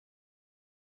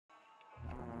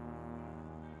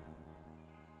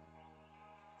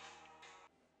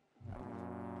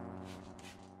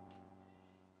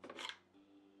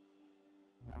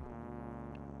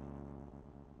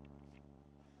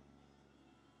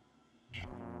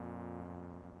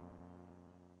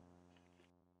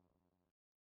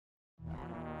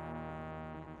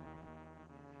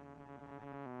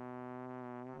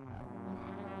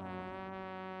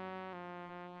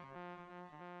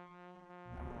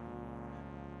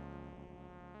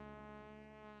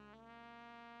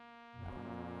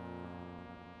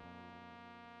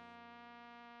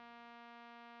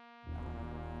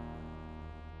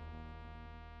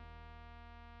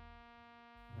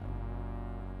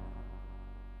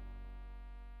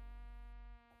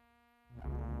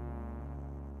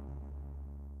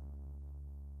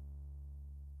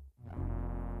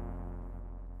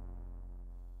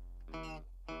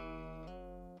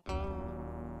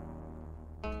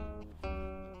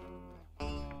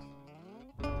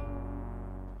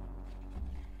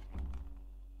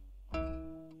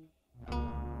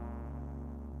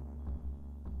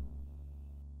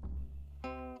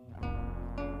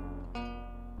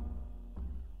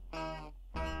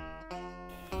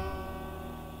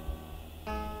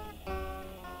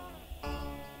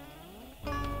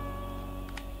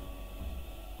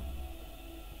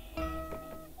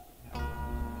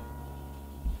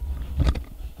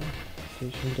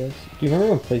PlayStation discs. Do you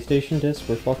remember when PlayStation discs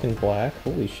were fucking black?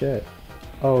 Holy shit.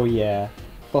 Oh yeah.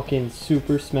 Fucking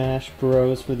Super Smash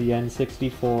Bros. For the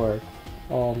N64.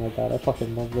 Oh my god, I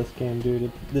fucking love this game,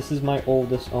 dude. This is my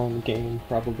oldest owned game,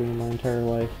 probably in my entire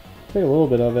life. Played a little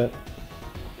bit of it.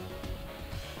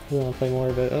 I want to play more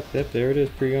of it. Oh, yep, there it is,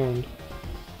 pre-owned.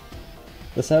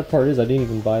 The sad part is I didn't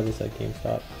even buy this at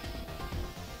GameStop.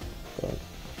 But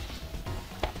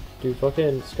dude,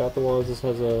 fucking Scott the Walls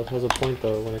has a point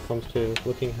though when it comes to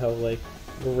looking how like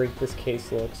great this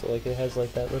case looks. Like it has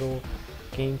like that little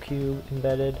GameCube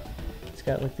embedded. It's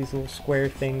got like these little square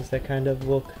things that kind of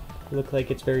look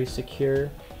like it's very secure.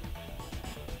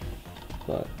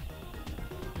 But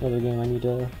another game I need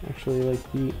to actually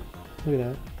like beat. Look at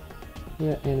that.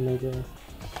 Look at that anime girl.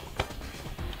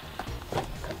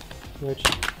 Which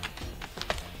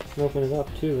open it up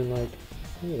too and like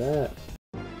look at that.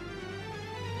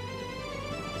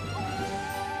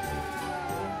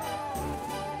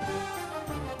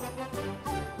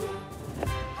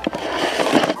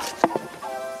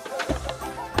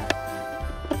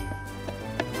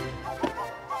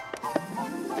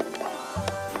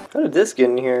 How did this get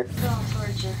in here?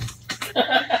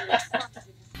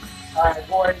 Alright,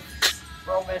 boys.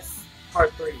 Bromas,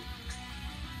 part 3.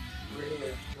 We're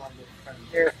here.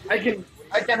 Here, I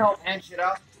can help hand shit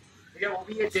up. Yeah, we'll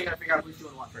be here. Jay gotta figure out who's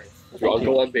doing what first. I'll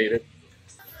go undated.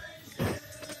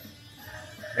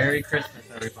 Merry Christmas,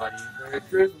 everybody. Merry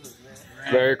Christmas,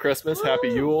 man. Merry Christmas, Happy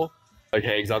Yule. Like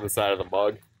hangs on the side of the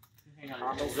mug. Hang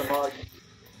on, there's a mug.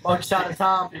 Mug shot of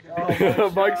Tom.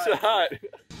 Oh, mug shot.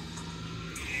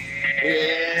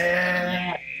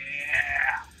 Yeah.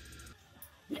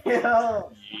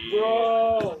 Yo.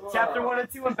 Bro. Chapter 1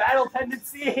 and 2 in battle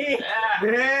tendency.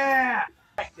 Yeah.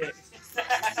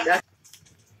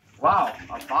 Wow,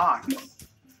 a box.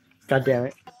 God damn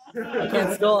it. I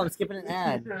can't scroll, I'm skipping an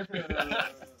ad.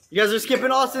 You guys are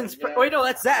skipping Austin's. Wait, no,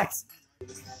 that's Zach's.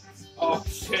 Oh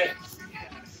shit.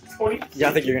 Yeah,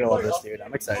 I think you're gonna love this, dude.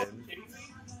 I'm excited.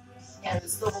 Yeah,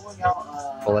 it's still pulling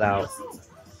out. Pull it out.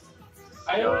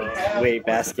 I already have. Wait,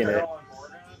 bask in it.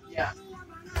 Yeah.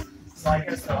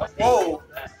 Whoa!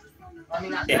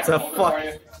 It's a fuck.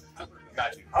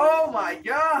 Oh my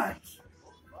gosh!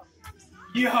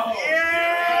 Yo!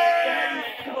 Yeah!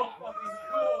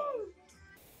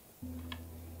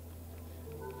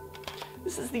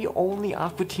 This is the only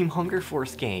Aqua Team Hunger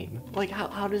Force game. Like,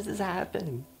 how does this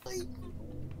happen?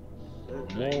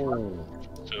 Whoa.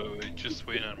 So we just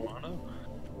wait on Mono?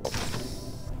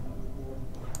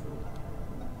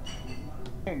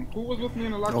 Who was with me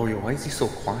in electrical? Oh, yo, why is he so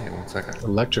quiet? 1 second.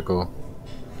 Electrical.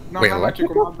 No, Wait, not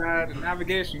electrical, my bad.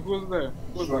 Navigation. Who was there?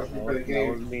 Who was there? That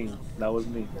was me. That was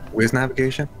me. Where's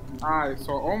navigation? Alright,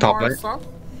 so Top Omar right. sucked.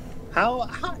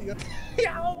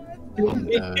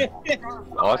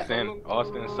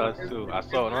 Austin sucks too. I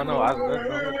saw Just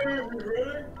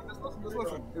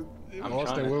listen. I'm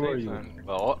Austin, trying to where say were you? something,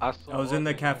 but I was in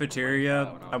the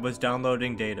cafeteria. I was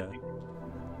downloading data.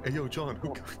 Hey, yo, John,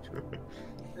 who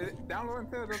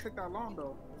Downloading Taylor don't take that long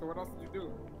though. So what else did you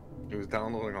do? He was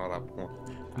downloading all that porn.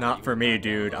 Not for me,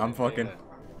 dude. I'm fucking.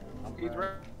 He's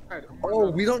right.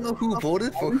 Oh, we don't know who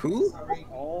voted for who?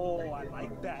 Oh, I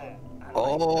like that.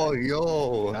 Oh,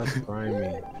 yo. That's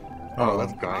grimy. Oh,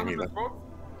 that's grimy.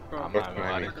 I'm I'm not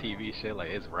gonna lie, the TV shit like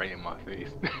it's right in my face.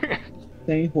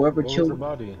 Saying whoever What was killed the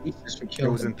body? It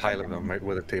was in Thailand, right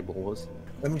where the table was.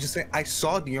 Let me just say, I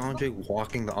saw DeAndre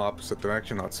walking the opposite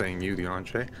direction. Not saying you,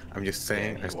 DeAndre. I'm just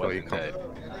saying I saw you come.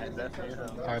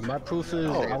 Alright, my proof is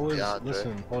I was.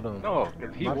 Listen, hold on. No,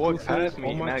 if he My walked proof is past me,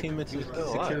 Omar and came into he was the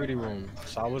still alive. security room,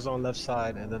 so I was on left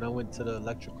side, and then I went to the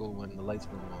electrical when the lights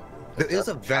went on. There is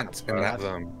a vent in that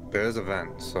room. There is a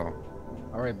vent, so.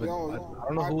 Alright, but I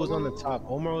don't know who was on the top.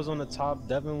 Omar was on the top,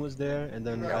 Devin was there, and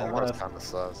then I left. Kind of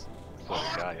sus. So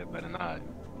guy, you better not.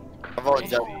 I'm voting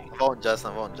Justin. I'm voting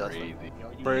Justin. Crazy.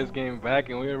 First game back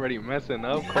and we already messing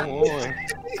up. Come on.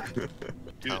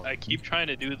 Dude, I keep trying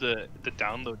to do the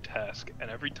download task, and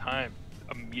every time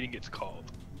a meeting gets called.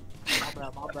 My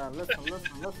bad. Listen,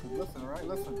 right?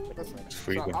 Listen.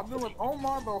 Free So game. I've been with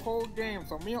Omar the whole game,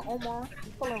 so me and Omar, we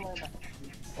pulling right now.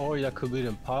 Or y'all could be the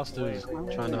imposters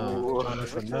trying to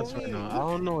finesse right now. I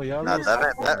don't know, y'all. Nah,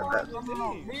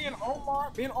 No. Me and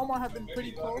Omar have been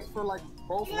pretty close for like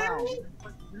both rounds.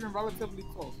 We've been relatively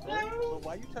close. Right? But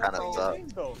why you trying to suck?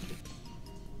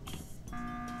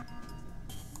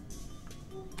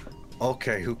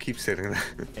 Okay, who keeps hitting that?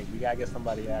 Hey, we gotta get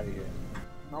somebody out of here.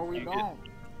 No, we don't.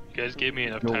 You guys gave me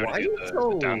enough Yo, time why to you do the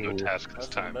so- download task this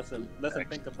time. Listen,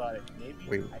 think about it. Maybe,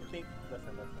 Wait. I think,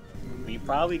 listen. We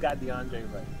probably got DeAndre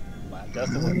right. But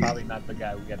Justin was probably not the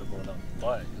guy we got to vote on.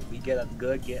 But if we get a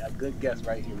good guess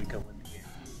right here, we could win the game.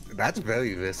 That's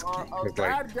very risky. 'Cause,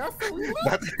 bad guess that we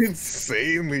that's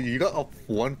insanely. You got a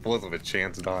 1/4 of a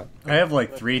chance, Dot. I have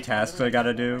like 3 tasks I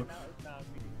gotta do.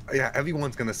 Yeah,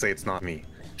 everyone's gonna say it's not me.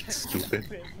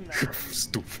 Stupid.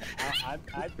 Stupid.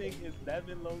 I think it's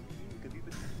Devin low because he's.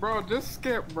 Bro, just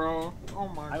skip, bro. Oh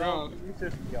my god.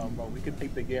 Yo, bro, we can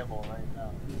take the gamble right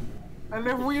now. And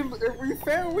if we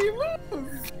fail, we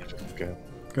lose. Okay.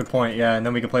 Good point, yeah, and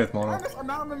then we can play with Mono. And it's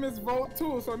anonymous vote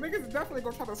too, so niggas definitely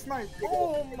gonna try to snipe.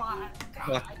 Oh my god.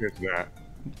 What is that?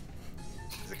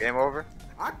 Is the game over?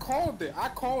 I called it.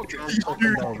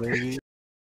 Baby.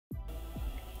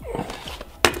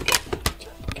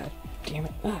 God damn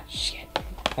it. Ah, shit.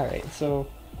 Alright, so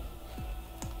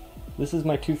this is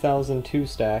my 2002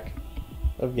 stack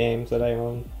of games that I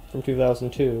own from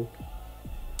 2002.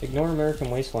 Ignore American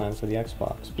Wasteland for the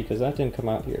Xbox, because that didn't come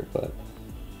out here, but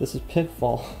this is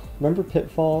Pitfall. Remember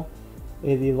Pitfall?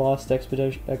 The Lost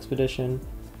Expedition?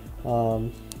 I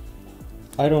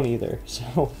don't either,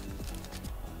 so...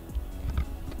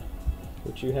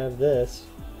 But you have this,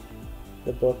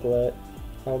 the booklet,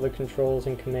 all the controls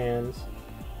and commands.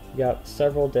 You got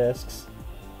several discs,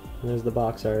 and there's the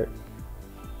box art.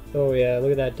 Oh yeah,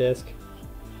 look at that disc.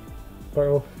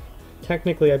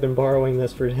 Technically I've been borrowing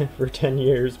this for 10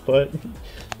 years, but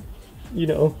you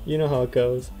know how it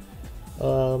goes.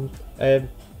 And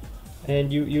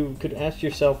you could ask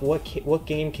yourself, what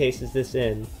game case is this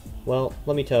in? Well,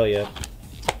 let me tell you.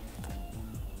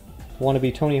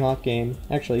 Wannabe Tony Hawk game.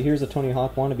 Actually, here's a Tony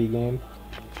Hawk wannabe game.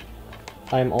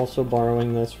 I'm also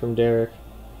borrowing this from Derek.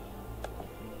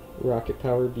 Rocket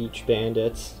Power Beach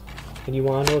Bandits. And you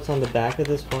wanna know what's on the back of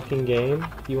this fucking game?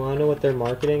 You wanna know what they're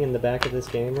marketing in the back of this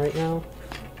game right now?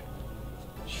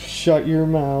 Shut your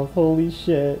mouth, holy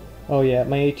shit. Oh yeah, at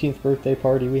my 18th birthday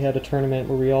party, we had a tournament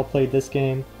where we all played this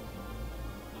game.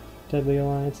 Deadly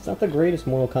Alliance. It's not the greatest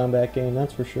Mortal Kombat game,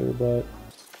 that's for sure, but...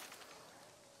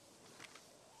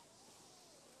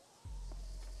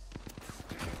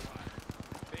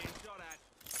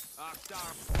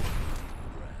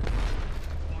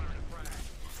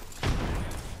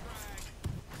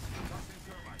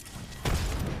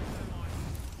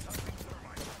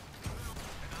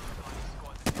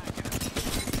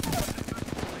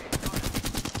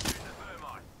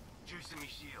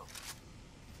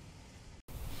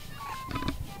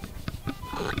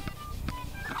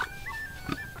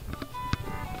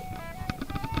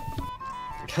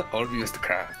 All of you is the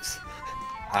crabs.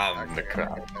 I'm the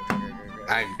crab.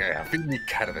 I feed me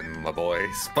Kevin, my boy.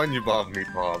 Spongebob,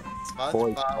 Meatloaf.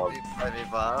 Spongebob,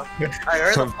 Meatloaf. Alright,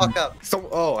 hurry the fuck up.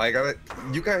 Oh, I got it.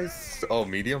 You guys. Oh,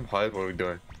 medium, high. What are we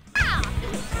doing?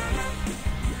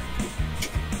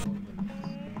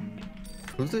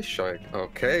 Who's this shark?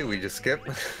 Okay, we just skip.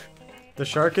 The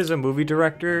shark is a movie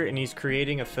director, and he's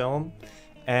creating a film,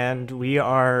 and we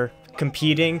are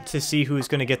competing to see who's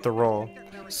gonna get the role.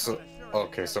 So,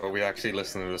 okay, so are we actually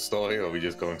listening to the story, or are we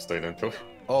just going straight into it?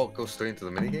 Oh, go straight into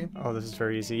the minigame? Oh, this is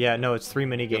very easy. Yeah, no, it's 3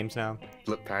 minigames now.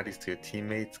 Flip patties to your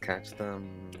teammates, catch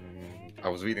them. I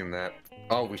was reading that.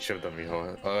 Oh, we should have done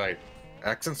before. Alright.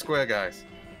 X and square, guys.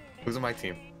 Who's on my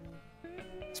team?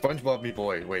 Spongebob, me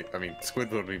boy. Wait, I mean,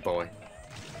 Squidward, me boy.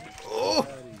 Oh!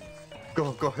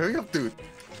 Go, hurry up, dude.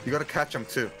 You gotta catch him,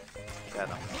 too. Yeah,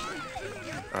 no.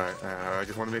 Alright, I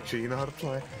just want to make sure you know how to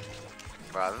play.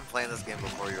 Bro, I've been playing this game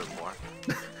before you were born.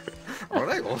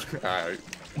 Alright.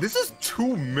 This is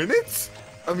 2 minutes?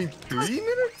 I mean, 3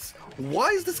 minutes? Why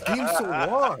is this game so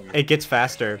long? It gets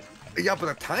faster. Yeah, but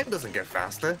the time doesn't get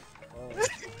faster.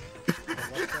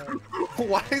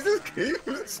 Why is this game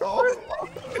so long?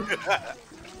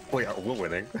 Wait, we're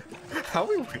winning. How are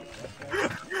we winning?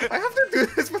 I have to do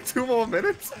this for 2 more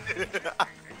minutes?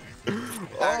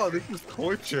 Oh, this is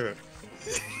torture.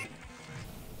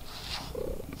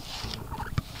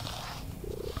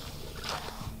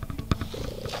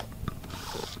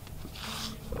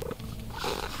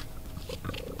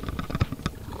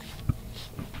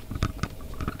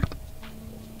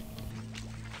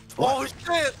 Oh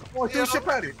shit! Oh, I threw a ship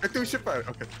patty. Okay,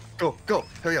 go.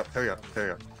 Hurry up.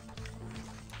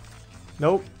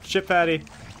 Nope, ship patty.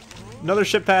 Another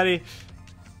ship patty.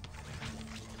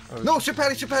 No, ship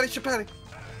patty. Ship patty.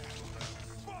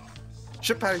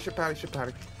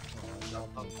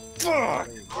 Fuck!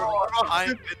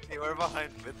 We're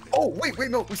behind 50. Oh, wait,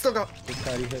 no, we still got... This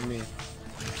patty hit me.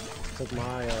 Took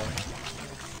my,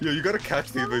 Yeah, you gotta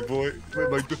catch these, my boy.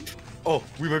 Oh,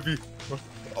 we might be...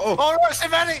 Oh no,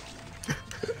 Savannah!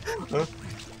 Huh?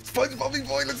 Spongebob,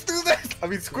 boy, let's do this! I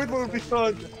mean, Squidward would be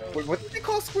fun. Wait, what did they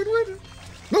call Squidward?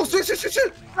 No,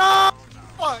 shit! No!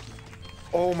 Fuck!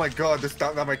 Oh my god,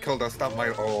 that might kill us. That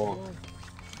might... Oh.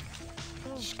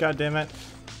 God damn it.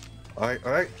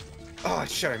 Alright. Oh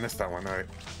shit, I missed that one. All right.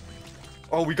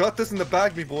 Oh, we got this in the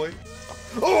bag, me boy.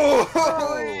 Oh!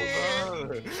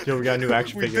 Yo, we got a new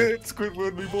action we figure. did,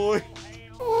 Squidward, me boy.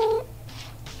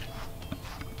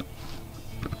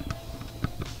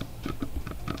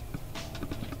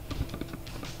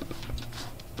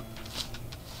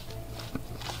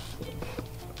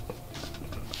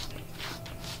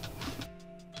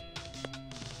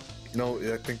 No,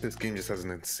 I think this game just has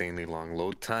an insanely long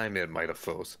load time. It might have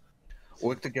froze.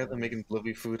 Work together, making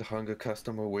delivery food, hunger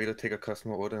customer, way to take a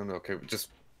customer order, and okay, just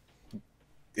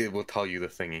it will tell you the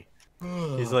thingy.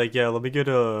 He's like, yeah, let me get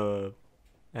a,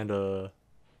 and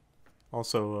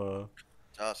also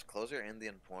Josh, close your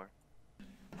Indian porn.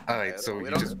 Alright, so we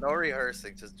you don't just no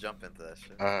rehearsing, just jump into that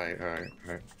shit. alright.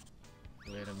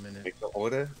 Wait a minute. Make the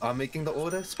order. I'm making the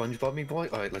order. SpongeBob, me boy.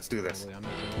 Alright, let's do this. Wait, I'm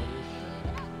making orders.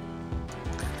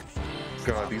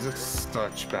 God, these are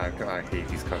such bad guys. I hate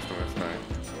these customers, man.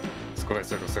 Square,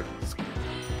 circle, circle.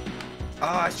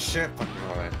 Ah, shit. Fucking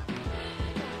alright.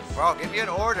 Bro, give me an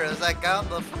order. There's that guy on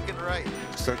the fucking right.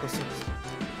 Circle, circle.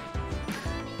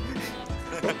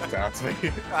 That's me.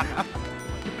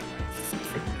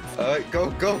 Alright, go,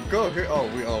 go, go. Here.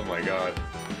 Oh my god.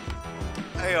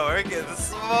 Hey, yo, we're getting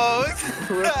smoked.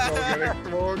 We're so getting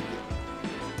smoked.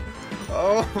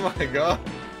 Oh my god.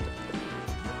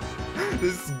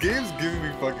 This game's giving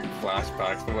me fucking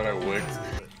flashbacks from when I worked.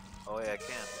 Oh yeah, I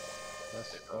can.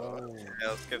 Let's go. Yeah,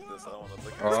 I'll skip this. I don't want to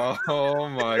look at this. Oh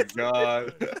my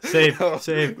god. Save,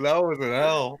 save. That was an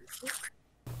L.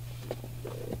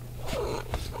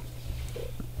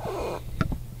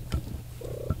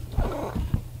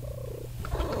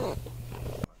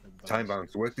 Time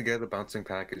bounce. Work together, bouncing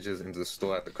packages into the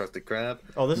store at the Krusty Krab.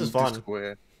 Oh, this is Move to fun.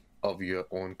 Square of your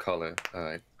own color.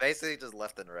 Alright. Basically, just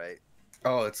left and right.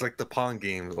 Oh, it's like the Pong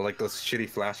games, or like those shitty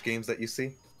Flash games that you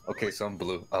see. Okay, so I'm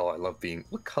blue. Oh, I love being.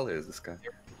 What color is this guy?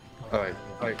 Alright,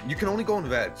 alright. You can only go in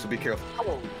red, so be careful.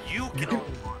 Oh, you can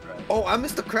only go in red. Oh, I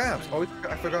missed the crabs. Oh,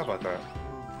 I forgot about that.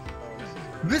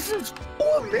 This is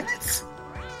 4 minutes?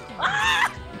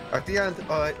 At the end,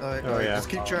 alright, alright, Oh, yeah. just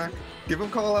keep track. Give him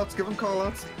call-outs, give him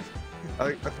call-outs.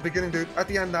 Alright, at the beginning, dude. At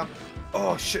the end now.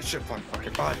 Oh, shit, fuck. Okay,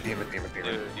 oh, damn it.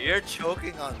 Dude, you're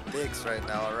choking on dicks right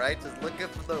now, alright? Just look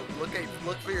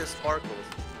for your sparkles.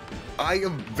 I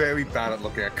am very bad at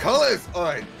looking at colors.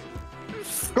 Alright.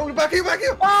 Go back here.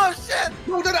 Oh, shit!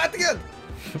 No, at the end.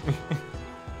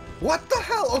 What the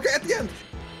hell? Okay, at the end.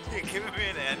 You're giving me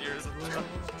an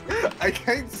aneurysm. I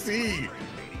can't see.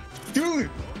 Dude,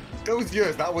 that was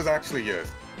yours. That was actually yours.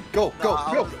 Go.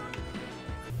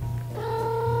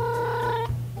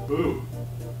 Boo.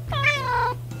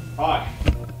 Hi.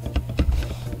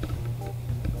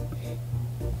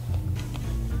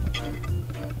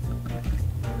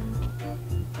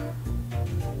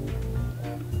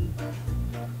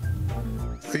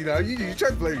 See now, you try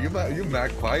to play. You're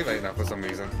mad quiet right now for some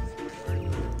reason.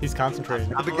 He's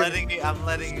concentrating. I'm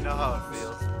letting you know how it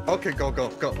feels. Okay, go.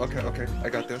 Okay, I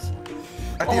got this.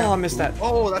 Oh, I missed that.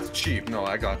 Oh, that's cheap. No,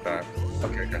 I got that.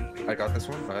 Okay, I got this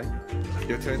one. All right.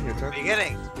 Your turn.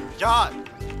 Beginning. John.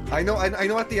 I know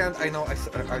at the end. I know I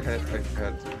had.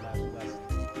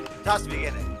 Just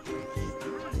beginning.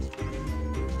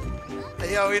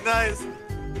 Hey, yo, we nice.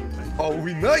 Oh,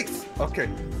 we nice. Okay,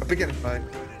 beginning. All right.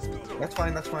 That's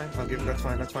fine. I'll give. That's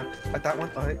fine. At that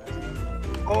one. All right.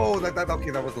 Oh, that.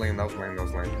 Okay, that was lame. Oh,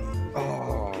 right.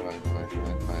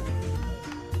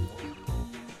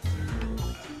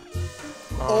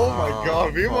 Oh my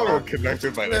god, me and Mom were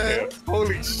connected by the hands.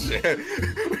 Holy shit.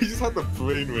 We just had the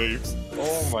brainwaves.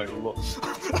 Oh my lord.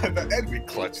 At the end, we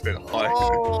clutched it hard.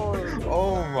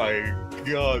 Oh my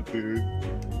god, dude.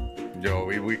 Yo,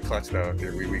 we clutched that.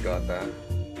 Okay, we got that.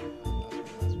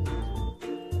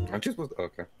 I'm just supposed to.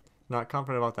 Okay. Not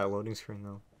confident about that loading screen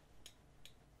though.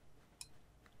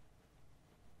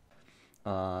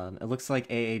 It looks like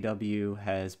AAW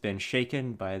has been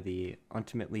shaken by the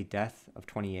ultimately death of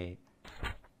 28.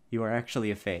 You are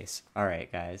actually a face.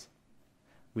 Alright, guys.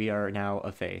 We are now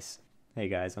a face. Hey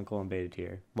guys, Uncle Invaded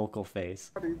here. Local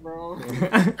face. Bro.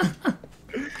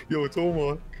 Yo, it's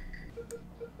Omar.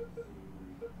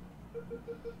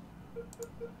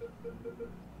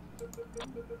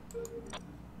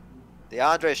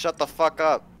 DeAndre, shut the fuck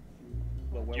up.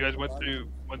 You guys went through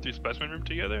specimen room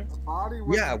together?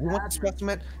 Yeah, we went to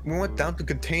specimen. We went down to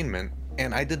containment,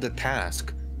 and I did the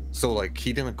task. So like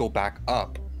he didn't go back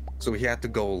up, so he had to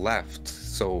go left.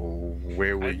 So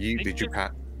where were you? Did you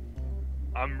pass?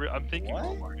 I'm thinking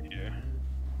Walmart here.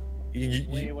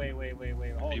 Wait.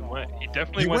 He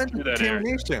definitely went through that area.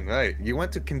 Contamination, right? You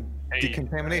went to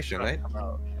decontamination, right?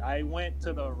 I went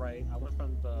to the right. I went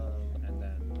from the, and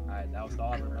then I Alright, that was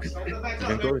all. You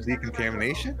can go to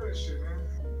decontamination?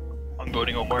 I'm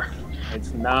voting Omar.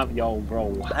 It's not, yo, bro.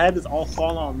 Why does all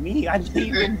fall on me? I didn't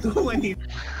even do anything.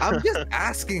 I'm just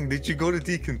asking, did you go to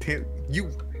decontamination?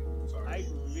 You.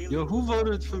 Yo, who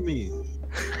voted for me?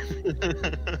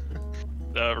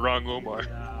 Wrong Omar.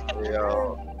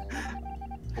 Yo.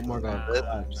 Oh my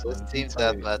god. This team's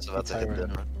deathmatch about to hit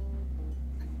different.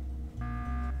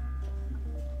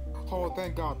 Oh,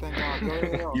 thank God, thank God.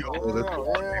 Yeah.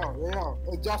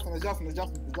 It's Justin. It's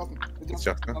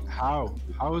Justin. How?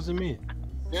 How is it me?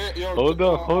 Yeah, Hold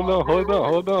on. No.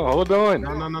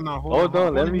 Hold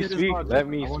on. Let me speak. Let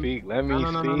me speak. Wait.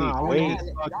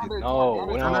 No.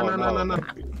 Wait.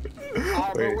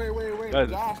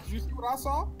 Josh, did you see what I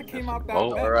saw? It came out that bad.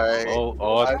 Alright.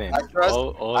 Austin. I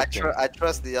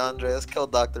trust DeAndre. Let's kill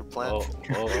Dr. Plant.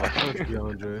 I trust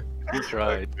DeAndre. He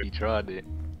tried it.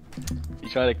 He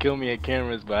tried to kill me at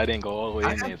cameras, but I didn't go all the way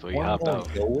in there, so he hopped out.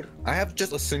 I have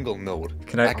just a single node.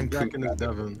 Can I can prove that.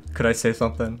 Devin. Could I say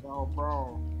something? Yo,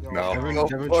 bro. No. Devin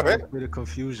tried to create a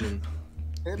confusion.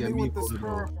 Hit me with the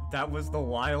spur. That was the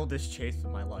wildest chase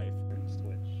of my life.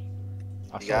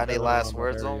 You got any last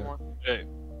words, Omar? Hey.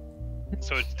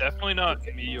 So it's definitely not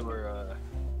me or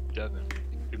Devin.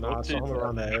 We No, I both saw did. him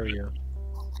around that area.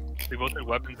 We both had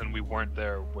weapons and we weren't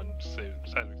there when Seismic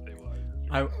stabilized.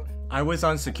 I was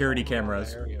on security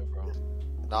cameras.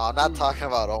 No, I'm not talking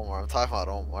about Omar. I'm talking about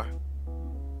Omar.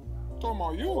 Talking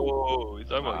about you. Oh, he's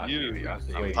talking about you.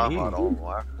 I'm talking about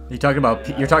Omar. You're talking about.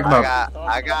 You're talking about.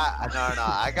 I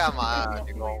got my eye on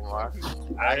you, Omar.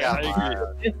 I got my eye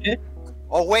on you.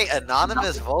 Oh wait,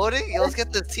 anonymous voting? Yo, let's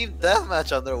get the team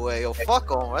deathmatch underway. Yo,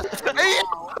 fuck Omar.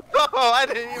 Oh, I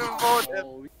didn't even vote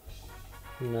him.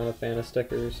 I'm not a fan of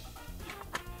stickers,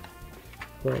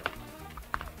 but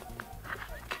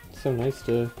it's so nice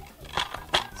to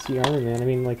see Iron Man. I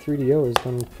mean, like 3DO has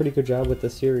done a pretty good job with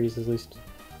this series. At least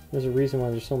there's a reason why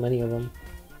there's so many of them.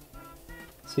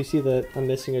 So you see that I'm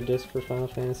missing a disc for Final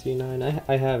Fantasy IX.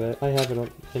 I have it. I have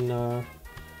it in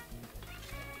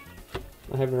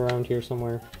I have it around here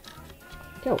somewhere.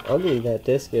 Look how ugly that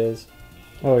disc is.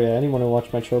 Oh yeah, anyone who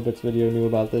watched my Chobits video knew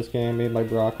about this game made by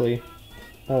Broccoli.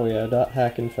 Oh yeah,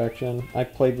 .hack infection. I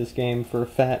played this game for a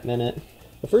fat minute.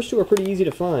 The first two are pretty easy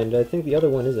to find. I think the other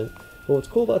one isn't. But what's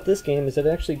cool about this game is it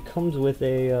actually comes with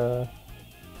a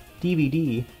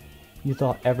DVD. You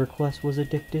thought EverQuest was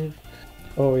addictive?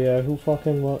 Oh yeah, who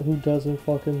doesn't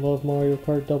fucking love Mario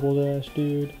Kart Double Dash,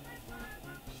 dude?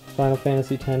 Final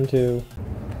Fantasy X too.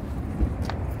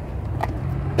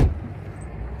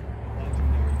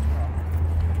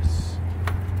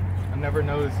 I never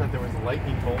noticed that there was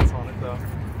lightning bolts on it though.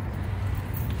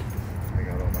 I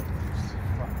got all my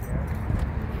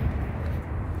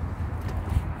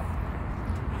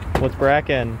What's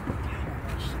Bracken?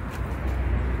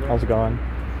 How's it going?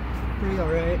 Pretty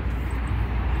alright.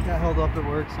 Got held up at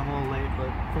work, so I'm a little late, but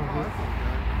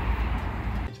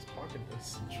I just pocketed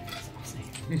this.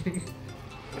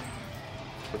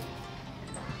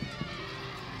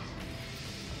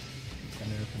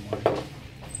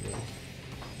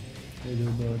 Hey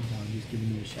there, bud. I'm just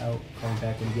giving you a shout. Call me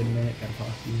back when you get a minute. Gotta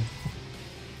talk to you.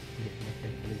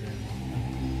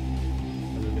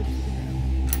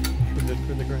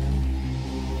 For the gram.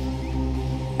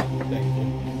 Thank you.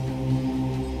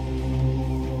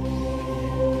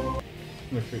 I'm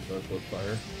gonna treat Dark with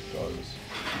fire because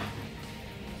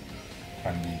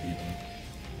kind of need even.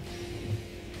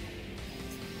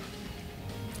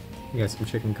 You got some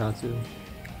chicken katsu?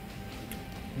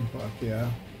 Fuck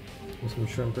yeah. With some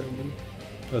shrimp ramen.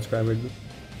 Let's grab it.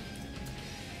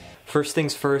 First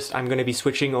things first, I'm going to be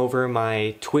switching over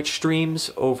my Twitch streams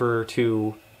over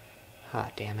to... Ah,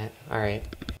 damn it. Alright.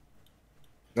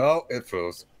 No, it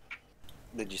froze.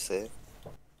 Did you say it?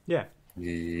 Yeah.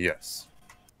 Yes.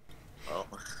 Oh.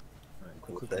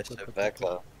 Put that shit back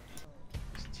up.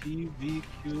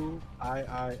 TVQIIF.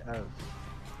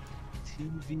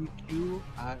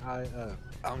 TVQIIF.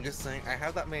 I'm just saying, I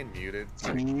have that man muted.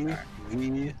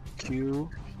 TVQ.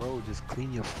 Bro, just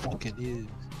clean your fucking ears.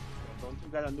 Don't you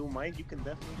got a new mic? You can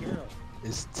definitely hear him.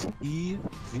 It's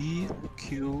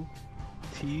TVQ.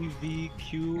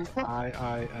 TVQIIF.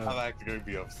 I'm actually gonna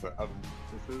be upset.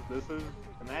 This is.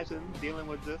 Imagine dealing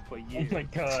with this for years. Oh my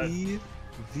god.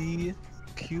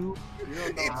 TVQ.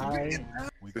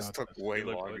 This took way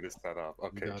longer to set up.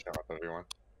 Okay, shout out to everyone.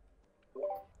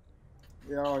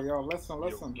 Yo,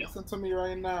 listen to me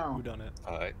right now. Who done it?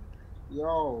 Alright.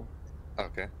 Yo.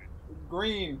 Okay.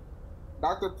 Green.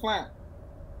 Dr. Plant.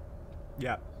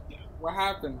 Yeah. What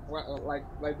happened? What, like,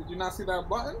 did you not see that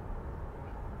button?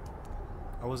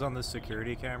 I was on the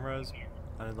security cameras,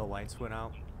 and then the lights went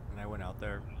out, and I went out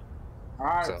there.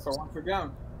 Alright, so once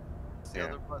again, What's the Yeah.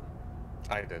 other button?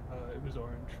 I did. It was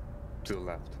orange. To the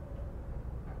left.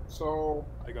 So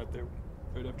I got there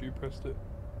right after you pressed it.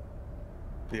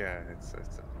 Yeah, it's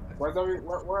where's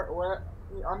where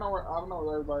I don't know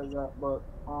where everybody's at, but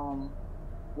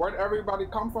where'd everybody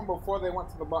come from before they went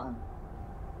to the button?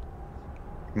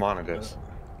 monitors.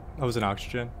 I was in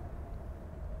oxygen.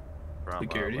 From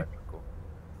Security. electrical.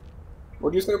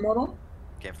 What'd you say, Mono?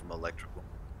 Came from electrical.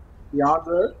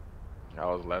 DeAndre? I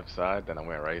was left side, then I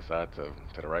went right side to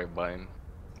the right button.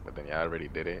 But then yeah, I already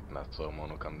did it, and I saw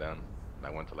Mono come down. And I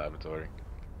went to laboratory.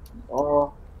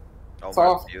 Oh.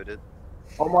 Omar's muted.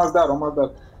 Omar's dead.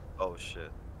 Oh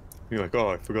shit. You're like, oh,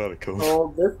 I forgot to kill him.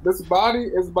 So this body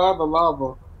is by the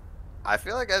lava. I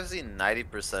feel like I've seen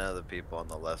 90% of the people on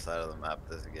the left side of the map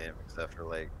this game, except for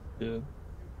like. Yeah.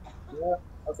 Yeah,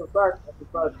 that's a fact.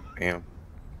 Damn.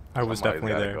 I was Somebody's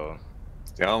definitely gotta there. Go.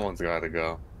 Someone's gotta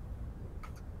go.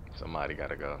 Somebody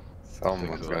gotta go.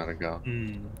 Someone's gotta go.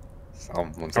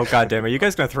 Someone's Oh god damn it, you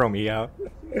guys gonna throw me out.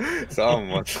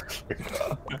 Someone's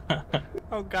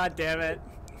Oh god damn it.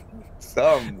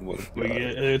 Someone's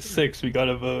It's 6, we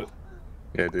gotta vote.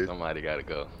 Yeah, dude. Somebody gotta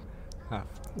go. Oh,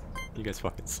 you guys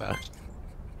fucking suck.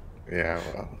 Yeah,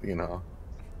 well, you know.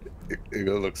 You're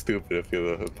gonna look stupid if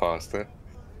you're the imposter.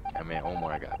 I mean,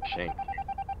 Omar got shanked.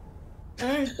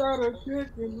 Ain't got a kick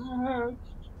in the head.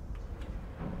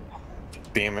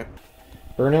 Damn it.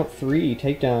 Burnout 3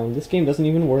 Takedown. This game doesn't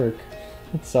even work.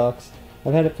 It sucks.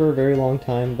 I've had it for a very long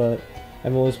time, but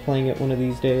I'm always playing it one of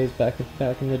these days back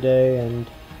in the day, and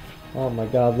oh my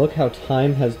god, look how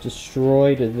time has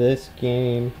destroyed this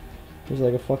game. There's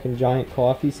like a fucking giant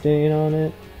coffee stain on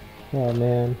it. Oh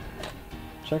man.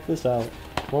 Check this out.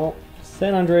 Well,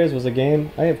 San Andreas was a game.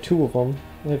 I have 2 of them.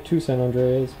 I have 2 San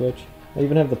Andreas, which I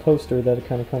even have the poster that it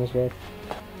kind of comes with.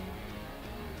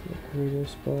 Creator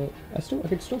spot. I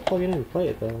could still plug it in and play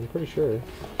it though, I'm pretty sure.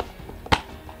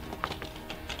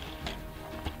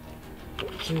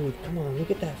 Dude, come on,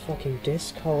 look at that fucking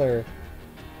disc color.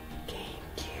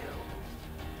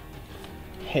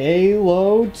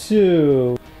 Halo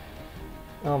 2.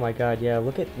 Oh my god, yeah,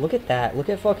 look at that. Look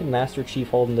at fucking Master Chief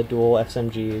holding the dual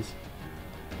SMGs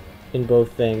in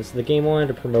both things. The game wanted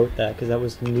to promote that because that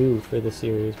was new for the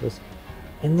series.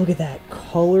 And look at that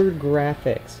colored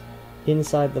graphics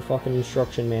inside the fucking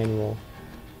instruction manual.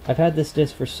 I've had this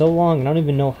disc for so long and I don't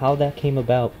even know how that came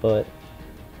about, but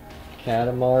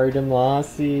Katamari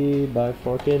Damacy by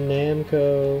fucking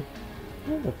Namco.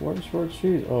 Oh, the Force Short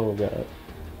Shoes. Oh god.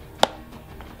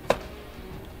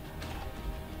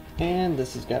 And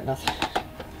this has got nothing.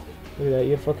 Look at that,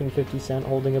 you have fucking 50 Cent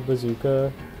holding a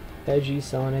bazooka. Edgy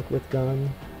Sonic with gun.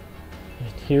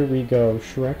 And here we go,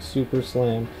 Shrek Super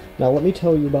Slam. Now let me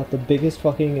tell you about the biggest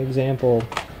fucking example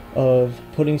of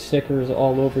putting stickers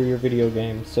all over your video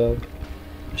game. So,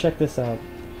 check this out.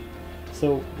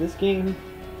 So, this game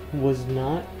was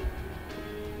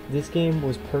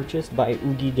purchased by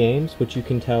Oogie Games, which you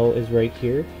can tell is right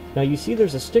here. Now you see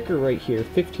there's a sticker right here,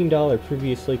 $15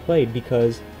 previously played,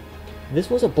 because this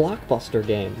was a Blockbuster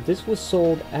game. This was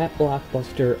sold at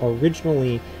Blockbuster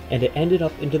originally, and it ended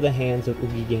up into the hands of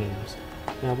Oogie Games.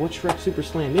 Now what Shrek Super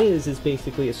Slam is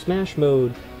basically a Smash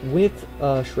mode with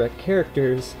Shrek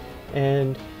characters,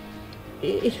 and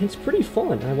it's pretty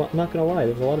fun, I'm not gonna lie.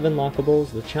 There's a lot of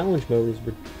unlockables. The challenge mode is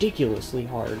ridiculously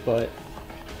hard, but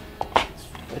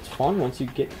it's fun once you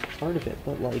get part of it.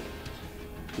 But like,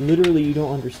 literally you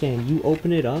don't understand. You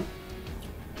open it up,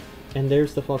 and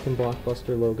there's the fucking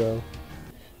Blockbuster logo.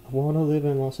 I wanna live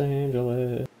in Los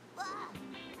Angeles.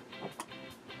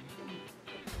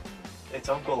 It's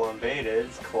Uncle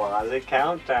Umbeta's Closet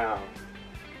Countdown.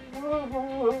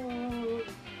 Oh,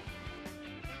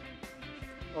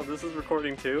 this is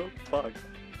recording too? Fuck.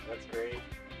 That's great.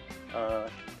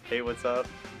 Hey, what's up?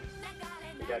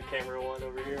 We got camera 1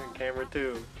 over here and camera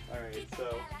 2. Alright,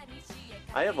 so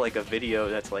I have like a video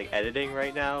that's like editing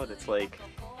right now that's like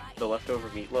the leftover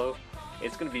Meatloaf.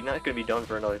 It's not gonna be done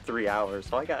for another 3 hours,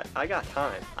 so I got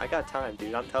time. I got time,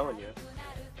 dude, I'm telling you.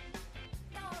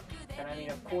 And I mean,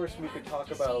 of course, we could talk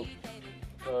about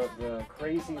the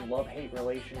crazy love-hate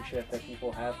relationship that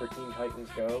people have for Teen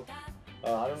Titans Go.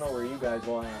 I don't know where you guys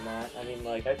lie on that. I mean,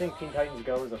 like, I think Teen Titans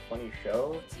Go is a funny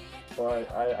show,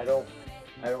 but I don't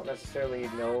necessarily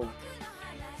know.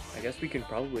 I guess we can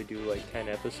probably do like 10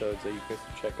 episodes that you guys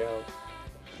can check out.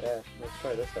 Yeah, let's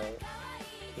try this out.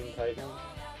 Teen Titans.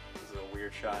 This is a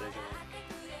weird shot, isn't it?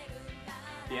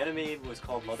 The enemy was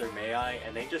called Mother May I,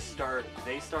 and they start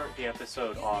the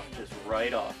episode off just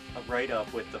right up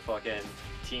with the fucking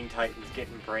Teen Titans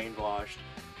getting brainwashed,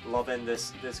 loving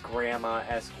this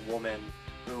grandma-esque woman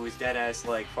who is dead ass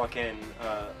like fucking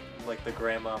like the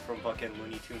grandma from fucking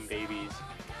Looney Tunes Babies,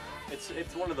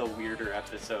 It's one of the weirder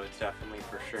episodes, definitely,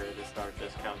 for sure, to start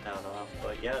this countdown off.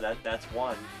 But yeah, that's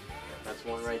one. That's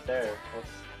one right there.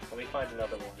 Let me find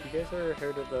another one. You guys ever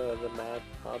heard of the Mad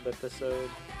Hob episode?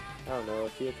 I don't know,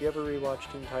 if you ever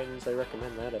rewatched Teen Titans, I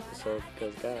recommend that episode,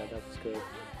 because god, that was good.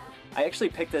 I actually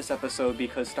picked this episode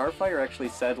because Starfire actually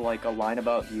said like a line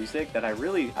about music that I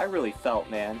really felt,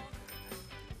 man.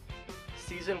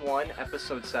 Season 1,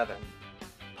 Episode 7,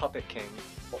 Puppet King.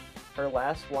 Her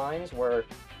last lines were,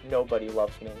 "Nobody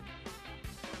loves me."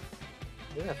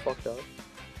 Isn't that fucked up?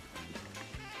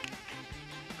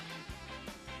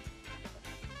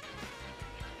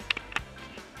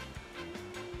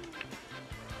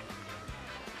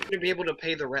 To be able to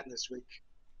pay the rent this week.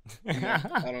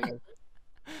 I don't know.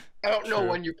 I don't know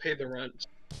when you pay the rent.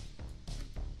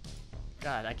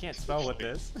 God, I can't spell with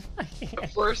this.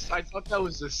 At first, I thought that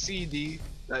was the CD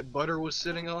that Butter was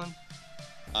sitting on.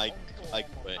 I quit. I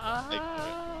quit.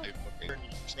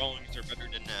 Drawings are better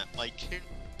than that. Like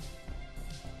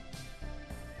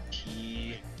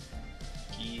Keys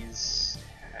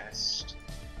test.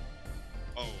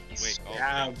 Oh wait.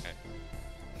 Stabbed. Okay.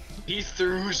 He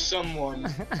threw someone.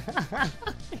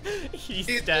 He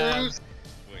stabbed.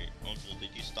 Wait, Uncle, did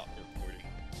you stop recording?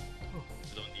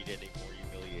 I don't need any more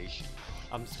humiliation.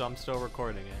 I'm still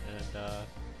recording it, and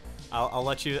I'll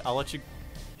let you.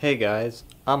 Hey guys,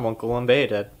 I'm Uncle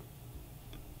Invaded.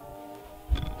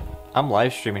 I'm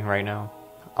live streaming right now.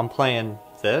 I'm playing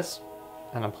this,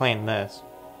 and I'm playing this.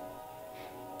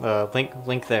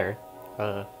 Link there.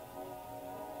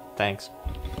 Thanks.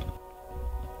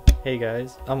 Hey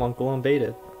guys, I'm Uncle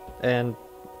Invaded, and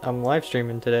I'm live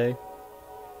streaming today.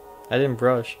 I didn't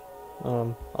brush.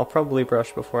 I'll probably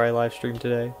brush before I live stream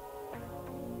today.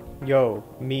 Yo,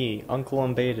 me, Uncle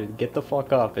Invaded, get the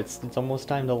fuck up. It's almost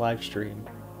time to live stream.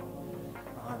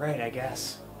 Alright, I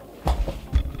guess.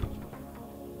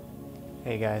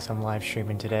 Hey guys, I'm live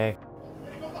streaming today.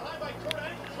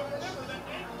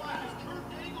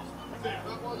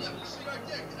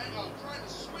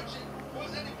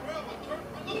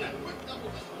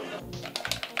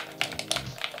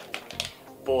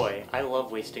 Boy, I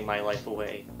love wasting my life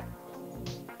away.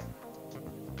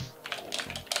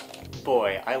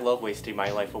 Boy, I love wasting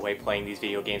my life away playing these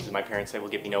video games with my parents that will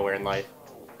get me nowhere in life.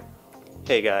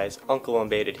 Hey guys, Uncle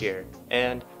Invaded here,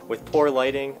 and with poor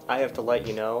lighting, I have to let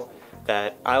you know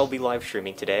that I'll be live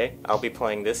streaming today. I'll be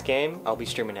playing this game, I'll be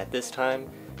streaming at this time,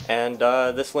 and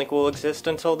this link will exist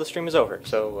until the stream is over,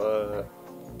 so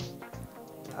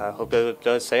I hope it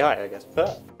does say hi, I guess.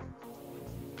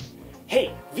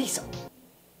 Hey, Visa!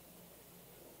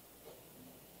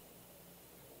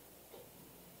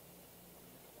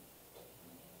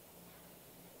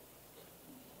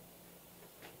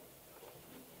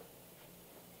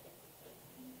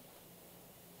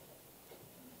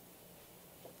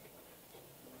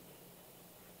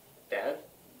 Dad?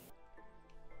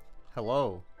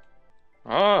 Hello.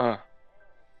 Ah.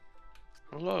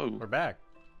 Hello. We're back.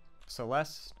 So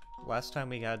last time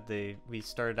we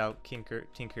started out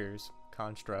Tinker's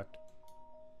Construct.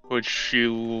 Which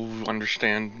you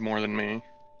understand more than me.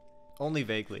 Only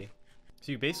vaguely.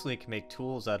 So you basically can make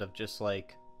tools out of just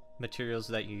like materials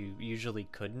that you usually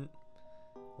couldn't.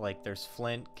 Like there's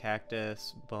flint,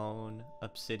 cactus, bone,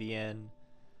 obsidian,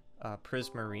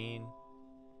 prismarine.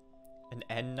 An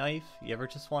end knife? You ever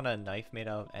just want a knife made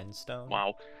out of end stone?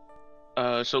 Wow.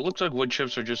 So it looks like wood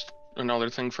chips are just another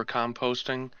thing for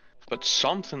composting, but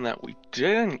something that we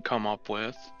didn't come up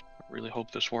with, I really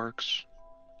hope this works,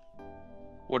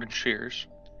 wooden shears.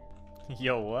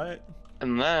 Yo, what?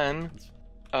 And then,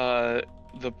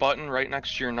 the button right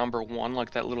next to your number 1,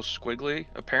 like that little squiggly,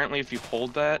 apparently if you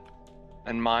hold that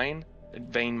and mine, it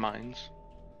vein mines.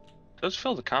 It does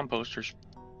fill the composters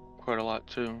quite a lot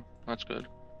too, that's good.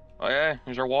 Oh yeah,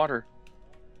 here's our water.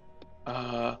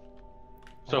 So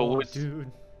with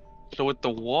the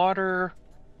water,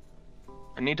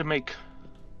 I need to make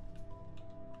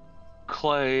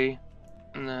clay,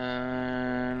 and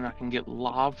then I can get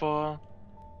lava,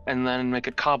 and then make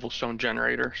a cobblestone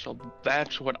generator. So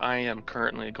that's what I am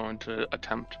currently going to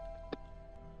attempt.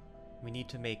 We need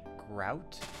to make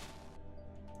grout?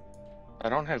 I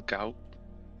don't have gout.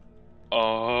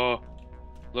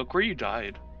 Look where you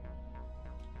died.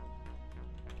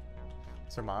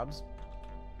 Is there mobs?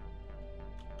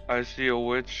 I see a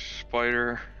witch,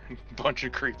 spider, bunch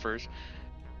of creepers.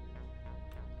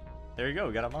 There you go,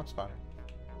 we got a mob spawner.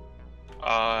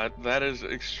 That is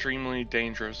extremely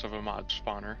dangerous of a mob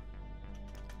spawner.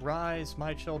 Rise,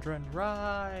 my children,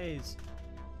 rise!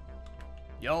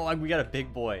 Yo, we got a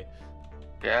big boy.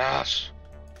 Yes!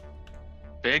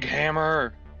 Big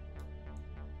hammer!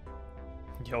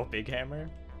 Yo, big hammer?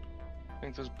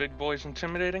 Think this big boy's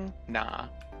intimidating? Nah.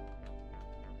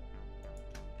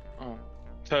 Oh.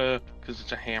 Because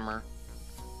it's a hammer.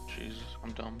 Jesus,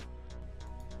 I'm dumb.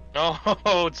 No,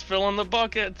 it's filling the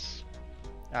buckets!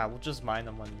 Ah, we'll just mine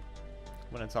them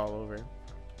when it's all over.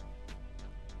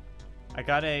 I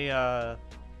got a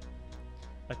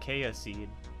Acacia seed.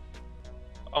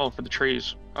 Oh, for the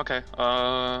trees. Okay,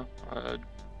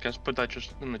 guess put that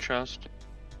just in the chest.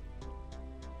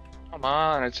 Come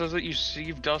on, it says that you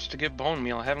sieve dust to get bone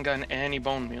meal. I haven't gotten any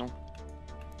bone meal.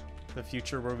 The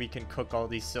future where we can cook all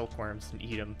these silkworms and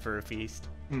eat them for a feast.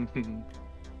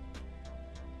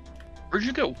 Where'd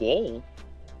you get wool?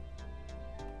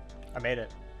 I made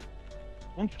it.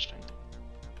 Interesting.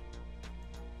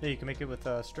 Yeah, you can make it with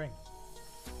string.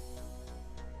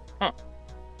 Huh.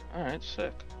 Alright,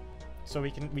 sick. So we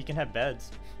can have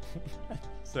beds.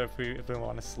 So if we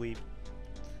want to sleep.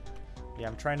 Yeah,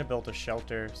 I'm trying to build a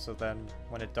shelter so then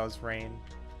when it does rain,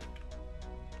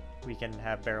 we can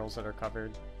have barrels that are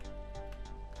covered.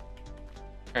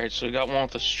 Alright, so we got one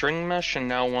with a string mesh and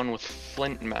now one with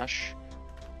flint mesh.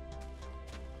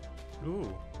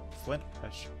 Ooh, flint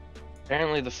mesh.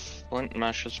 Apparently the flint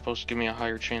mesh is supposed to give me a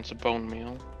higher chance of bone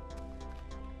meal.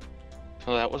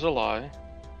 So that was a lie.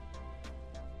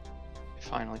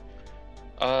 Finally.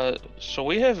 So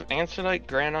we have anthracite,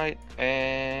 granite,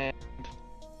 and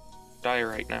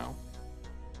diorite now.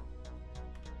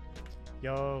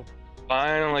 Yo.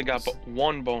 Finally got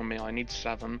one bone meal. I need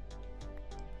 7.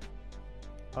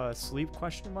 Sleep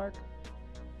question mark?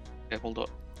 Okay, hold up.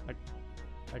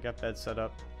 I got bed set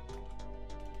up.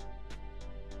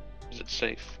 Is it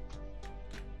safe?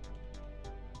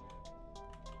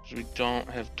 Because we don't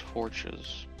have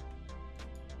torches.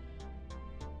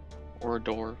 Or a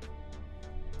door.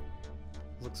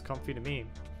 Looks comfy to me.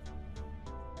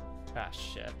 Ah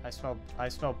shit. I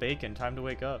smell bacon. Time to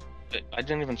wake up. I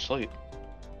didn't even sleep.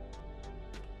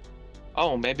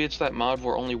 Oh, maybe it's that mod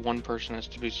where only one person has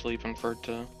to be sleeping for it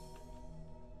to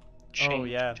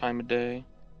change time of day.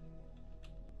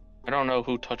 I don't know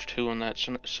who touched who in that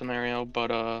scenario, but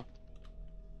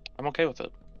I'm okay with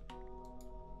it.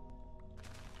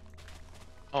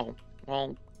 Oh,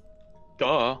 well,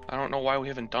 duh. I don't know why we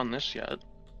haven't done this yet.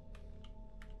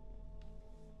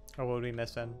 Oh, what are we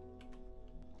missing?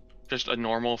 Just a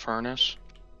normal furnace.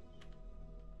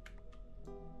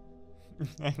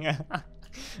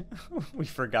 We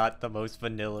forgot the most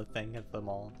vanilla thing of them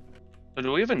all. So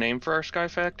do we have a name for our Sky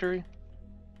Factory?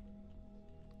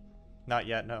 Not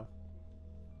yet, no.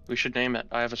 We should name it.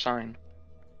 I have a sign.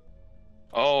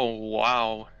 Oh,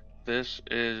 wow. This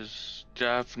is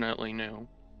definitely new.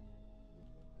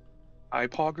 Eye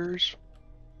poggers?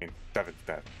 Devin's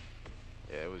dead.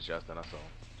 Yeah, it was Justin. I saw him.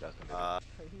 Justin.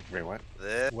 Wait, what?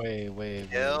 This Wait.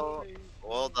 kill.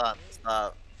 Hold on.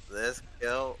 Stop. This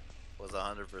kill was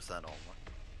 100% Omar.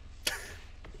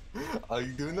 Are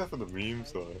you doing that for the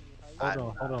memes or?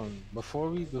 Hold on. Before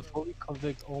we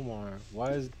convict Omar,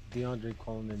 why is DeAndre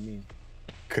calling him me?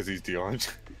 Cause he's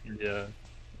DeAndre. Yeah.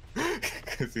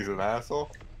 Cause he's an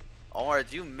asshole. Omar,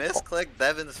 did you misclick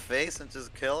Devin's face and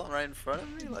just kill him right in front of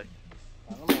me? Like,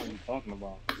 I don't know what you're talking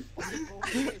about.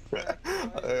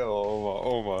 Hey,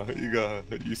 Omar,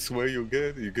 you swear you're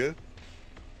good? You good?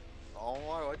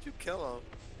 Omar, why'd you kill him?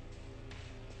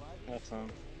 That's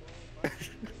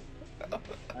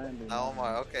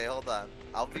Omar, okay, hold on.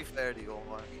 I'll be fair to you,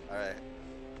 Omar. Alright.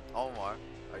 Omar,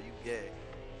 are you gay?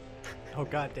 Oh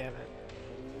god damn it.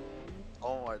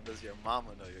 Omar, does your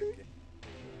mama know you're gay?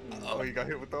 Oh, you got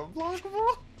hit with the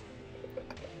unblockable?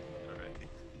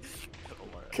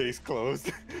 Case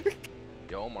closed.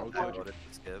 Yo, Omar, who killed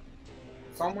you?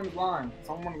 Someone's lying.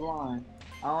 Someone's lying.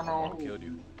 I don't know Who killed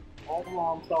you? Oh,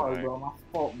 I'm sorry, bro. My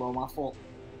fault, bro. My fault.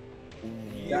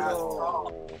 That's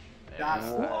tough. That's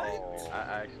tough. I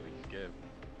actually skipped.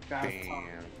 That's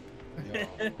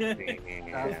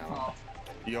tough.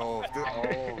 Yo,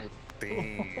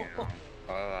 damn.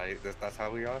 Alright, that's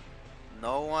how we are?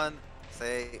 No one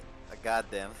say a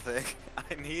goddamn thing.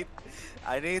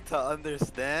 I need to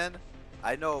understand.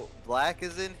 I know black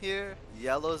is in here,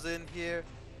 yellow's in here,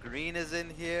 green is in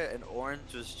here, and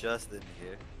orange was just in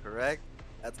here, correct?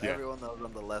 That's everyone that was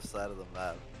on the left side of the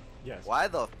map. Yes. Why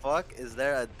the fuck is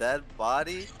there a dead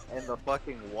body in the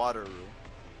fucking water room?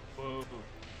 Whoa.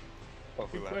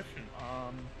 Good question.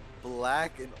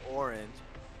 Black and orange.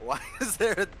 Why is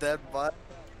there a dead body?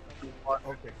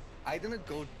 Okay. I didn't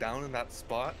go down in that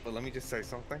spot, but let me just say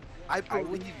something. I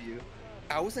believe you.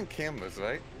 I was in cameras,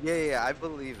 right? Yeah, I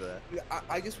believe that.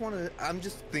 I'm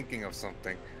just thinking of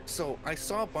something. So I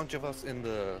saw a bunch of us in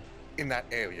that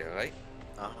area, right?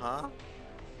 Uh-huh.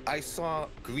 I saw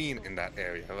green in that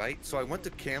area, right? So I went to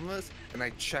cameras and I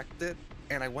checked it,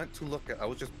 and I went to look at. I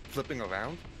was just flipping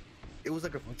around. It was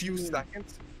like a few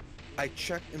seconds. I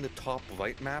checked in the top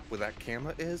right map where that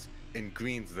camera is, and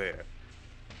green's there.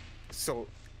 So,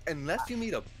 unless you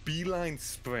made a beeline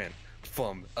sprint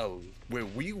from where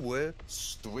we were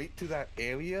straight to that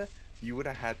area, you would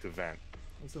have had to vent.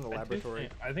 It's in the laboratory.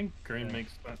 I think green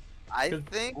makes sense. I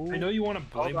think. I know you want to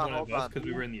blame one of us because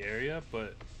we were in the area,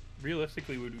 but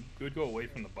realistically, we would go away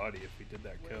from the body if we did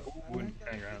that kill. We wouldn't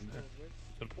hang around there.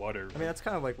 Just water. I mean, that's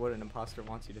kind of like what an imposter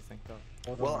wants you to think,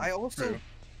 though. Well, I also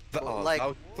like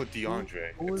for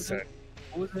DeAndre.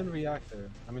 Who was in reactor?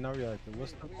 I mean, not reactor.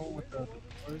 What's the code with the?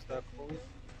 Where's that code?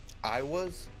 I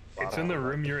was. It's in the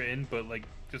room you're in, but like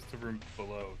just the room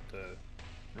below the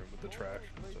room with the trash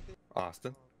and stuff.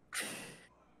 Austin.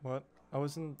 What? I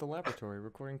was in the laboratory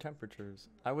recording temperatures.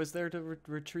 I was there to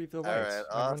retrieve the lights.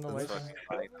 Alright, Remember Austin's fucking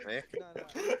fighting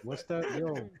me. What's that?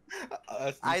 Yo.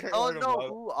 I don't know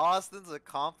who Austin's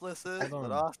accomplice is,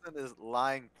 but Austin is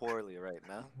lying poorly right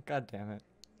now. God damn it.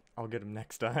 I'll get him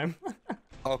next time.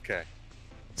 Okay.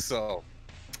 So,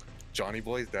 Johnny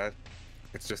Boy's dead.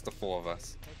 It's just the four of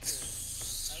us.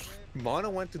 Mono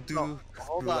went to do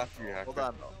hold the on, left reactor. hold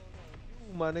on.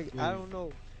 My nigga, I don't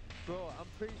know. Bro, I'm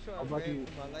pretty sure I ran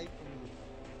for my life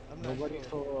from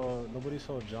you. Nobody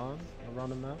saw John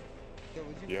around the map? Yo,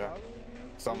 was you Yeah. following?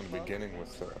 Some in the beginning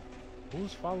was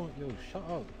Who's following? Yo, shut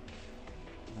up.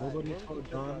 Nobody saw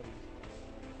John.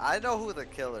 I know who the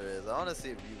killer is. I want to see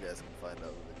if you guys can find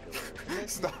out who the killer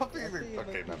is. Stop being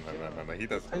okay, no. He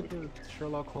doesn't.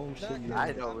 Sherlock Holmes shit.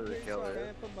 I know who the killer I is.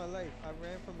 ran for my life. I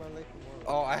ran for my life for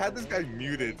Oh, I had this guy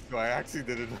muted, so I actually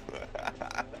didn't.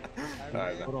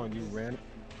 Hold on, you ran.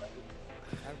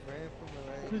 I ran for my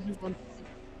life. Who did you run?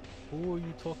 Who are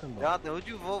you talking about? Jonathan, who'd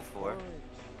you vote for?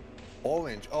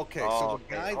 Orange. Okay, Oh, so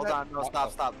the okay. guy Hold that... on, no,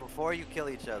 stop. Before you kill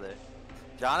each other.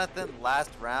 Jonathan, last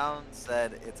round,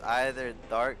 said it's either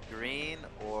dark green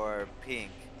or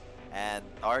pink. And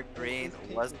dark green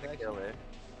was the killer.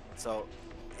 So,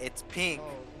 it's pink,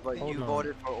 but you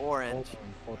voted for orange.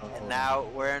 And now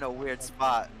we're in a weird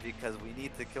spot because we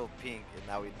need to kill pink, and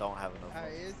now we don't have enough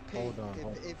Alright, votes.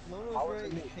 it's pink. If Mono's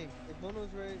right, it's pink. If Mono's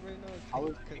right now,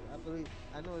 it's pink. Because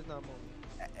I know it's not Mono.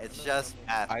 It's just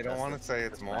math. I don't want to say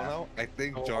it's Mono. I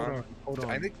think Hold on.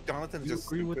 I think Jonathan You just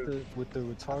agree with the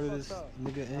retardedest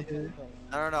nigga in here?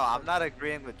 No, I'm not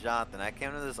agreeing with Jonathan. I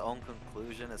came to this own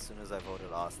conclusion as soon as I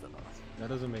voted Austin off. That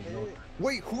doesn't make no.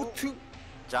 Wait, who two?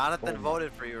 Jonathan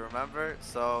voted for you, remember?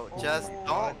 So just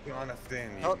don't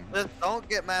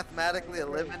get mathematically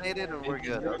eliminated and we're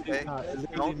good, okay?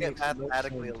 Don't get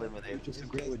mathematically eliminated. Just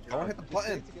agree with Don't hit the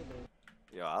button.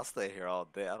 Yo, I'll stay here all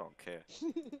day. I don't care.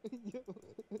 Yo,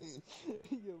 we can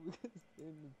stay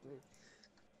in the thing.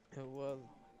 Well.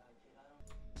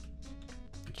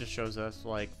 It just shows us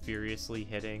like furiously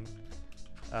hitting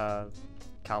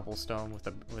cobblestone with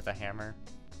a hammer.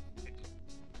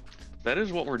 That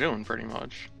is what we're doing pretty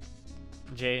much.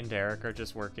 Jay and Derek are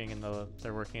just working in their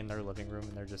living room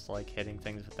and they're just like hitting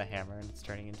things with the hammer and it's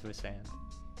turning into a sand.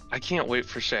 I can't wait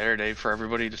for Saturday for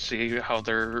everybody to see how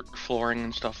their flooring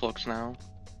and stuff looks now.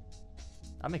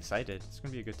 I'm excited. It's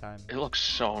gonna be a good time. It looks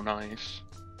so nice.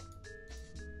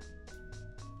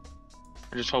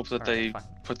 I just hope that they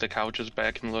put the couches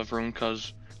back in the living room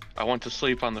because I went to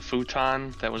sleep on the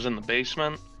futon that was in the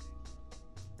basement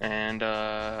and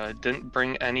didn't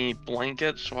bring any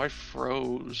blankets, so I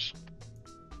froze.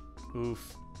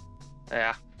 Oof.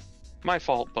 Yeah, my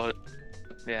fault, but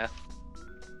yeah.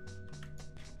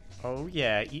 Oh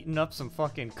yeah, eating up some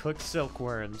fucking cooked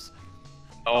silkworms.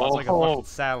 Oh, it's like a fucking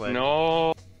salad.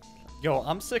 No. Yo,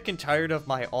 I'm sick and tired of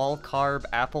my all-carb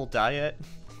apple diet.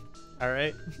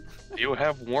 Alright? You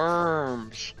have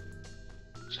worms.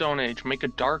 Stone Age, make a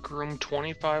dark room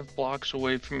 25 blocks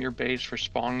away from your base for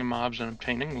spawning mobs and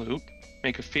obtaining loot.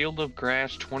 Make a field of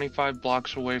grass 25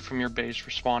 blocks away from your base for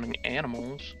spawning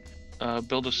animals.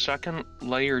 Build a second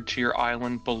layer to your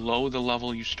island below the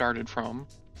level you started from.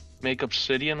 Make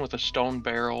obsidian with a stone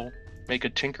barrel. Make a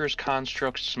Tinker's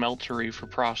Construct smeltery for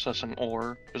processing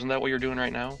ore. Isn't that what you're doing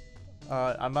right now?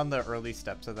 I'm on the early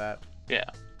steps of that. Yeah.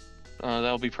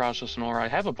 That'll be processing ore. I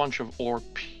have a bunch of ore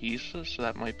pieces, so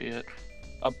that might be it.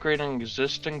 Upgrade an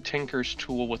existing Tinker's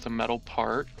tool with a metal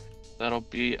part. That'll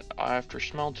be after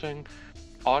smelting.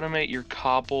 Automate your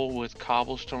cobble with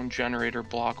cobblestone generator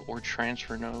block or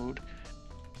transfer node.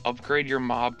 Upgrade your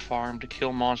mob farm to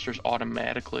kill monsters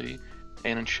automatically.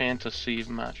 And enchant a sieve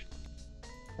mesh.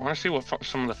 I want to see what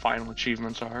some of the final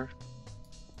achievements are.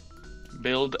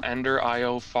 Build Ender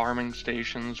IO farming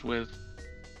stations with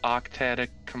octatic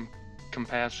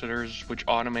capacitors which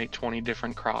automate 20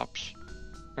 different crops.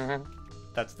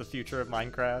 That's the future of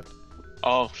Minecraft.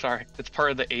 Oh, sorry. It's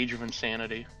part of the Age of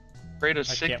Insanity. Create a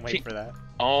 16... can't wait for that.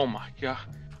 Oh my god.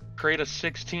 Create a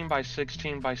 16 by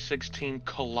 16 by 16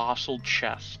 colossal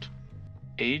chest.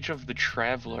 Age of the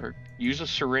Traveler. Use a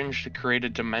syringe to create a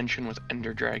dimension with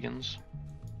ender dragons.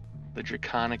 The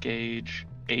Draconic Age.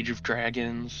 Age of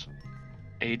Dragons.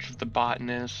 Age of the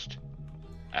Botanist.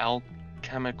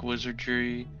 Alchemic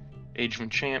Wizardry. Age of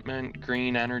Enchantment.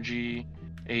 Green Energy.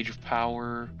 Age of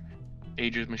Power.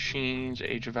 Age of Machines.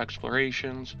 Age of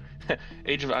Explorations.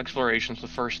 Age of Explorations, the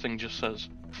first thing just says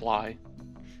fly.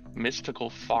 Mystical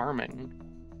Farming.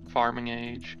 Farming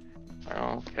Age.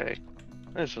 Okay.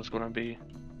 This is gonna be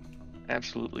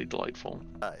absolutely delightful.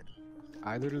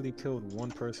 I literally killed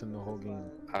one person the whole game.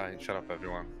 Alright, shut up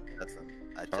everyone.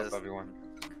 Shut up everyone.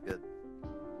 Good.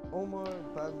 Omar,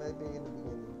 maybe in the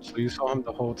beginning. So you saw him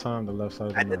the whole time, the left side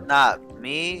of the I map. did not.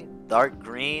 Me, dark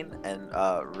green, and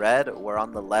red were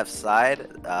on the left side.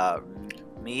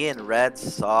 Me and red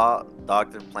saw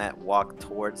Dr. Plant walk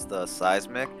towards the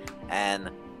seismic, and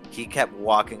he kept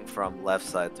walking from left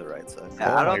side to right side.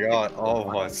 Oh my god, oh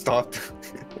my, stop.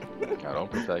 I don't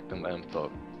protect him, let him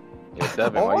talk. Yeah,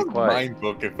 Devin, why you I'm quiet? mind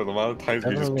broken for the amount of times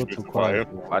we Devin a just little keep too it quiet.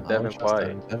 Why Devin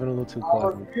quiet? Devin a little too I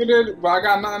quiet. was muted, but I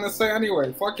got nothing to say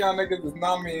anyway. Fuck y'all niggas, it's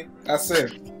not me. That's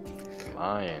it.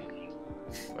 Lying.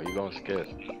 Why you gonna skip?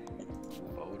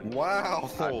 Wow.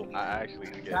 I actually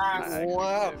skipped.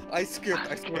 Wow. I skipped.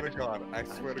 I swear to God. I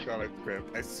swear to God I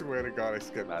skipped. I swear to God I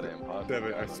skipped. Not impossible.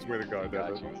 Devin, I swear to God,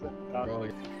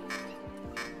 Devin.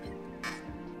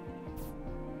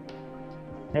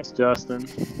 It's Justin.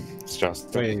 It's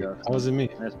Justin. Wait, how was it me?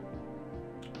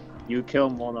 You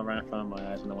killed Mona right in front of my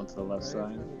eyes and I went to the left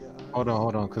side. Hold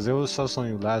on, because it was sus on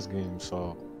you last game,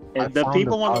 so. I If the found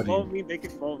people want to body. vote me, they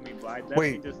can vote me, but I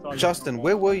definitely Wait, just saw Justin,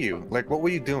 where were you? Like, what were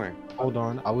you doing? Hold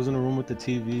on, I was in the room with the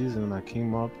TVs and I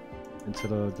came up into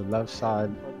the left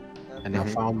side and I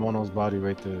found Mono's body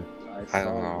right there. I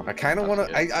don't know. I kind of want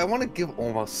to. I want to give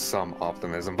almost some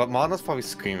optimism, but Mono's probably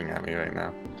screaming at me right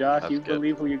now. Josh, you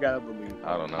believe who you gotta believe.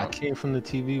 I don't know. I came from the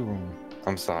TV room.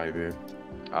 I'm sorry, dude.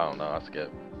 I don't know, I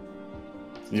skipped.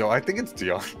 Yo, I think it's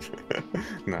Dion.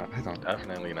 No, I don't.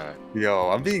 Definitely not.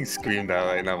 Yo, I'm being screamed at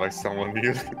right now by someone,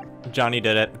 dude. Johnny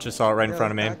did it. Just saw it right in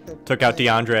front of me. Took out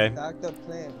DeAndre. Dr.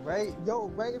 Plant, right? Yo,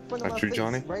 right in front of Not my true, face,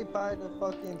 Johnny? right by the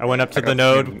fucking... I went up to the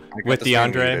node with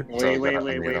DeAndre.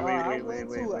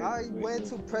 I went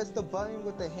to press the button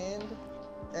with the hand,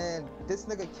 and this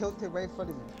nigga killed it right in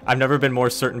front of me. I've never been more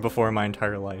certain before in my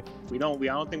entire life. I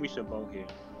don't think we should vote here.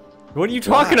 What are you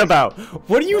talking about?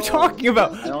 What are you talking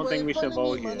about? I don't think we should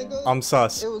vote here. I'm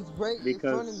sus. It was right in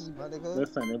front of Because, me, my nigga.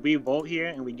 listen, if we vote here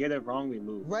and we get it wrong, we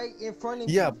lose. Right in front of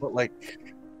me. Yeah, but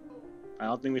like... I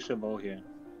don't think we should vote here.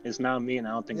 It's not me, and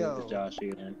I don't think it's Josh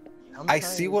either. I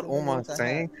see what Omar's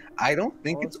saying. I don't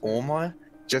think it's Omar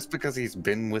just because he's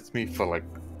been with me for like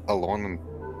a long and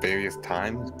various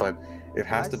times, but it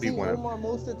has to be one of... Omar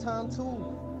most of the time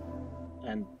too.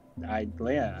 And I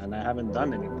haven't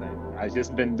done anything. I've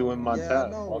just been doing my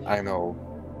task. I know.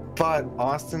 But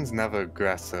Austin's never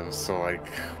aggressive, so like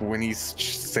when he's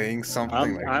saying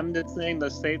something I'm just saying the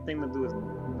safe thing to do is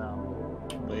no.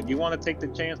 But if you want to take the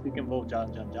chance, we can vote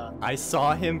John. I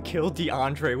saw him kill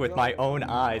DeAndre with my own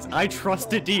eyes. I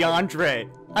trusted DeAndre.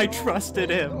 I trusted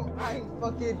him. I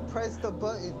fucking pressed the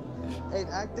button and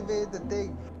activated the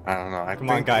thing. I don't know.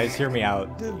 Come on, guys, hear me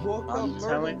out. I'm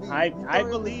telling, I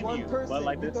believe you, but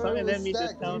like there's something in me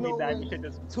just telling me that you should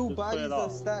just put it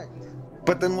off.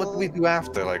 But then what do we do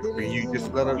after? Like, you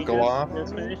just let it go off?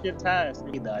 Just finish your task.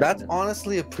 That's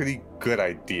honestly a pretty good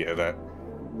idea. That.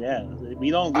 Yeah,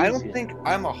 we don't. I don't think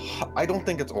I don't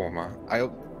think it's Omar.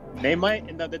 They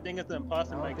might. The thing is, the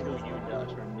imposter might kill you,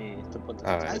 Josh, or me to put the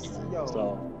Alright.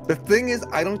 So the thing is,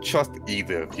 I don't trust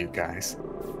either of you guys.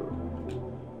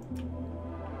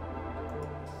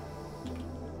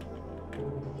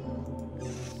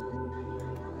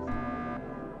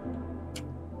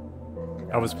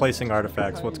 I was placing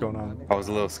artifacts. What's going on? I was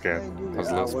a little scared. I was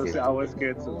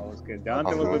scared too. I was scared.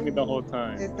 Jonathan was with me the whole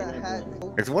time.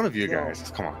 It's one of you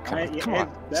guys. Come on. Come on.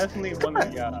 It's definitely one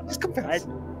of y'all. I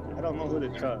don't know who to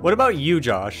trust. What about you,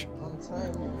 Josh?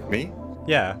 Me?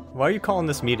 Yeah. Why are you calling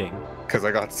this meeting? Because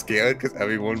I got scared because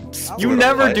everyone... You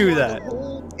never do that.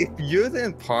 If you're the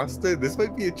imposter, this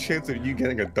might be a chance of you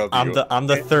getting a W. I'm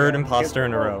the third imposter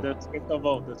in a row. Let's get the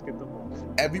vote.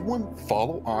 Everyone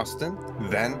follow Austin,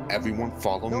 then everyone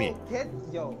follow me.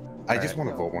 I just want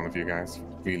to vote one of you guys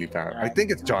really bad. I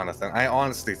think it's Jonathan. I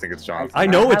honestly think it's Jonathan. I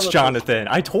know it's Jonathan.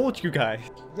 I told you guys.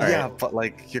 Yeah, but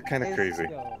like, you're kind of crazy.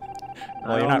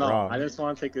 Well, you're not wrong. I just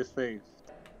want to take his safe.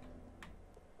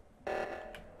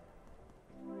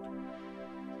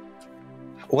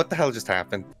 What the hell just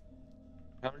happened?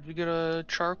 How did you get a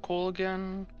charcoal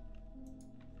again?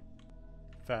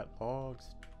 Fat logs.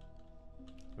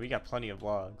 We got plenty of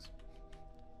logs.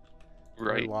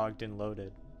 Right. We're logged and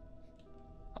loaded.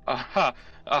 Aha!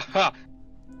 Aha!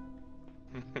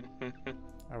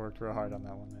 I worked real hard on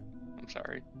that one, man. I'm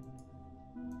sorry.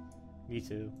 Me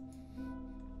too.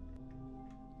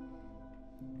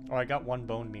 Oh, I got 1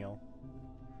 bone meal.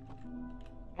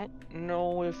 I don't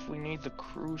know if we need the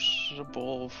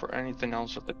crucible for anything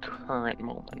else at the current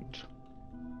moment.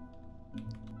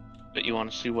 But you want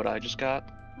to see what I just got?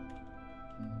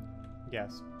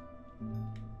 Yes.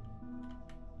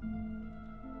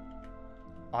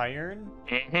 Iron?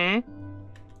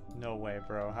 Mm-hmm. No way,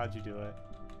 bro. How'd you do it?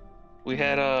 We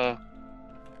had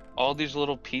all these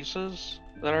little pieces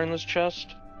that are in this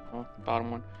chest. Oh,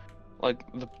 bottom one. Like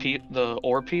the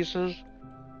ore pieces.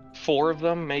 4 of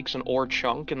them makes an ore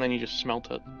chunk, and then you just smelt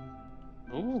it.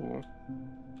 Ooh.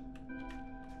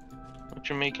 What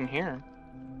you making here?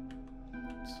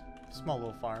 Small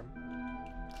little farm.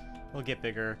 We'll get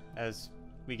bigger as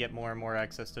we get more and more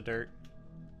access to dirt.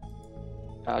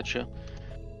 Gotcha.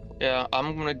 Yeah,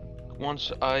 I'm gonna,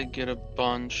 once I get a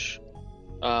bunch,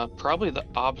 probably the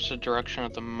opposite direction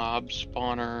of the mob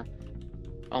spawner,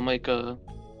 I'll make a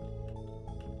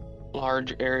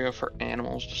large area for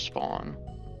animals to spawn.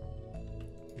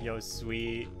 Yo,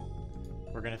 sweet.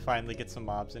 We're gonna finally get some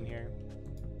mobs in here.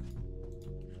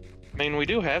 I mean, we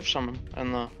do have some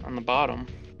on the bottom.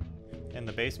 In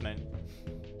the basement.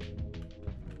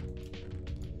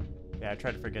 Yeah, I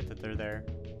try to forget that they're there.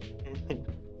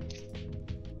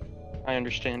 I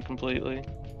understand completely.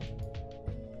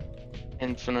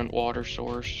 Infinite water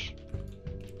source.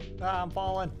 Ah, I'm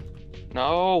falling.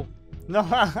 No! No!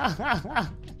 I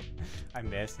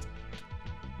missed.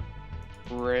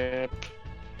 Rip.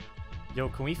 Yo,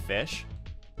 can we fish?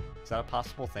 Is that a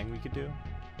possible thing we could do?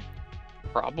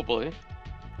 Probably.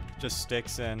 Just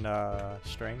sticks and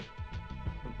string?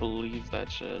 I believe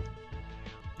that's it.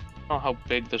 I don't know how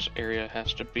big this area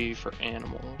has to be for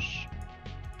animals.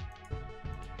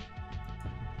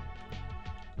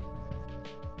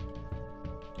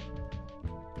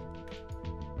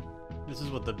 This is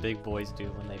what the big boys do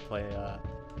when they play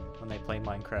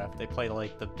Minecraft. They play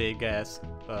like the big ass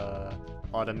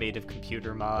automated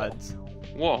computer mods.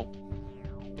 Whoa.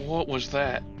 What was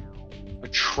that? A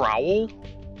trowel?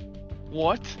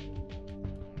 What?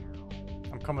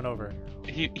 I'm coming over.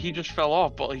 He just fell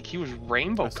off, but like he was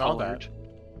rainbow colored.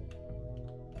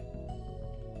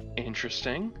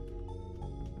 Interesting.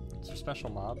 Is there special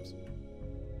mobs?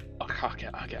 Okay,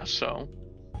 I guess so.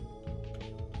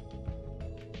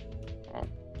 Well,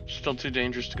 still too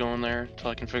dangerous to go in there until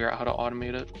I can figure out how to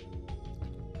automate it.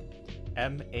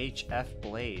 MHF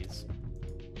Blaze.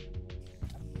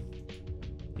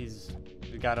 He's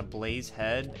got a Blaze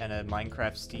head and a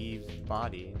Minecraft Steve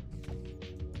body.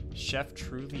 Chef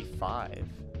Truly 5.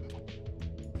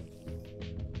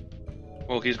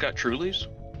 Well, he's got Trulies?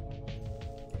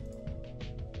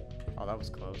 Oh, that was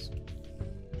close.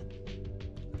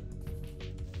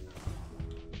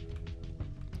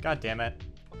 God damn it.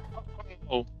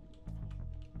 Oh.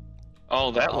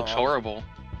 Oh, that looks horrible.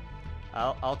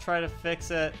 I'll try to fix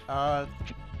it. I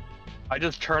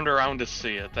just turned around to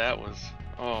see it. That was...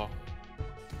 Oh.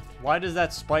 Why does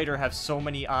that spider have so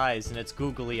many eyes and it's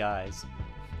googly eyes?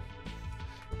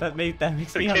 That makes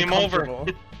me uncomfortable.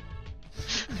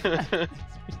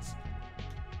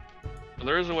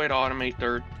 There is a way to automate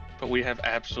dirt, but we have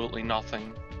absolutely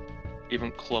nothing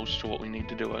even close to what we need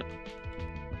to do it.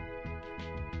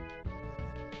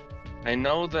 I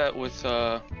know that with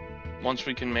once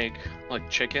we can make like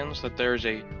chickens, that there's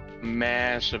a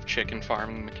massive chicken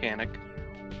farming mechanic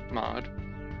mod.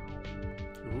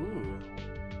 Ooh.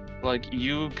 Like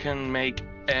you can make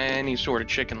any sort of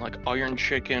chicken, like iron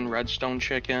chicken, redstone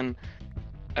chicken,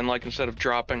 and like instead of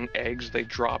dropping eggs, they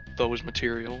drop those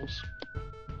materials.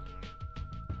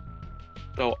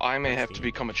 So I may have to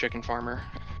become a chicken farmer.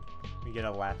 We get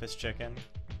a lapis chicken.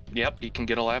 Yep, you can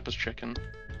get a lapis chicken.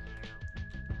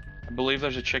 I believe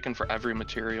there's a chicken for every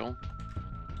material.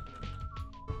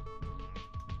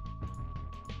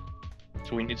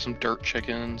 So we need some dirt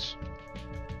chickens.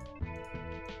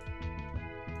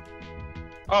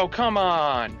 Oh, come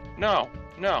on! No,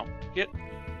 no, get...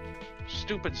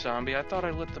 Stupid zombie, I thought I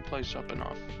lit the place up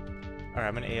enough. Alright,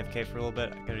 I'm gonna AFK for a little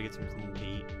bit. I gotta get something to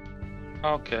eat.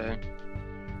 Okay.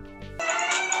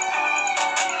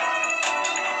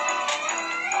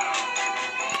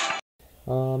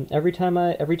 Every time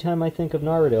I think of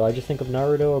Naruto, I just think of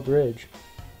Naruto Abridged.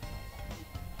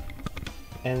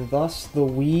 And thus the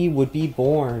Wii would be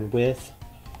born with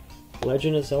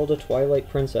Legend of Zelda Twilight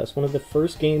Princess, one of the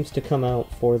first games to come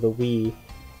out for the Wii.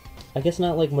 I guess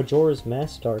not like Majora's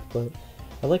Mask Dark, but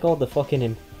I like all the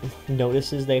fucking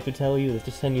notices they have to tell you,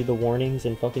 to send you the warnings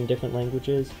in fucking different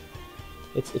languages.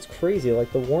 It's crazy,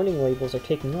 like the warning labels are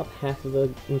taking up half of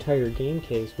the entire game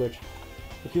case, which,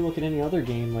 if you look at any other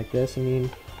game like this, I mean,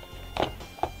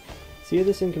 see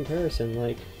this in comparison,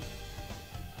 like,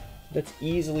 that's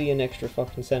easily an extra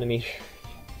fucking centimeter.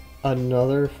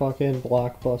 Another fucking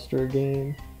blockbuster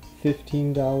game.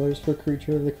 $15 for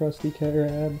Creature of the Krusty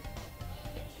Krab.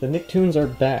 The Nicktoons are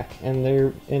back, and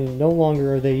no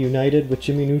longer are they united with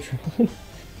Jimmy Neutron.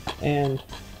 And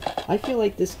I feel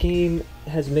like this game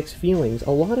has mixed feelings.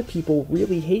 A lot of people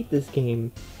really hate this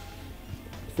game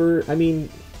for, I mean,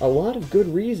 a lot of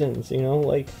good reasons, you know,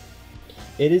 like,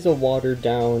 it is a watered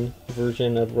down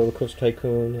version of Roller Coaster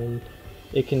Tycoon, and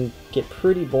it can get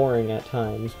pretty boring at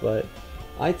times, but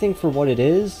I think for what it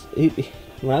is,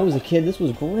 when I was a kid, this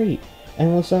was great.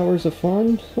 Endless hours of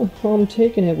fun? I'm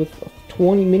taking it with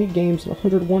 20 minigames and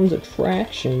 101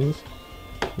 attractions.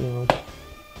 You know.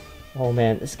 Oh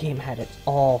man, this game had its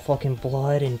all fucking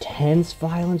blood, intense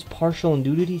violence, partial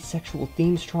nudity, sexual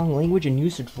themes, strong language, and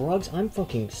use of drugs. I'm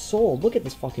fucking sold. Look at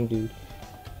this fucking dude.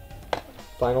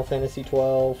 Final Fantasy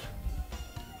 12.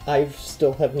 I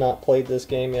still have not played this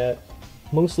game yet.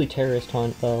 Mostly Terrorist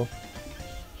Hunt though.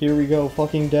 Here we go,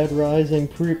 fucking Dead Rising,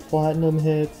 pre-platinum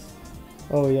hits.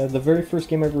 Oh yeah, the very first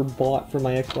game I ever bought for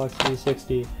my Xbox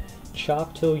 360.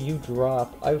 Chop Till You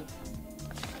Drop.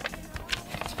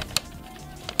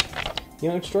 You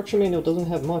know, instruction manual doesn't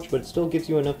have much, but it still gives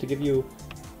you enough to give you,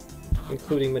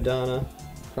 including Madonna,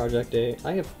 Project 8.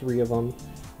 I have 3 of them,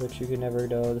 which you can never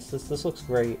know. This looks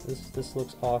great. This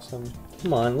looks awesome.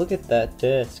 Come on, look at that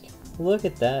disc. Look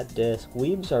at that disc.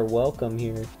 Weebs are welcome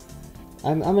here.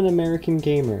 I'm an American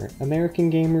gamer.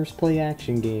 American gamers play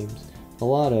action games. A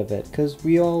lot of it, because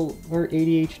we all are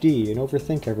ADHD and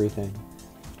overthink everything.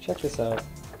 Check this out.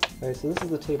 Alright, so this is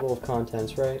the table of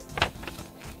contents, right?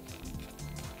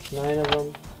 9 of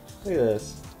them. Look at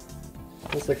this.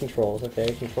 That's the controls,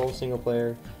 okay? Control single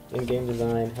player, in-game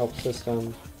design, help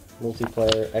system,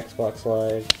 multiplayer, Xbox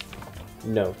Live,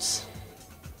 notes.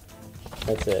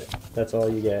 That's it. That's all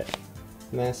you get.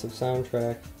 Massive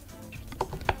soundtrack.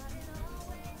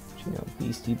 You know,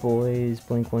 Beastie Boys,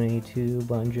 Blink-182,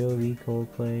 Bon Jovi,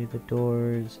 Coldplay, The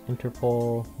Doors,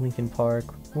 Interpol, Linkin Park,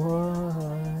 What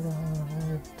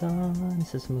I've Done,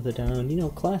 System of a Down, you know,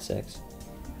 classics.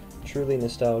 Truly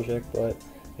nostalgic, but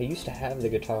I used to have the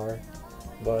guitar,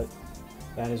 but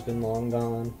that has been long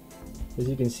gone. As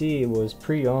you can see, it was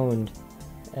pre-owned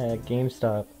at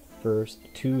GameStop for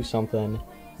 $2 something,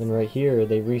 and right here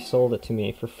they resold it to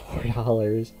me for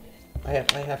 $4. I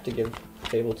have to give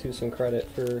Fable 2 some credit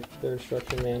for their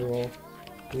instruction manual,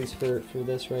 at least for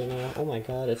this right now. Oh my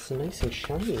god, it's so nice and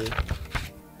shiny.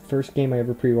 First game I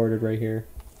ever pre-ordered right here.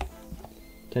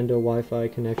 Nintendo Wi-Fi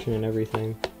connection and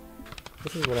everything.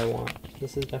 This is what I want.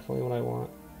 This is definitely what I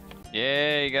want.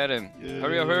 Yeah, you got him. Yeah.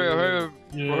 Hurry up, hurry up, hurry up.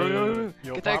 Yeah. Hurry up.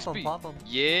 Yo, Get that pop XP. 'em, pop 'em.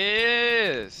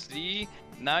 Yeah, see?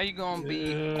 Now you're gonna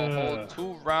be a whole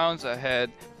 2 rounds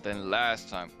ahead than last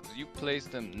time. Because you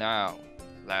placed them now,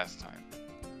 last time.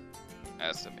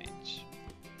 SMH.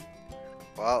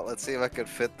 Well, let's see if I could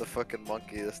fit the fucking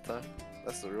monkey this time.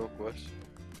 That's the real question.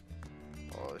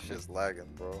 Oh, this shit's lagging,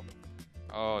 bro.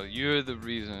 Oh, you're the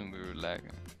reason we were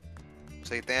lagging.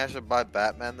 So you think I should buy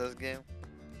Batman this game?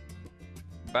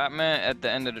 Batman at the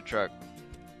end of the track.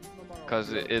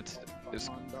 Cause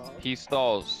he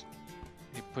stalls.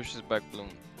 He pushes back Bloon.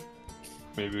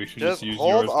 Maybe we should just use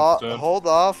hold yours off, instead. hold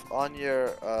off on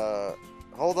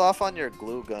your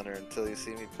glue gunner until you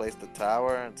see me place the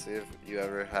tower and see if you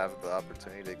ever have the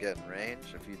opportunity to get in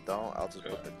range. If you don't, I'll just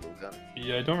put the glue gun.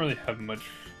 Yeah, I don't really have much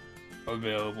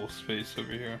available space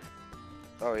over here.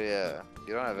 Oh yeah,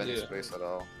 you don't have any space at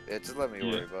all. Yeah, just let me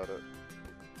worry about it.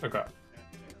 Okay.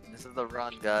 This is the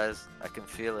run, guys. I can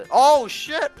feel it. Oh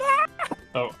shit!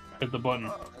 Oh, hit the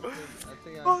button.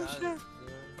 Oh shit!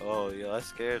 Oh yeah, that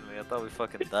scared me. I thought we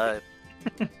fucking died.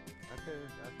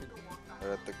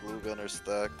 We're at the glue gunner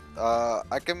stacked.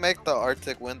 I can make the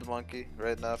Arctic Wind Monkey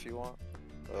right now if you want.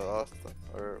 Austin,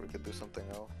 or we could do something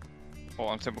else. Oh,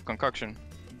 on simple concoction.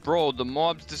 Bro, the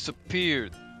mobs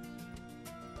disappeared.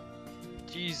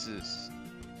 Jesus.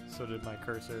 So did my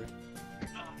cursor.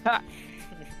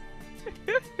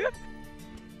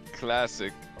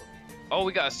 Classic. Oh,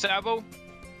 we got Sabo.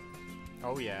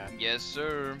 Oh yeah. Yes,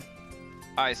 sir.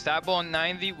 Alright, Sabo on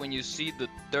 90 when you see the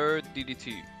 3rd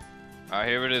DDT. Alright,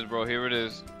 here it is, bro. Here it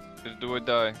is. Just do or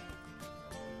die.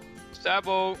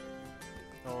 Sabo.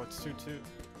 Oh, it's 2-2.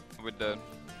 We're dead.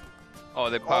 Oh,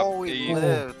 they popped. Oh, we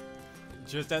lived.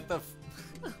 Just at the.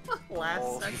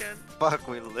 Oh, second. Fuck,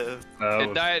 we live.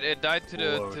 It died to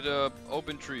the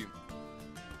open tree.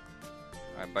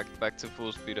 Alright, back to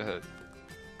full speed ahead.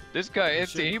 This guy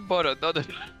he bought another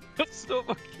snow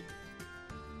monkey.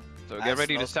 So get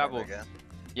ready to sabo.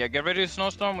 Yeah, get ready to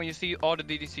snowstorm when you see all the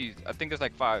DDCs. I think it's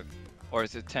like 5. Or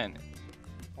is it 10?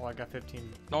 Oh, I got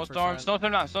 15. Snowstorm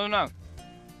now, snowstorm now.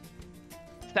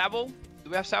 Sabo? Do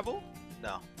we have sabo?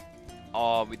 No.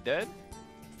 Oh, we dead?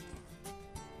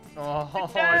 Oh, I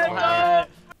don't have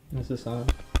it. This is on.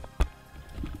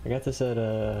 I got this at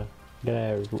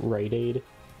Rite Aid,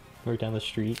 right down the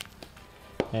street,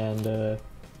 and it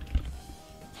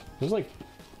was like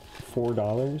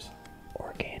 $4.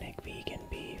 Organic vegan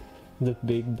beef. The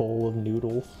big bowl of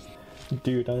noodles.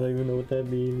 Dude, I don't even know what that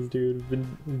means, dude.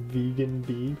 Vegan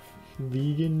beef?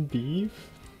 Vegan beef?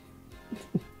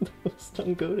 Those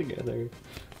don't go together.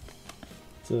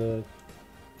 It's a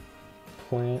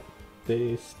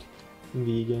plant-based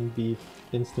vegan beef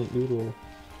instant noodle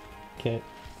kit.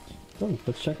 Oh,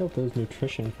 let's check out those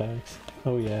nutrition facts.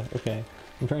 Oh yeah, okay.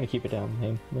 I'm trying to keep it down.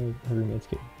 Hey, my roommates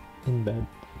get in bed.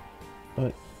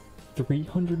 But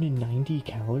 390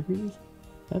 calories?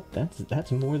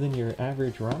 That's more than your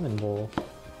average ramen bowl.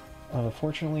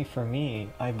 Fortunately for me,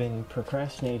 I've been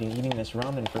procrastinating eating this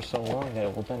ramen for so long that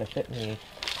it will benefit me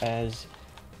as...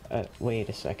 wait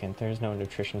a second, there's no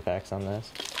nutrition facts on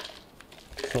this.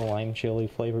 It's the lime chili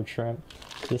flavored shrimp.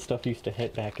 This stuff used to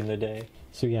hit back in the day.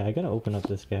 So yeah, I gotta open up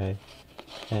this guy.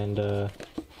 And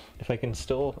if I can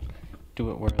still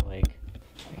do it where like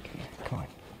come on.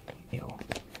 Yo,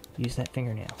 use that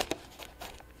fingernail.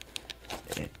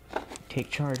 Take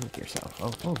charge with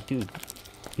yourself. Oh, dude.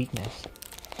 Weakness.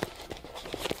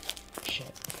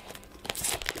 Shit.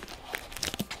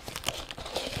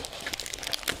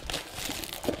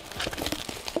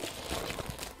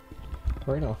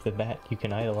 Right off the bat, you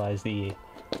can idolize the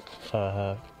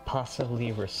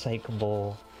possibly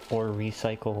recyclable or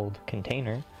recycled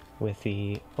container with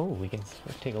the... Oh, we can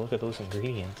take a look at those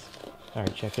ingredients.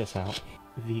 Alright, check this out.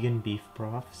 Vegan beef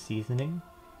broth seasoning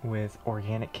with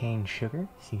organic cane sugar,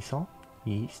 sea salt,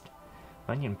 yeast,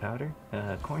 onion powder,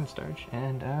 cornstarch,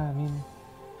 and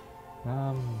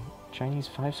Chinese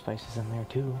 5 spices in there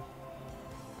too.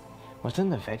 What's in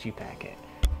the veggie packet?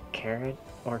 Carrot,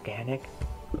 organic.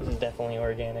 This is definitely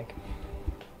organic.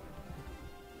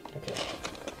 Okay.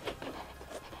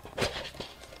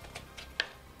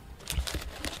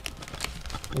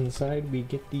 Inside we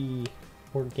get the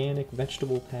organic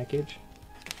vegetable package.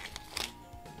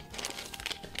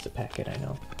 It's a packet, I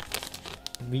know.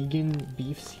 Vegan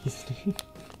beef seasoning.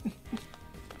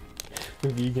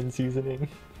 Vegan seasoning.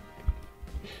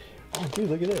 Oh dude,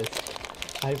 look at this.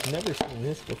 I've never seen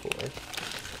this before.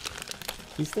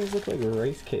 These things look like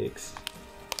rice cakes.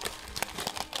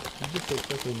 I just like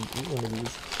fucking eat one of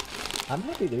these. I'm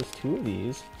happy there's 2 of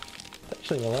these. It's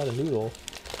actually a lot of noodle.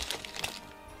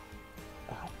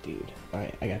 Ah, dude.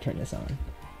 Alright, I gotta turn this on.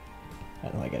 I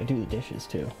know I gotta do the dishes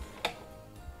too.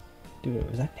 Dude,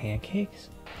 was that pancakes?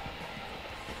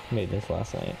 Made this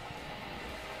last night.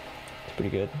 It's pretty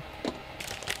good.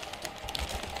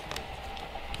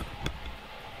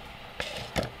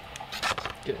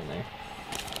 Get in there.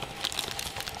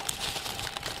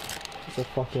 It's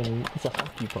a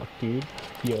hockey puck, dude.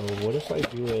 Yo, what if I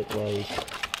do it like,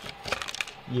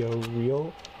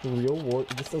 real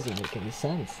this doesn't make any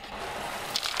sense.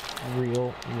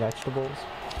 Real vegetables.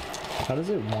 How does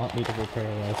it want me to prepare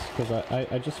this? Because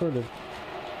I just sort of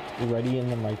ready in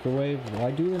the microwave.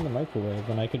 Why do it in the microwave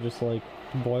when I could just like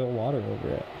boil water over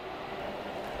it?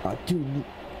 Dude,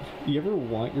 you ever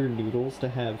want your noodles to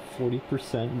have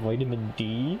 40% vitamin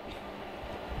D?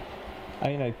 I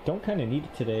mean, I don't kind of need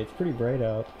it today. It's pretty bright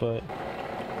out, but...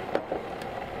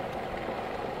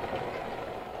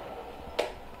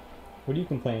 What are you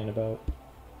complaining about?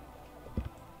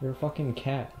 You're a fucking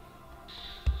cat.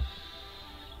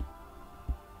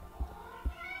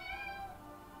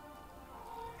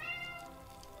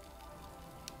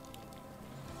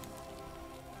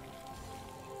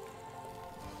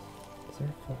 Is there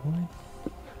a phone line?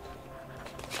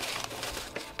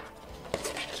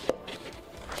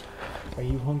 Are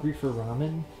you hungry for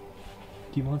ramen?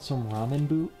 Do you want some ramen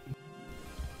boot?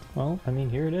 Well, I mean,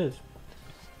 here it is.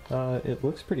 It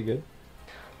looks pretty good.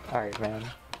 All right, man.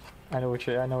 I know what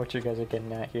you guys are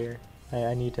getting at here.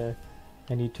 I need to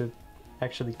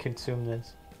actually consume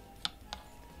this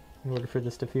in order for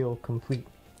this to feel complete.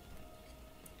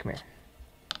 Come here.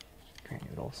 Come here,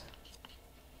 noodles.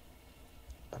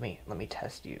 Let me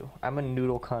test you. I'm a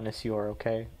noodle connoisseur,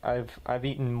 okay? I've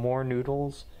eaten more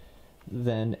noodles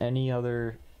than any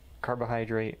other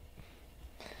carbohydrate,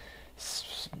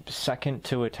 second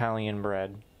to Italian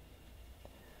bread.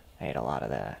 I ate a lot of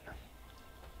that.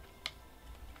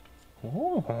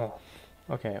 Oh.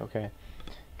 Okay, okay.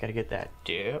 Gotta get that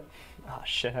dip. Oh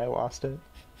shit, I lost it.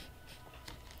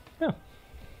 Yeah.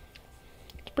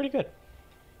 It's pretty good.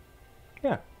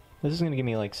 Yeah. This is gonna give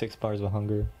me like 6 bars of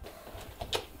hunger.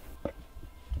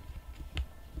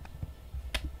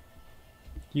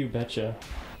 You betcha.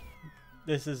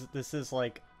 This is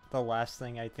like the last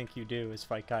thing I think you do is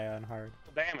fight Gaia on hard.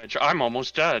 Damage. I'm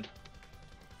almost dead.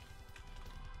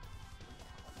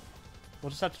 We'll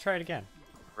just have to try it again.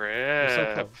 Rip. We're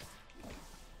so close.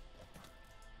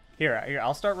 Here,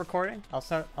 I'll start recording. I'll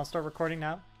start recording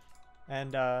now.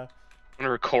 And I'm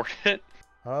gonna record it.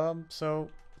 So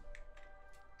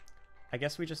I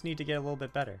guess we just need to get a little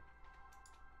bit better.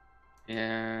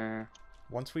 Yeah.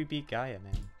 Once we beat Gaia,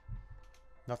 man,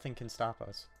 nothing can stop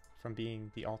us from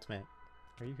being the ultimate.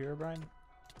 Are you here, Brian?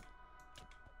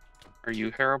 Are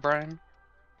you Herobrine?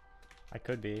 I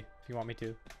could be, if you want me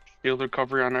to. Shield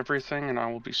recovery on everything, and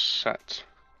I will be set.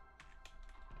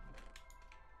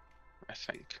 I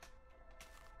think.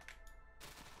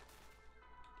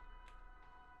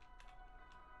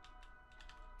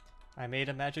 I made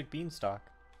a magic beanstalk.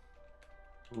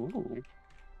 Ooh.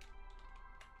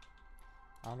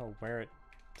 I don't know where it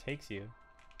takes you.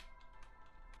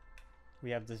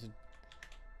 We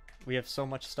have so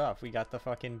much stuff. We got the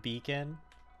fucking beacon.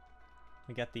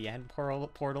 We got the end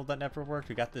portal that never worked.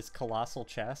 We got this colossal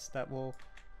chest that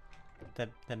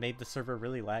made the server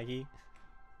really laggy.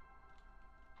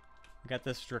 We got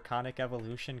this draconic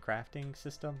evolution crafting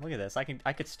system. Look at this.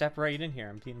 I could step right in here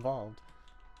and be involved.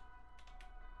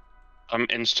 I'm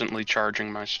instantly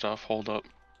charging my stuff. Hold up.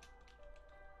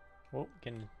 Oh,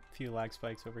 getting a few lag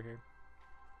spikes over here.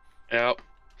 Yep.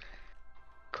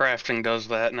 Crafting does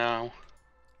that now.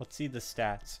 Let's see the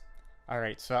stats.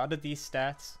 Alright, so out of these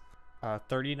stats,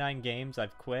 39 games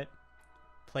I've quit.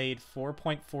 Played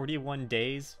 4.41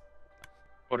 days.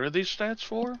 What are these stats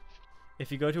for?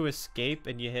 If you go to escape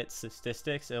and you hit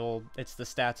statistics, it's the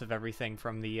stats of everything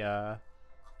from the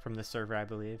server, I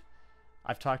believe.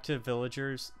 I've talked to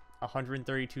villagers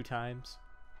 132 times.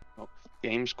 Oh,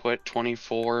 games quit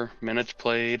 24, minutes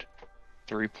played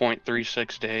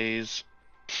 3.36 days.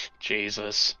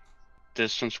 Jesus.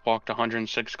 Distance walked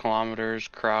 106 kilometers,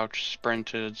 crouched,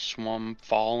 sprinted, swum,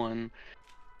 fallen.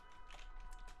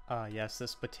 Yes,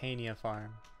 this Botania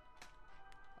farm.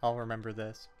 I'll remember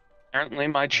this. Apparently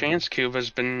my chance cube has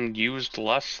been used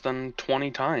less than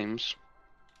 20 times.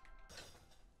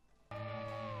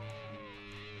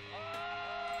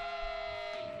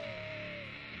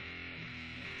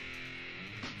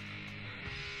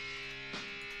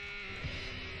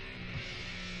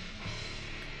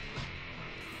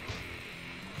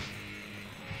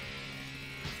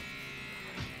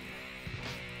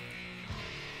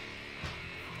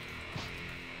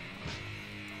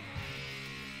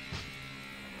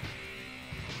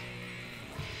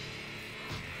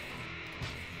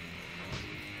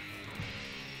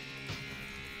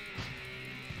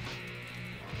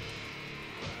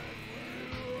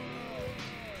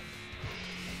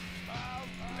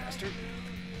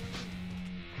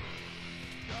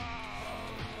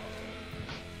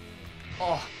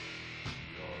 Oh.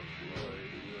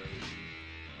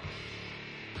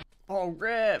 Oh,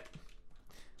 rip.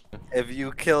 If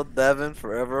you killed Devin,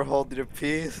 forever hold your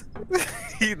peace.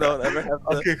 You don't ever have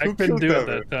to. Okay, I couldn't do it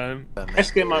that time. I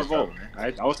skipped my vote. I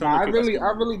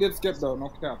really did skip though. No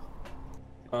cap.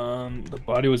 The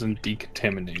body was in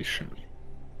decontamination.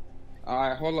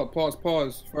 Alright, hold up.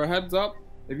 Pause. For a heads up,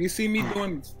 if you see me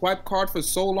doing swipe card for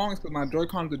so long, it's because my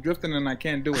Joy-Cons are drifting and I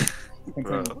can't do it.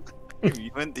 Bro,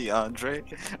 you and DeAndre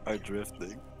are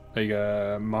drifting. Like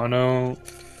mono,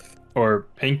 or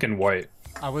pink and white.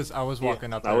 I was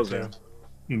walking up there too.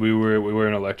 We were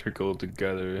in electrical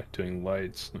together doing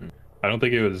lights. I don't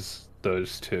think it was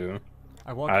those two.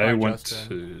 I went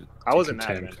to I wasn't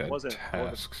contain admin.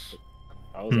 tasks.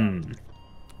 I was admin.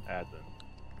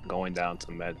 Going down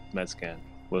to med scan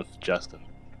with Justin.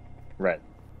 Red.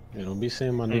 Yeah, don't be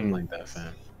saying my name like that,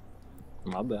 fam.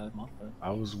 My bad.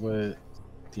 I was with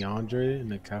DeAndre in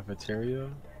the cafeteria.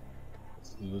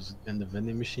 He was in the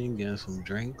vending machine getting some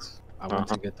drinks. I went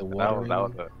to get the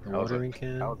watering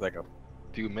can. That was like a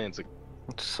few minutes ago.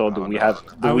 So do we have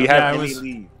any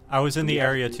lead? I was in the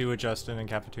area too with Justin in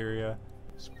cafeteria.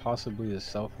 It's possibly a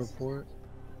self-report.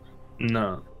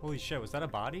 No. Holy shit, was that a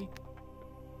body?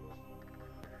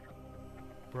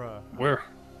 Bruh. Where?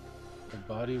 The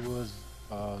body was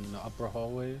in the upper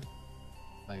hallway.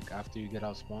 Like after you get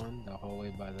out spawn, the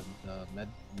hallway by the med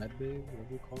bay,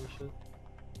 whatever you call it shit.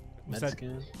 Was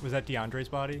that DeAndre's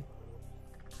body?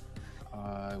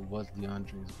 It was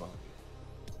DeAndre's body.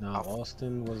 Now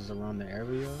Austin was around the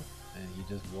area, and he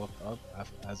just walked up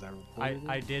as I reported.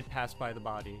 I did pass by the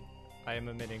body. I am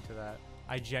admitting to that.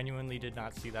 I genuinely did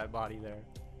not see that body there.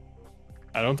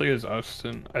 I don't think it was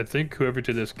Austin. I think whoever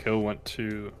did this kill went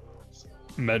to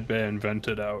medbay and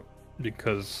vented out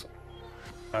because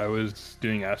I was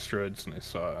doing asteroids and I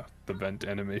saw the vent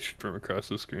animation from across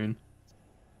the screen.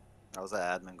 That was the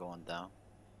admin going down.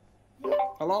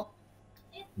 Hello?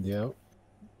 Yep.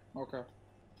 Okay.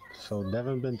 So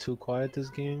Devin been too quiet this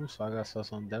game, so I got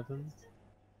sus on Devin.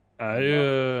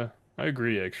 I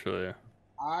agree actually.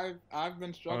 I've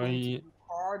been struggling to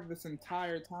card this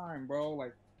entire time, bro.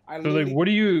 Like I So literally...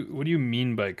 like what do you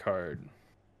mean by card?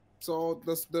 So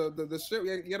the shit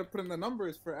you gotta put in the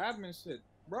numbers for admin shit,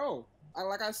 bro.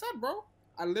 Like I said, bro,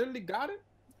 I literally got it,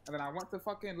 and then I went to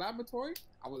fucking laboratory.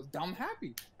 I was dumb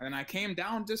happy, and then I came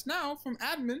down just now from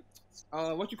admin.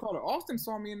 What you call it? Austin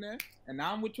saw me in there, and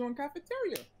now I'm with you in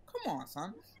cafeteria. Come on,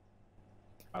 son.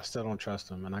 I still don't trust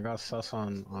him, and I got sus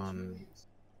on.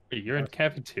 Wait, you're in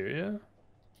cafeteria?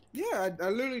 Yeah, I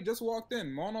literally just walked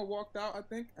in. Mono walked out, I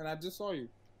think, and I just saw you.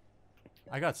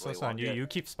 I got sus on you. You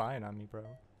keep spying on me, bro.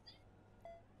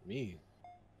 Me?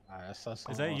 I sus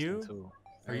on Is that Austin you? Too.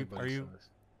 Are you?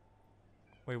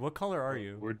 Wait, what color are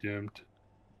you? We're doomed.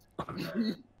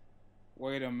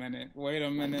 Wait a minute. Wait a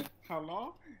minute.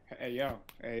 Hello? Hey yo.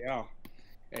 Hey yo.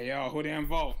 Hey yo. Who didn't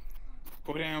vote?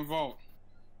 Who didn't vote?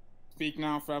 Speak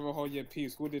now, forever hold your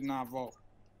peace. Who did not vote?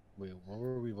 Wait, what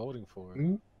were we voting for?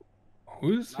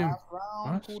 Who's in? Last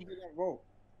round, who didn't vote?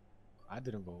 I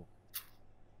didn't vote.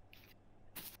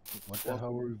 What the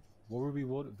hell were we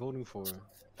voting for? Is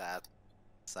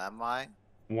that mine?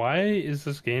 Why is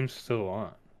this game still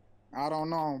on? I don't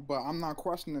know, but I'm not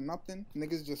questioning nothing.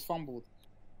 Niggas just fumbled.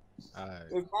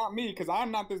 It's not me, because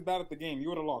I'm not this bad at the game. You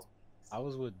would have lost. I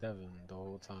was with Devin the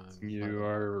whole time. You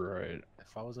are right.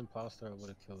 If I was imposter, I would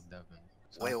have killed Devin.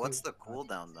 So Wait, what's the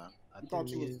cooldown then? You thought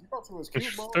you was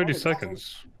cute, bro? 30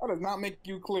 seconds. That does not make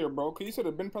you clear, bro. Cause you should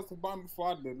have been pressed the button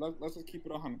before I did. Let's just keep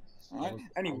it 100. All right.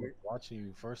 Anyway. I was watching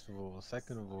you first of all.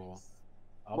 Second of all,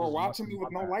 bro, watching me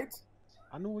with no lights.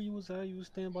 I know where you was at. You was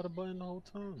standing by the button the whole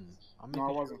time. No,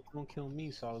 I wasn't. Don't kill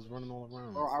me, so I was running all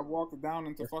around. Bro, I walked down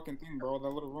into fucking thing, bro. That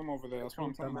little room over there. That's what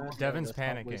I'm talking about. Devin's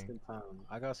panicking.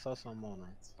 I got sus on Mona.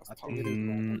 I think it is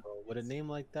Mona, bro. With a name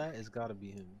like that, it's gotta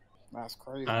be him. That's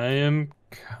crazy. I am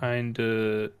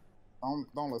kinda.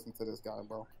 Don't listen to this guy,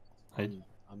 bro.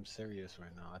 I'm serious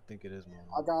right now. I think it is Mona.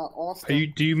 I got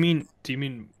Austin. Do you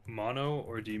mean mono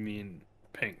or do you mean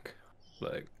pink?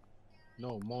 Like.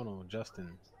 No, Mono,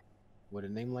 Justin. With a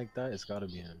name like that, it's gotta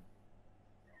be him.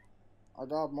 I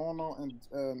got Mono and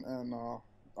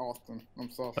Austin. I'm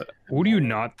sorry. Who do you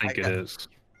not think it is?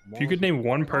 If you could name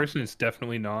one person, it's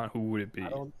definitely not. Who would it be? I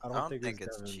don't think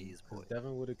it's Cheese Boy.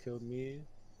 Devin would have killed me.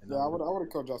 Yeah, I would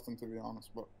have killed Justin, to be honest,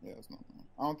 but yeah, it's not.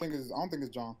 I don't think it's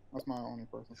John. That's my only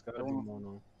person. It's gotta be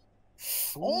Mono.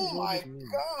 Oh my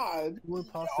god! Two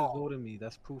imposters voted me.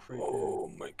 That's proof right there.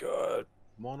 Oh my god.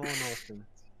 Mono and Austin.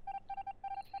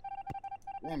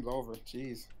 Game's over.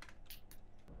 Jeez.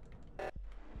 There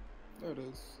it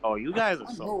is. Oh, you guys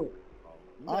are so.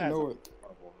 I know it.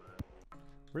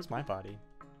 Where's my body?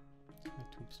 My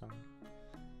tombstone.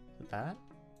 Is it that?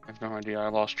 I have no idea. I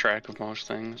lost track of most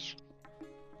things.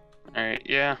 Alright,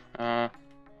 yeah.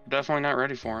 Definitely not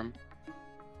ready for him.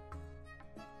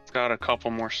 Got a couple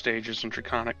more stages in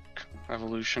Draconic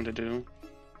Evolution to do.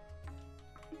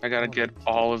 I gotta get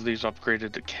all of these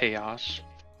upgraded to Chaos.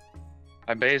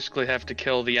 I basically have to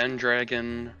kill the End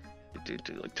Dragon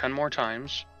like 10 more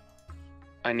times.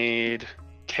 I need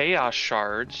Chaos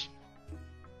Shards,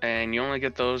 and you only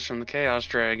get those from the Chaos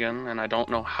Dragon, and I don't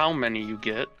know how many you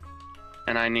get.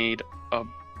 And I need a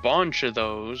bunch of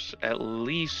those, at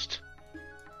least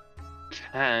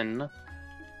 10.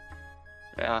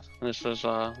 Yeah, this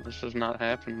is not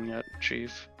happening yet,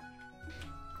 Chief.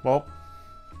 Well,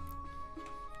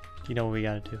 you know what we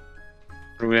gotta do.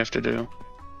 What do we have to do?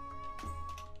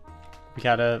 We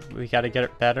gotta get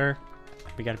it better.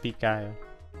 We gotta beat Gaia.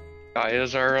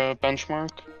 Gaia's our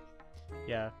benchmark?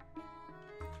 Yeah.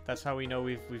 That's how we know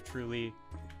we've truly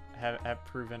have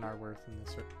proven our worth in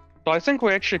this. So I think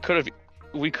we actually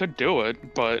could do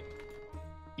it, but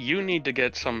you need to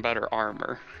get some better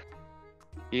armor.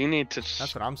 You need to.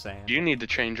 That's what I'm saying. You need to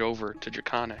change over to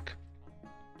Draconic.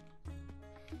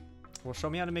 Well, show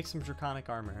me how to make some Draconic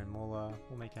armor, and we'll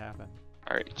make it happen.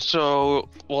 All right, so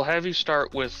we'll have you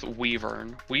start with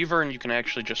Weavern. Weavern you can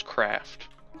actually just craft.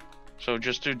 So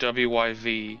just do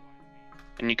WYV,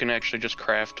 and you can actually just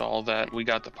craft all that. We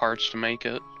got the parts to make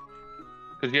it.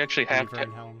 Because you actually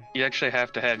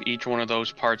have to have each one of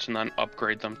those parts and then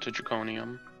upgrade them to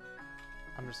Draconium.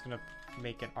 I'm just gonna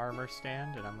make an armor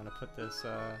stand, and I'm gonna put this.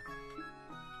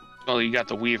 Well, you got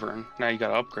the Weaver. Now you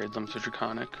gotta upgrade them to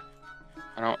Draconic.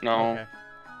 I don't know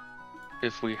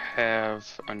if we have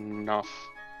enough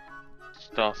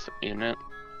stuff in it.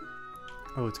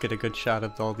 Oh, let's get a good shot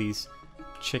of all these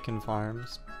chicken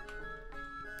farms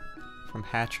from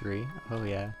Hatchery. Oh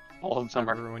yeah. All of them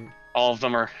are. All of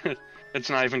them are. It's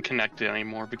not even connected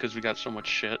anymore because we got so much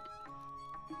shit.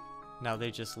 Now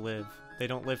they just live. They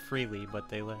don't live freely, but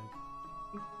they live.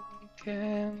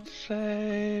 Can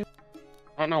say.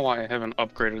 I don't know why I haven't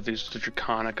upgraded these to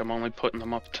Draconic. I'm only putting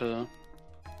them up to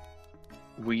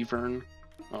Weavern.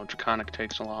 Oh, Draconic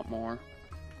takes a lot more.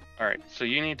 Alright, so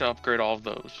you need to upgrade all of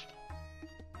those.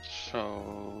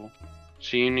 So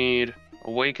you need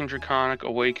Awakened Draconic,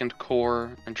 Awakened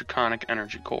Core, and Draconic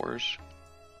Energy Cores.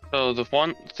 So the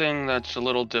one thing that's a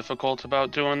little difficult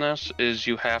about doing this is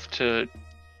you have to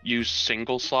use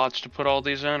single slots to put all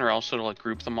these in, or else it'll like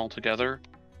group them all together.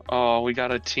 Oh, we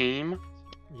got a team?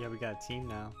 Yeah, we got a team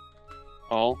now.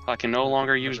 Oh, I can no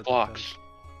longer use blocks.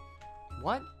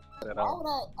 What? Why would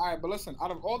I? Alright, but listen.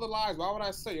 Out of all the lies, why would I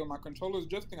say, yo, my controller's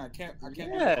drifting? I can't.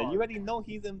 Yeah, you already know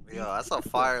he's in. Yo, that's a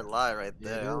fire lie right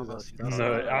there. I don't know.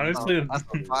 No, honestly, that's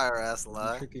a fire ass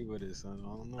lie. Tricky with it, son. I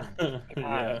don't know.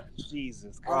 Yeah.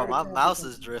 Jesus. Bro, my mouse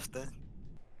is drifting.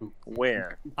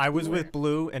 Where? I was with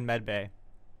Blue and Medbay.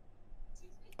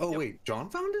 Oh wait, John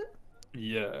found it?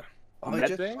 Yeah. Oh, I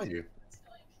just saw you.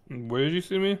 Where did you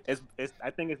see me? It's. I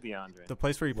think it's DeAndre. The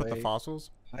place where you put the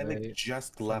fossils? I like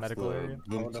just left the room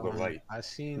to the right. I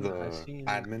seen the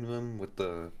admin room with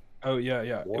the. Oh yeah.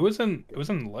 It was in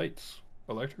lights,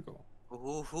 electrical.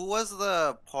 Who was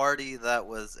the party that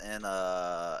was in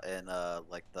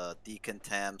like the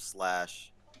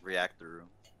decontam / reactor room?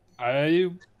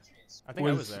 I think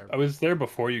I was there. I was there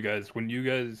before you guys. When you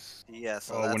guys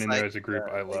went in there as a group,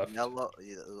 I like left.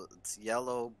 It's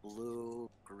yellow, blue,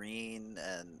 green,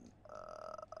 and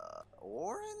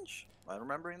orange. Am I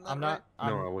remembering that? I'm not.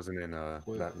 No, I wasn't in that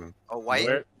room. Oh,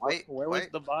 white. Where was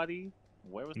the body?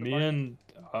 Where was the Me body? and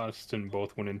Austin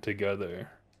both went in together,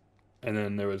 and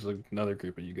then there was another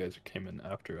group of you guys who came in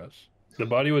after us. The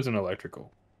body was in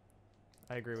electrical.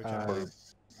 I agree with you.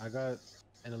 I got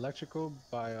an electrical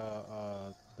by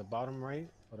the bottom right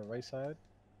or the right side.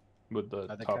 With the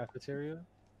At the top. cafeteria.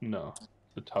 No,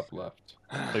 the top left,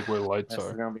 like where the lights That's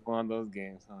are. gonna be one of those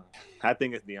games, huh? I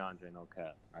think it's DeAndre, no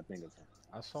cap. I think it's him.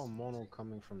 I saw Mono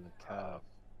coming from the caf.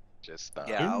 Just stop.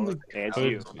 Yeah, it's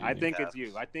you. I think Yeah. it's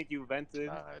you. I think you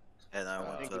vented. And I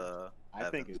went to. I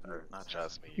think it's you. Not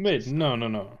Trust me. Wait, no.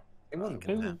 It wasn't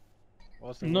It- him.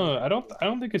 No, I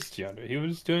don't think it's DeAndre. He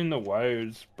was doing the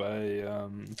wires by I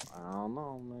don't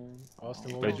know, man.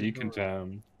 Austin, by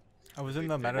Decontam. I was in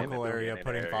the medical area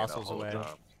putting fossils away.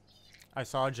 I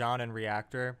saw John in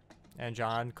reactor, and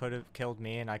John could have killed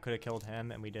me, and I could have killed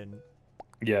him, and we didn't.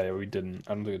 Yeah, we didn't.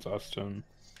 I don't think it's Austin.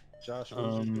 Josh, what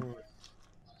was you doing?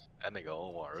 That nigga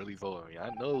Omar really voted me. I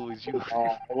know it was you.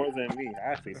 Oh, it wasn't me.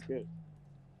 I actually skipped.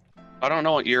 I don't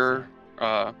know what your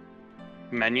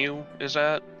menu is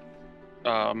at.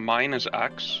 Mine is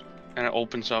X, and it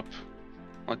opens up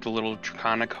like the little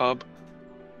Draconic hub.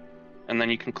 And then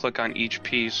you can click on each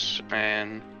piece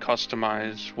and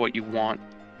customize what you want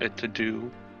it to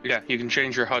do. Yeah, you can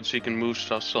change your HUD so you can move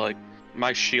stuff. So like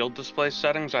my shield display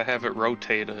settings, I have it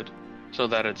rotated so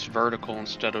that it's vertical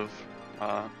instead of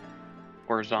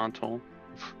horizontal.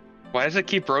 Why does it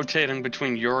keep rotating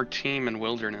between your team and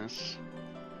Wilderness?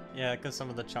 Yeah, because some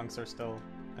of the chunks are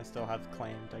I still have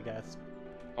claimed, I guess.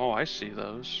 Oh, I see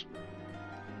those.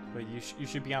 But you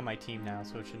should be on my team now,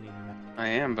 so it shouldn't even matter. I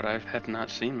am, but I have not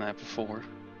seen that before.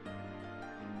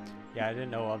 Yeah, I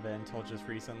didn't know of it until just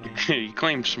recently. You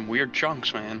claimed some weird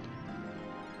chunks, man.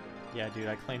 Yeah, dude,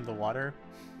 I claimed the water.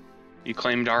 You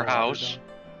claimed our The water house. dome.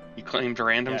 You claimed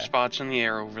random Yeah. spots in the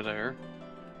air over there.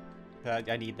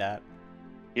 I need that.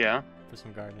 Yeah? For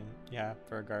some garden. Yeah,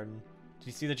 for a garden. Did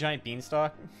you see the giant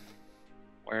beanstalk?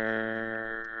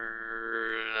 Where...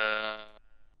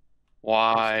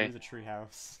 Why? The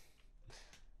treehouse.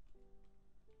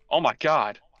 Oh my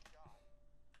god.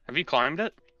 Have you climbed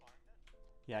it?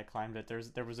 Yeah, I climbed it.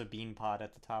 There was a bean pod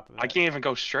at the top of it. I can't even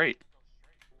go straight.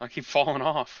 I keep falling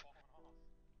off.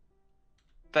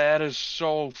 That is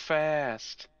so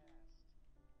fast.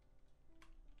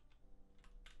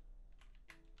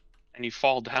 And you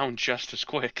fall down just as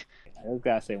quick. I just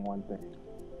gotta say one thing.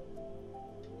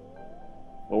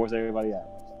 Where was everybody at?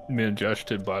 Me and Josh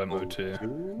did bottom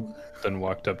O2, then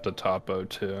walked up to top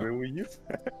O2. Where were you?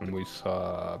 And we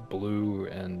saw blue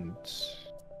and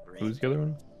who's the other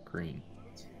one? Green.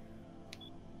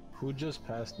 Who just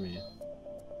passed me?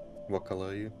 What color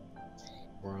are you?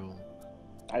 Brown.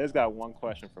 I just got one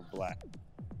question for Black.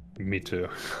 Me too.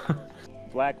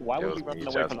 Black, why It would was you run me,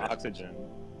 away from Justin. oxygen?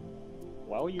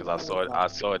 Why would you? Because I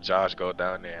saw Josh go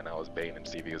down there and I was baiting to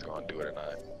see if he was gonna do it or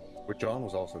not. But John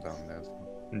was also down there.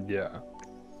 Yeah.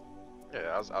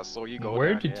 Yeah, I saw you go.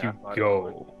 Where down did there. you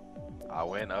go? I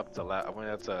went up to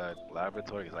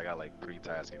laboratory because I got like 3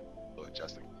 tasks for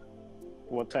adjusting.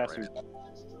 What task you?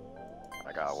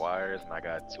 I got wires and I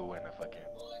got 2 in the fucking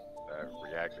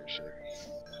reactor shit.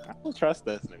 I don't trust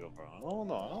this nigga, bro. I don't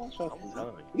know. I don't trust this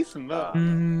nigga. He smells.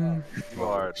 You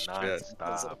are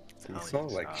non-stop. You smell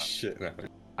like shit now.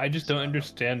 I just don't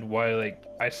understand why. Like,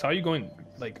 I saw you going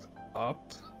like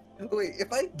up. Wait,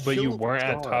 if I But you killed weren't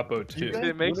at John, top 02. If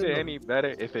it makes it any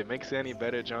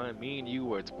better, John, me and you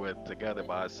were together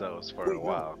by ourselves for a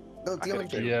while. No, I could've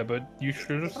killed you. Yeah, but you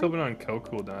should have still been on kill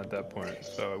cooldown at that point,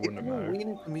 so it wouldn't have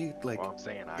mattered. Like, Well, I'm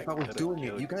saying if I was doing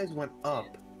it, you guys went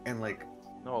up and like.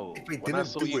 No, if I when I didn't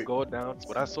saw do you it, go down,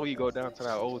 to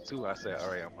that 02, I said,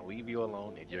 all right, I'm gonna leave you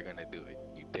alone, and you're gonna do it.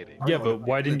 You did it. Yeah, but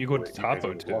why didn't you go to top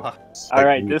 02? All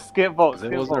right, just skip vote. It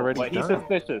Skip was vote. already But he's done.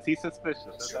 suspicious. He's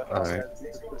suspicious. Alright.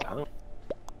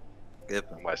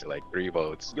 Skip. I said like 3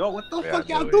 votes. Yo, what the Yeah, fuck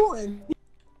I y'all knew it. doing?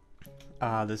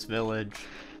 This village.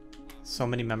 So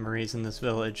many memories in this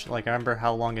village. Like, I remember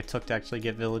how long it took to actually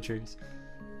get villagers.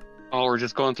 Oh, we're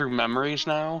just going through memories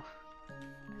now?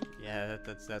 Yeah,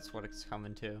 that's what it's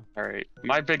coming to. Alright.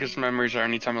 My biggest memories are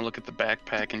anytime I look at the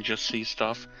backpack and just see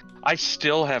stuff. I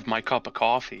still have my cup of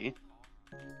coffee.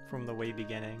 From the way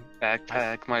beginning.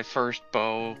 Backpack, my first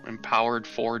bow, empowered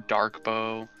 4 dark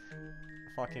bow.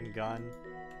 Fucking gun.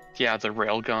 Yeah, the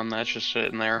railgun, that's just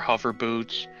sitting there. Hover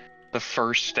boots. The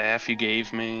first staff you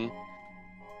gave me.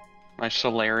 My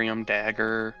Solarium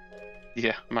dagger.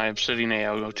 Yeah, my Obsidian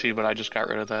AOT, but I just got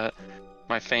rid of that.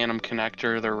 My Phantom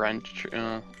connector, the wrench,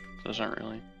 doesn't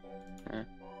really. Yeah.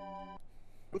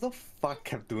 Who the fuck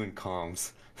kept doing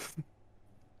comms?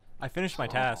 I finished my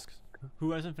tasks.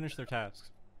 Who hasn't finished their tasks?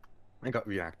 I got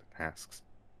reactor tasks.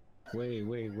 Wait.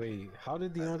 How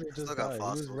did DeAndre just die? He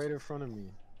was right in front of me.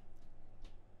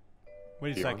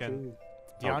 Wait a second.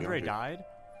 DeAndre died?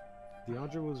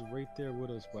 DeAndre was right there with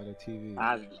us by the TV.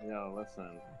 Yo,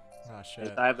 listen. Oh shit.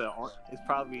 It's either it's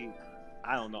probably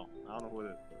I don't know. I don't know who it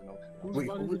is. No. Whose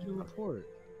body did you report?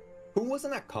 Who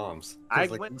wasn't at comms? I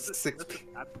Like went to, 6 listen,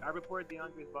 I reported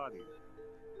DeAndre's body.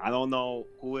 I don't know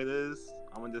who it is.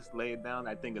 I'm gonna just lay it down.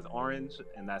 I think it's orange,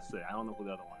 and that's it. I don't know who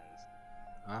the other one is.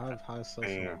 I have high sus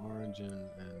on orange and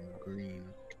green.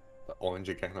 Orange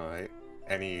again, alright.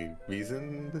 Any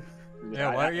reason?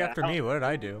 Yeah, why are you after me? What did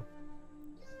I do?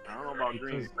 I don't know about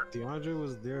green. DeAndre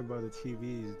was there by the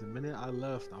TVs. The minute I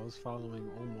left, I was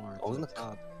following Omar to the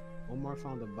top. Omar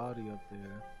found a body up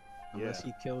there. Unless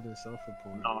he killed in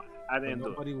self-report. No, I didn't do it.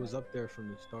 Nobody was up there from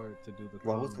the start to do the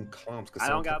Well, it wasn't comms because I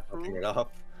don't someone got kept proof. fucking it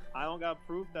up. I don't got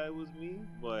proof that it was me,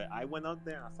 but I went up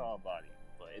there and I saw a body.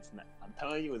 But it's not. I'm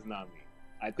telling you, it's not me.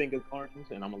 I think it's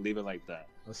orange, and I'm gonna leave it like that.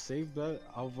 A safe bet,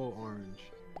 I'll vote orange.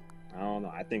 I don't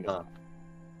know. I think.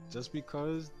 Just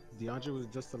because DeAndre was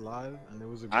just alive and there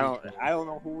was a. I don't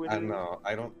know who it is. I know.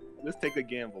 I don't. Let's take a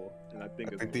gamble, and I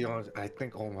think it's. I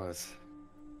think Omar's.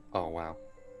 Oh wow.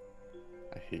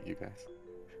 I hate you guys.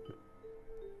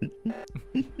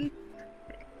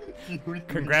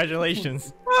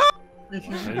 Congratulations.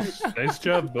 Nice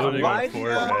job voting on 4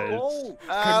 guys.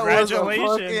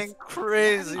 Congratulations.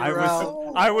 Crazy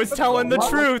round. I was telling the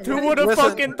truth. Who would have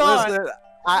fucking thought? Listen,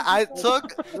 I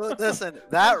took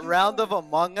that round of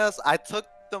Among Us. I took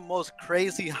the most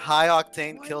crazy high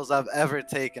octane kills I've ever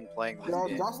taken playing this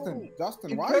game.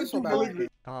 Justin, why are you so bad?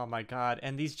 Oh my god,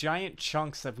 and these giant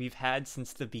chunks that we've had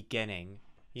since the beginning.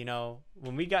 You know,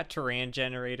 when we got Terran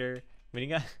Generator, when you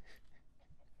got...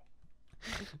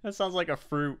 That sounds like a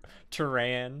fruit.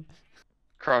 Terran.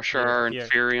 Crusher, Here.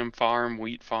 Inferium Farm,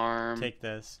 Wheat Farm. Take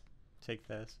this. Take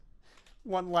this.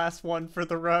 One last one for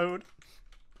the road.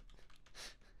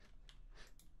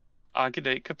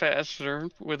 Oxidate Capacitor,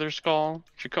 Wither Skull,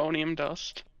 Draconium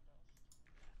Dust.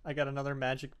 I got another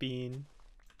magic bean.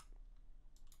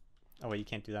 Oh wait, you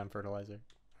can't do that on fertilizer.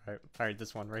 Alright,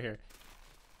 this one right here.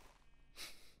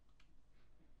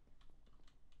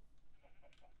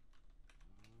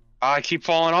 I keep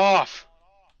falling off.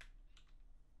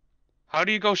 How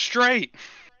do you go straight?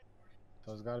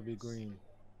 So it's gotta be green.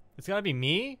 It's gotta be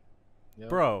me? Yep.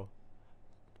 Bro.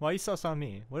 Why you sus on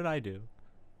me? What did I do?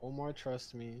 Omar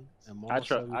trusts me, and I Mama trust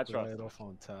said we him. could it off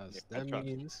on test. Yeah, I That trust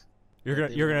him. means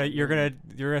You're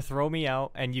gonna throw me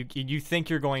out, and you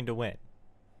think you're going to win.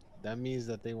 that means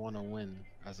that they want to win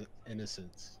as an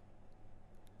innocence.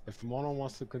 If Mono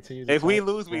wants to continue, If we talk,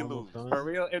 lose, we Mono's lose. done. For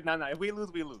real? If we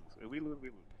lose, we lose. If we lose, we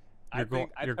lose.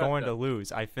 You're going to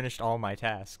lose. I finished all my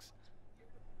tasks.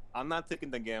 I'm not taking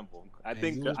the gamble. I He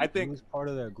think was part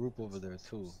of that group over there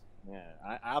too.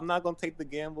 Yeah, I'm not gonna take the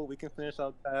gamble. We can finish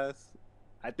our tasks.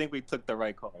 I think we took the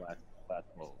right call last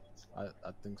vote.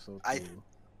 I think so too.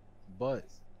 But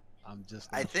I'm just.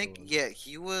 I think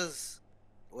he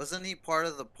wasn't he part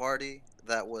of the party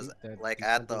that was like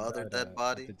at the other dead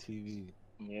body? At the TV.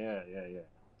 Yeah.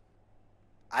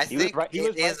 I think he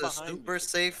was it is a behind super me.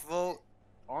 safe vote.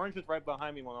 Orange was right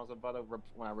behind me when I was about to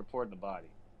when I reported the body.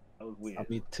 That was weird. I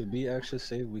mean, to be extra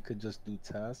safe, we could just do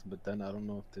tasks, but then I don't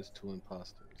know if there's 2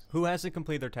 imposters. Who hasn't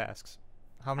completed their tasks?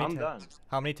 How many? I'm done.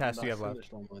 How many tasks do you have left?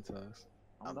 Finished all my tasks.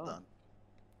 I'm done.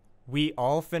 We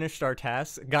all finished our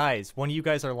tasks, guys. One of you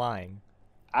guys are lying.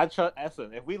 I trust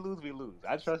Essen. If we lose, we lose.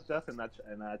 I trust Justin,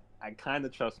 and I kind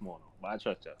of trust Mono, but I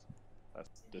trust Justin. Let's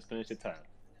just finish the time.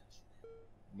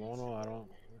 Mono,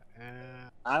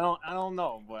 I don't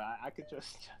know, but I could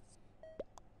trust Justin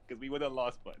because we would have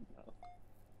lost, but no.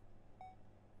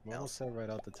 Mono said right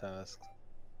out the task.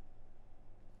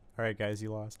 All right, guys,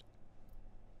 you lost.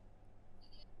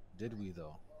 Did we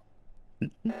though?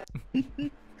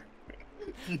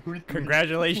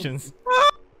 Congratulations.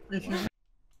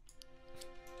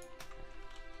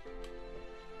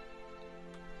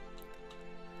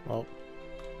 Well,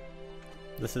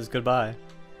 this is goodbye.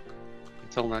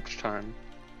 Until next time,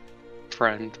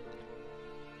 friend.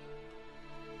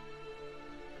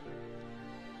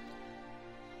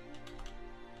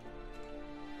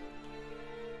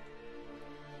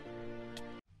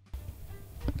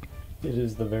 It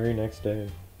is the very next day.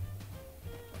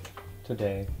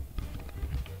 Today.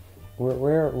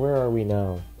 Where are we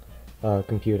now,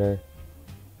 computer?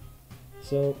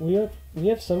 So we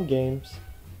have some games,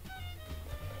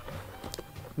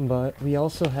 but we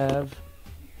also have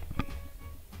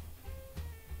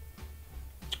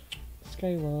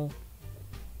Skylaw.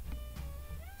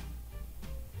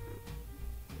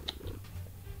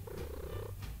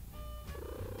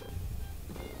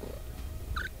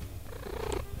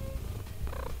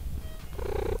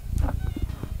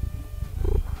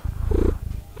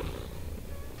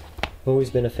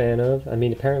 Always been a fan of. I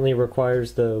mean, apparently it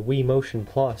requires the Wii Motion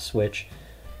Plus, which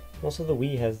also the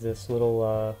Wii has this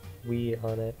little Wii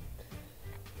on it.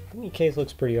 I think the case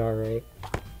looks pretty alright.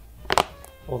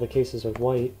 All the cases are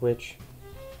white, which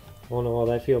I don't know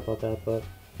how I feel about that, but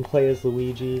you can play as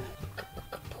Luigi.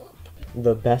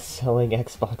 The best-selling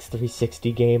Xbox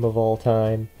 360 game of all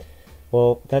time.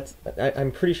 Well,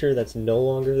 I'm pretty sure that's no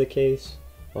longer the case.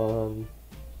 All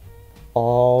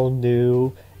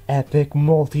new epic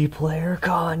multiplayer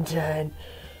content,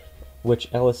 which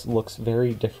Ellis looks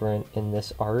very different in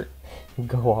this art.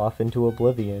 Go off into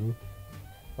oblivion.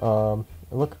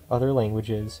 Look, other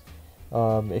languages.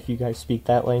 If you guys speak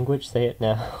that language, say it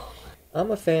now.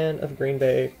 I'm a fan of Green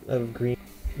Bay.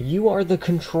 You are the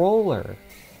controller.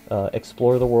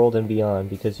 Explore the world and beyond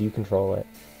because you control it.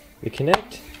 The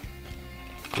Kinect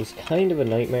is kind of a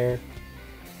nightmare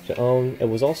to own. It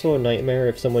was also a nightmare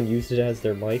if someone used it as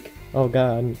their mic. Oh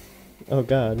god,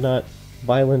 not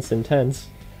violence intense.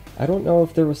 I don't know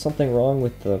if there was something wrong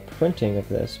with the printing of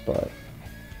this, but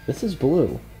this is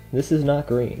blue. This is not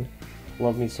green.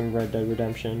 Love me some Red Dead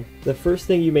Redemption. The first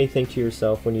thing you may think to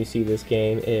yourself when you see this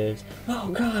game is, oh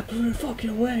god, put it fucking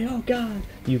away, oh god.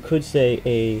 You could say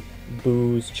a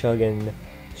booze-chugging,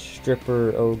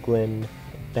 stripper-ogling,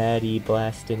 baddie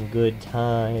blasting good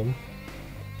time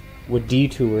would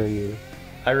detour you.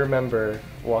 I remember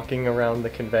walking around the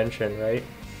convention, right?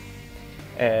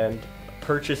 And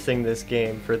purchasing this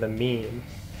game for the meme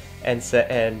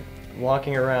and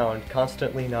walking around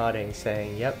constantly nodding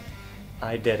saying, yep,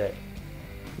 I did it.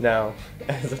 Now,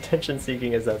 as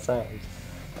attention-seeking as that sounds,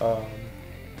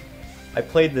 I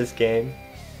played this game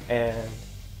and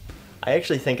I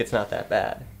actually think it's not that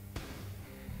bad.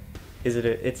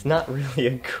 It's not really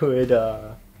a good,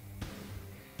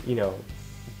 you know,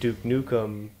 Duke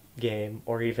Nukem game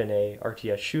or even a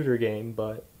RTS shooter game,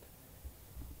 but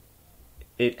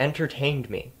it entertained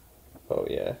me. Oh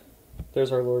yeah.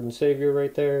 There's our Lord and Savior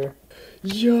right there.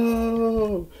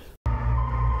 Yo!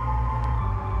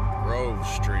 Grove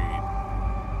Street.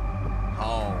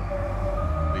 Home.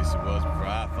 At least it was before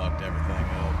I fucked everything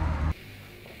up.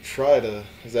 Try to.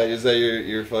 Is that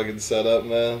your fucking setup,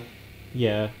 man?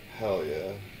 Yeah. Hell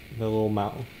yeah. The little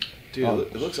mountain. Dude,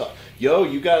 it looks awesome. Yo,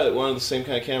 you got one of the same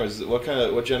kind of cameras.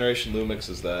 What generation Lumix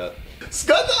is that?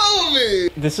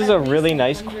 This is a really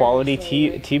nice quality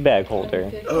tea bag holder.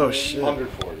 Oh shit.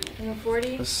 140.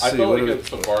 140? Let's I see, feel what like do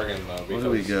it's a bargain though because what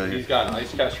do we got here? he's got an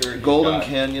ice catcher. he's Golden got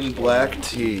Canyon black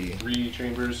tea. 3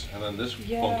 chambers and then this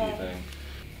funky thing.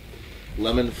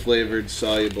 Lemon flavored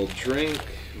soluble drink.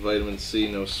 Vitamin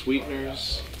C, no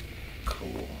sweeteners.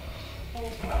 Cool.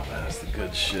 Oh, that's the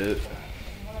good shit.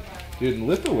 Dude,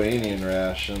 Lithuanian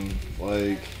ration,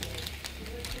 like,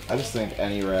 I just think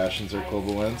any rations are cool,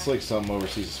 but when it's like something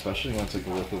overseas, especially when it's like a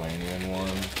Lithuanian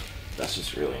one, that's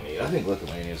just really neat. I think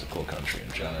Lithuania is a cool country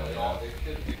in general, yeah.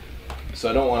 So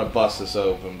I don't want to bust this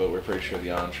open, but we're pretty sure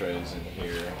the entree is in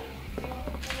here.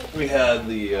 We had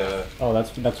the, Oh,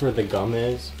 that's where the gum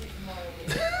is?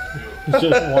 Just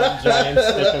one giant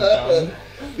stick of gum.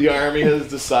 The army has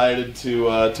decided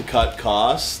to cut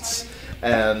costs,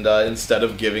 and instead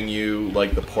of giving you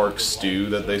like the pork stew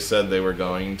that they said they were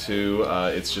going to,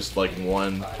 it's just like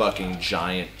one fucking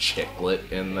giant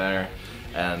chiclet in there,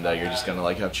 and you're just gonna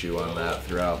like have to chew on that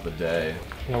throughout the day.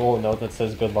 And a little note that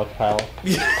says "Good luck, pal."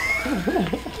 Yeah.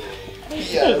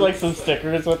 There's like some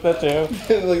stickers with it too.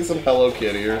 Like some Hello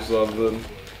Kitty or something.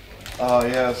 Oh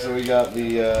yeah, so we got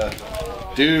the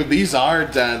dude, these are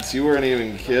dense. You weren't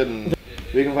even kidding.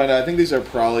 We can find out. I think these are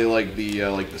probably like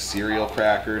the cereal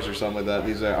crackers or something like that.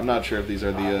 These are. I'm not sure if these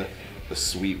are the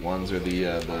sweet ones or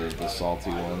the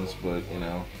salty ones, but you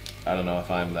know, I don't know if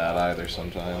I'm that either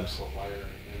sometimes.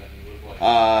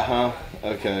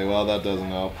 Okay, well that doesn't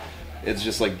help. It's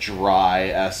just like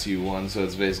dry SU1, so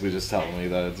it's basically just telling me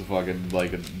that it's fucking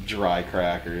like a dry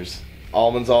crackers.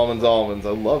 Almonds, almonds, almonds. I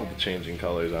love the changing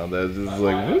colors on that. It's just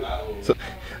like, so,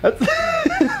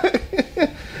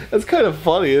 that's kind of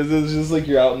funny. It's just like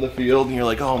you're out in the field and you're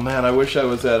like, oh man, I wish I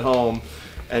was at home.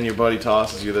 And your buddy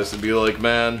tosses you this and be like,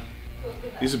 man,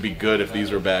 these would be good if these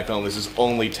were back home. This is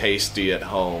only tasty at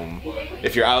home.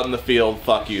 If you're out in the field,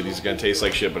 fuck you. These are gonna taste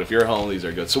like shit. But if you're home, these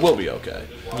are good. So we'll be okay.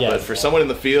 Yes. But for someone in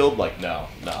the field, like, no,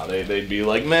 they'd be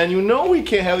like, man, you know we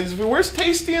can't have these. Where's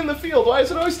tasty in the field? Why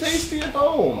is it always tasty at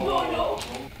home?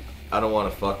 I don't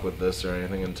want to fuck with this or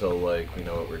anything until like we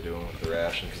know what we're doing with the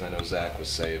ration, because I know Zach was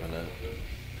saving it.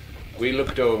 We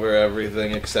looked over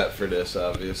everything except for this,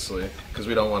 obviously, because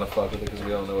we don't want to fuck with it because we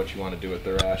don't know what you want to do with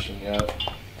the ration yet.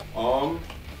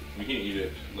 We can eat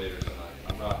it later tonight.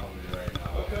 I'm not hungry right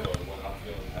now. Okay. So when I'm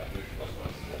feeling happy,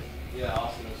 yeah,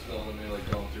 Austin was filming me, like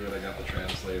going through it. I got the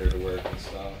translator to work and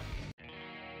stuff.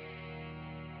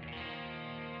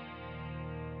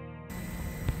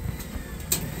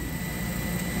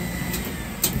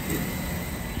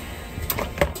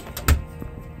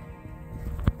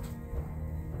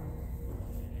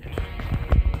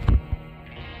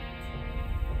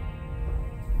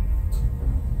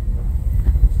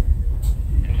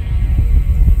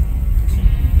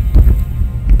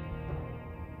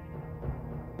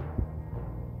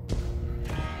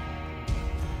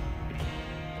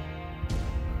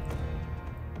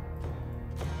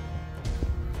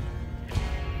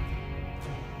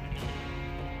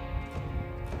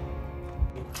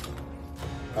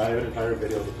 I have an entire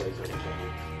video of the place I can send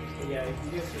you. Yeah, if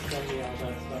you guys can send me all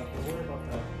that stuff, we'll worry about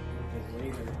that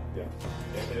later. Yeah.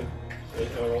 It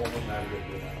won't matter if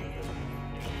you're not.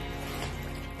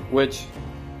 Which,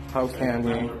 how can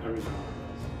we?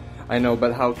 I know,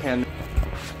 but how can?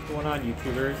 What's going on,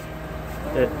 YouTubers?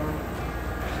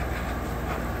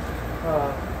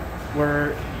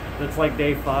 It's like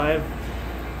day 5.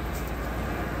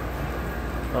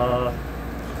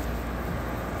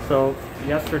 So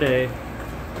yesterday,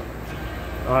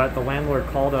 the landlord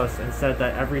called us and said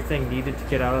that everything needed to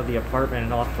get out of the apartment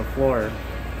and off the floor,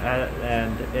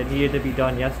 and it needed to be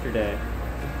done yesterday.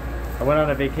 I went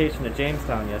on a vacation to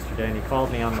Jamestown yesterday, and he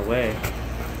called me on the way.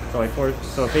 So I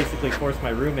basically forced my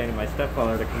roommate and my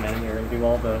stepfather to come in here and do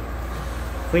all the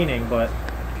cleaning, but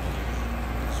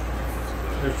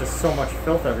there's just so much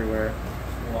filth everywhere.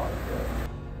 A lot of filth.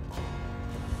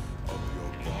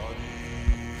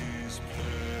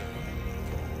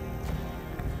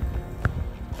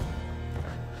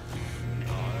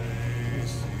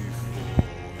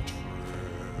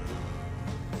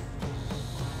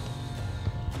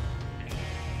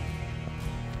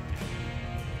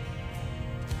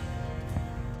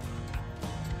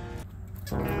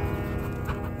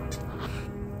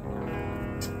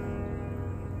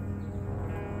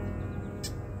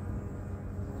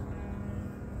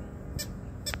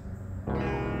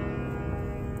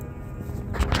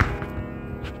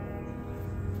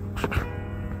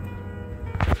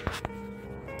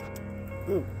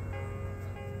 Ooh.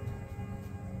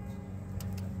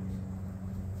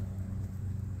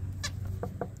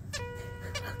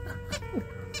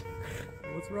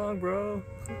 What's wrong, bro?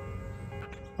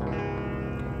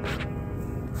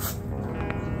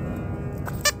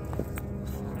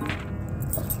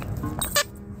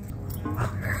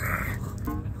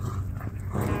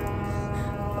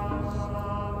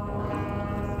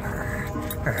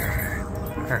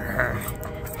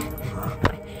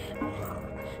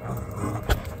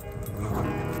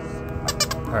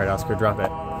 Alright, Oscar, drop it.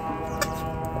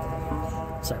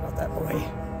 Sorry about that, boy.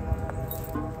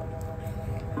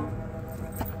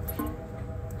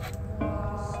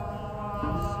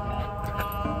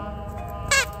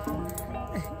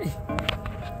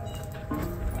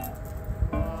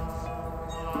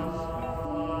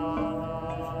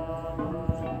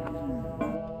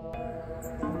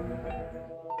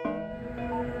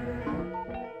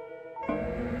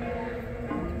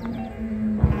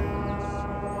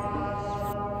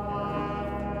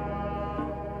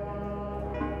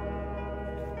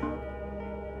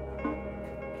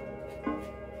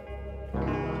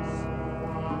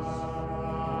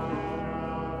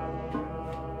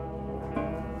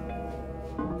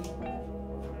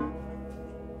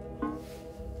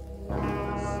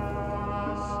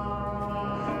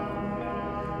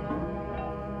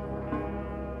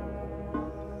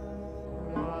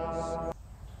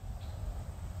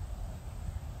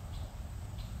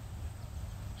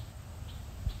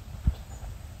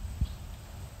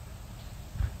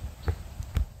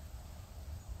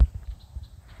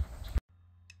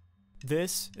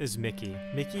 This is Mickey.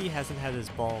 Mickey hasn't had his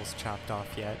balls chopped off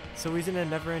yet, so he's in a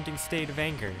never-ending state of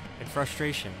anger and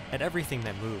frustration at everything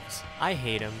that moves. I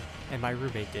hate him, and my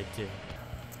roommate did too.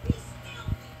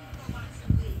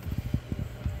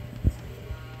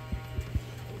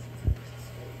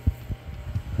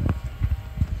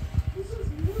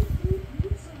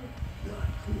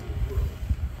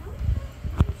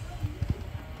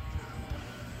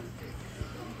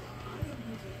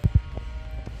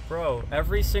 Bro,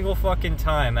 every single fucking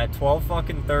time at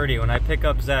 12:30 when I pick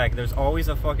up Zach, there's always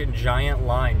a fucking giant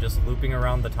line just looping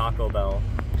around the Taco Bell.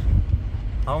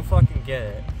 I don't fucking get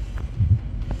it.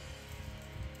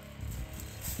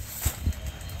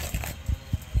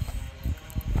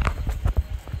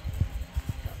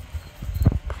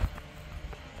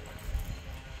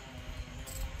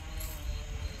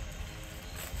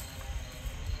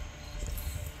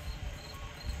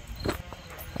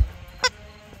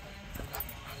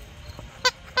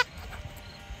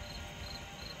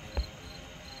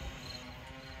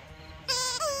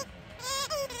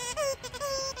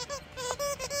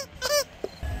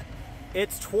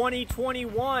 It's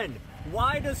 2021.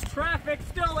 Why does traffic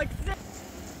still exist?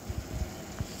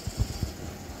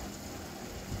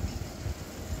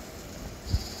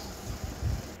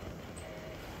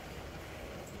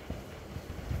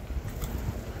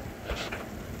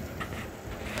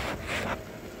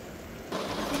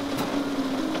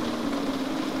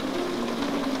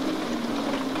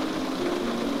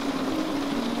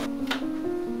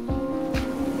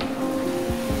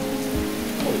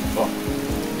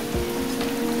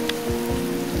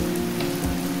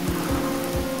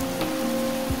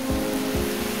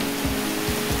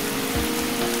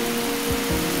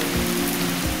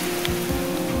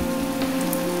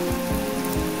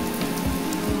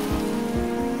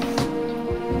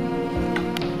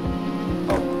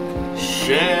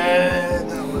 Shit,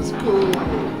 that was cool.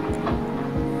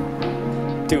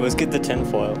 Dude, let's get the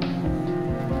tinfoil.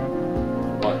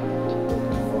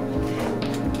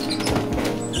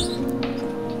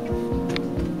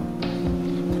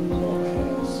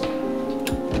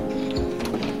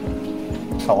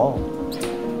 Hello.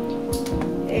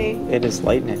 Hey. It is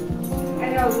lightning.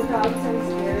 I know, the dog's so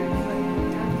scared.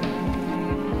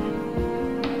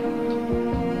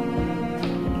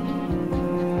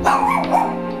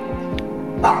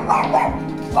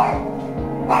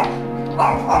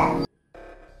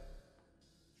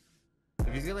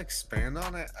 If he's gonna expand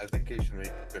on it, I think he should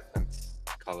make different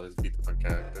colors be different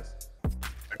characters.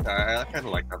 Okay, I kind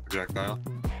of like that projectile.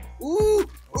 Ooh!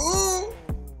 Ooh!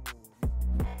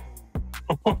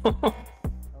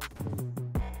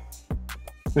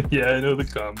 Yeah, I know the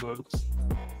combos.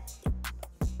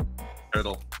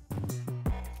 Turtle.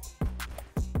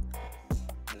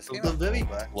 So they're very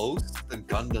close, the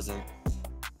gun doesn't.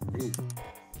 Ooh.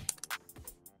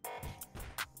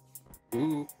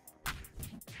 Ooh.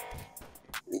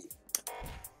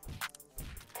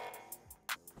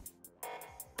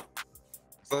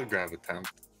 Is that a grab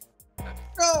attempt?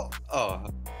 No! Oh,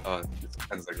 it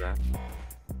depends like that.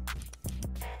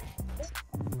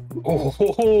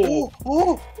 Oh!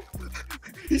 Oh!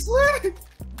 He's lit!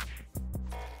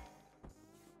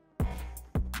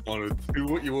 Want to do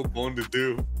what you were born to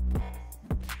do.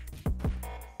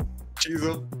 Cheese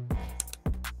up.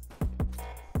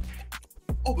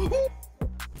 Oh!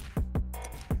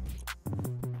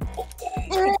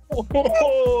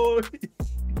 Oh!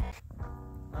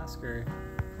 Oscar.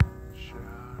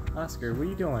 Oscar, what are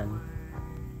you doing?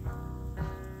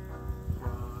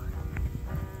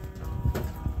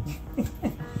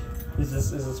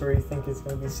 Is this where you think it's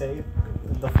gonna be safe?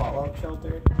 The fallout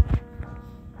shelter?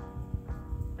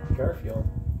 Garfield.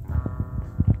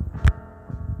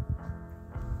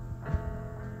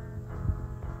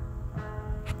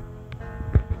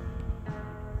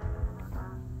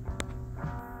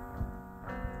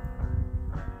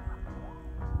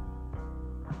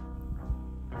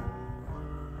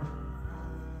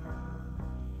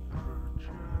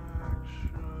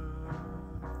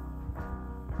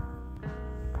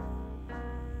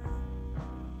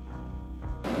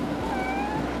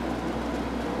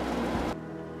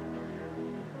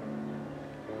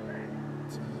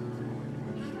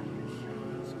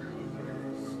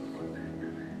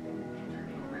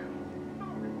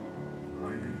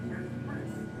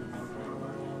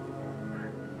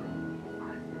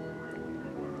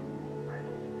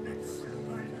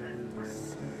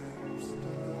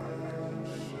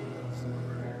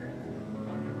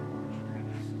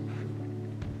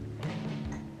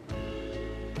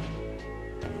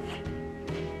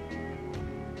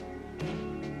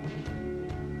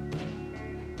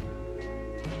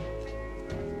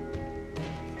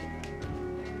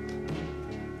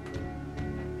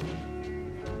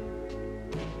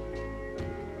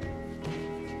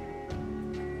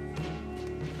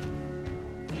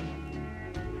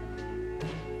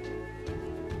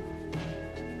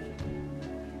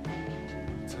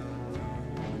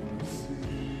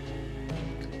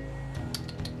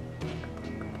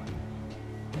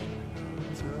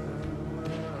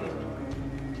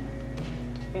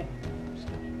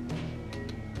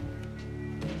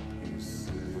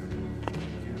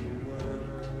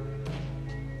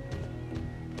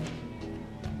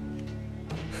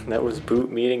 That was Boot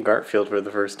meeting Garfield for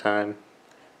the first time.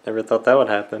 Never thought that would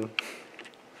happen.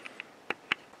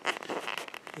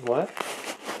 What?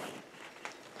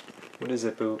 What is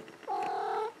it, Boot?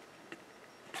 What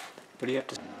do you have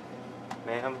to say?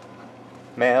 Ma'am?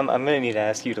 Ma'am, I'm gonna need to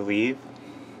ask you to leave.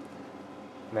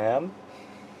 Ma'am?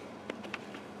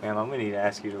 Ma'am, I'm gonna need to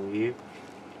ask you to leave.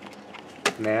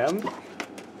 Ma'am?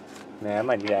 Ma'am,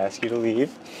 I need to ask you to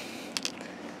leave.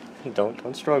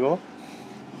 Don't struggle.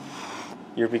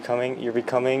 You're becoming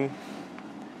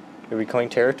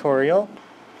territorial.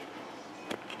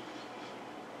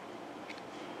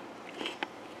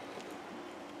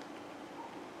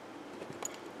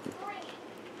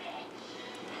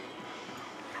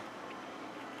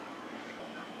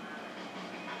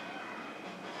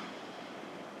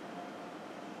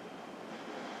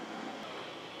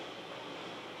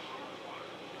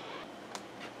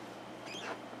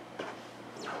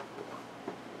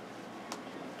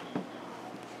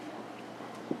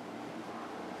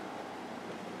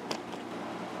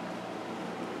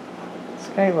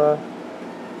 Kayla.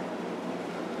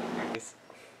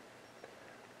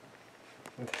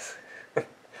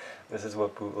 This is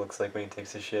what Boot looks like when he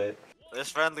takes a shit. There's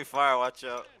friendly fire, watch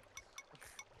out.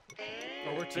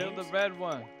 Oh, we're kill the red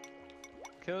one.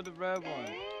 Kill the red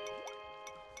one.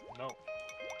 No.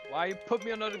 Why you put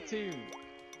me on another team?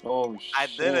 Oh shit. I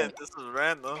didn't, this was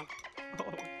random.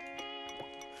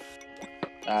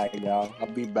 Alright y'all, I'll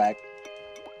be back.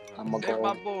 I'm gonna Save go.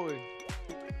 my boy.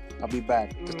 I'll be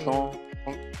back.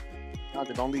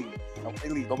 Just don't leave. Nobody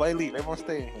leave. Nobody leave. Everyone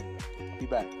stay in here. I'll be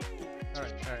back.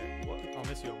 Alright. Well, I'll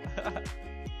miss you.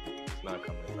 It's not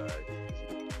coming back.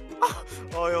 Oh,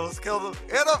 he almost killed him.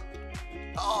 Hit him!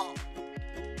 Oh!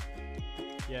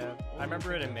 Yeah, I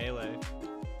remember it in Melee.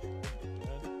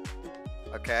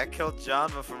 Okay, I killed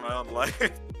John, but for my own life.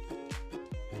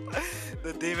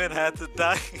 The demon had to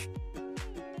die.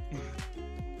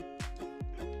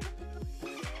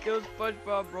 Kill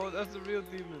Spongebob, bro. That's the real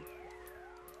demon.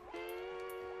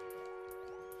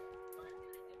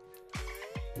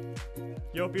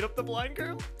 Yo, beat up the blind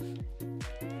girl?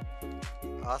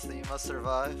 Austin, you must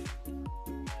survive.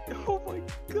 Oh my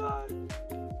god.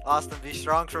 Austin, be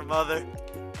strong for mother.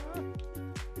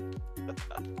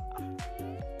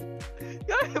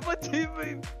 I hit my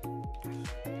teammate.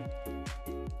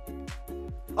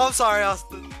 I'm sorry,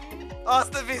 Austin.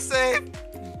 Austin, be safe.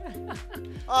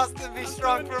 Austin, be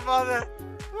strong for mother.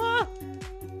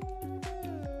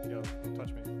 Yo, don't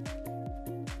touch me.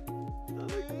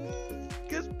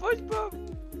 Get Spongebob.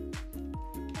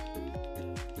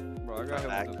 Bro, I got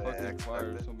hit with the fucking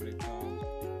fire so many times.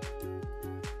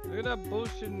 Look at that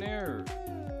bullshit in there.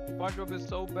 Spongebob is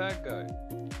so bad, guy.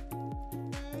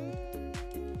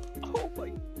 Oh my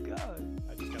god.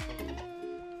 I just got them.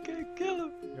 Can't kill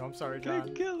him. Yo, I'm sorry, John.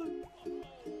 Can't kill him.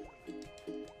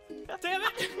 Damn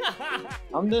it!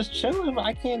 I'm just chilling.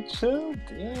 I can't chill.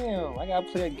 Damn. I gotta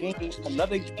play a game.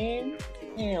 Another game?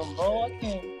 Damn, bro. I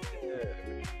can't.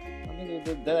 I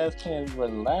think that ass can't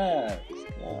relax.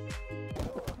 Yeah.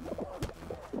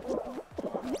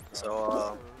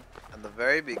 So, in the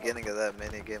very beginning of that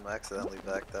mini game, I accidentally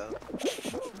backed out.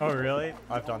 Oh really?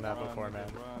 I've done that before, man.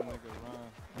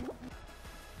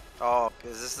 Oh,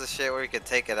 is this the shit where you can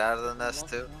take it out of the nest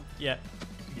too? Yeah.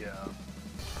 Yeah.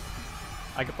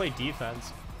 I could play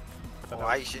defense.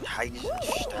 Why should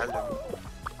stellen?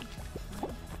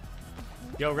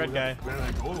 Yo, red guy.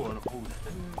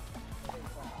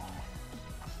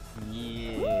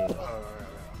 Yeah.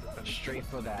 Straight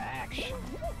for the action.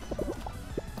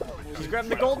 He's grabbing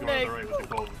the golden egg.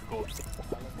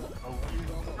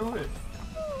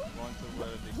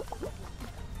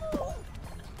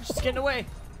 She's getting away.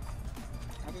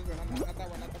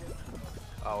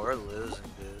 Oh, we're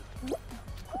losing, dude.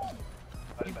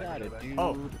 You got it, dude.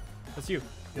 Oh, that's you.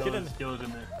 Get in. This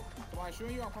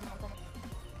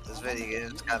video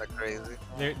game is kind of crazy.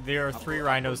 There are 3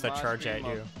 rhinos that charge at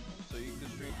you.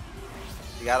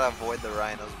 You gotta avoid the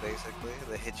rhinos, basically.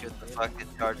 They hit you with the fucking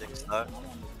charging stuff.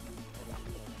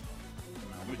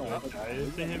 You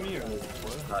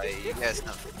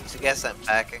guys sent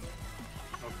packing.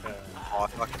 Okay. Oh, I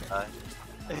fucking died.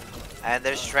 And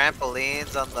there's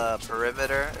trampolines on the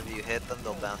perimeter. If you hit them,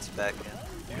 they'll bounce back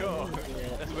in. Yo,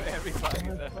 that's where everybody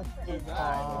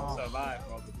survive.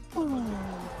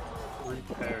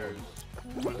 Repairs.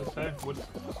 What does it say? What's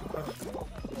the question?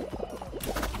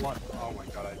 What? Oh my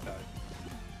god, I died.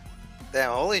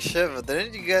 Damn, holy shit, but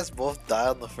didn't you guys both die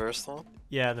on the first one?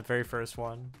 Yeah, the very first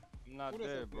one. I'm not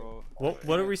dead, bro.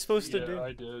 What are we supposed to do?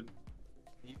 I did.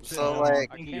 So,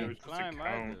 like... I can't climb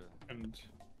either. And...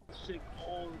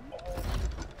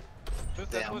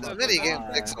 Damn, this mini game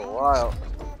takes a while.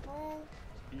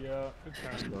 Yeah,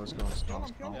 let's go.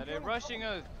 Yeah, they're rushing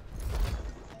us.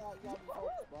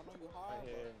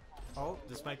 Oh,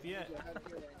 this might be it.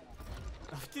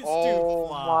 This Oh dude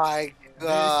flopped. my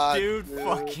god. This dude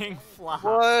fucking flopped.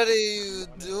 What are you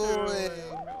doing?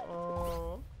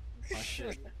 Oh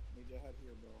shit.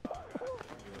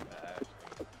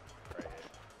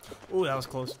 Ooh, that was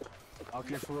close.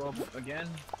 Okay, for up again.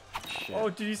 Shit. Oh,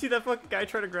 did you see that fucking guy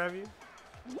try to grab you?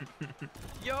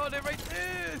 Yo, they're right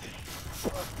there.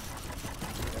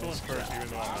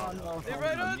 They're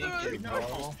right under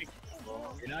us.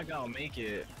 You're not gonna make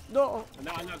it. No.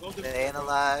 Staying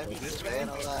alive. Staying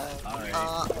alive. Alright.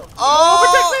 Oh!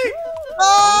 Protect me!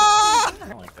 Ah! I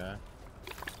don't like that.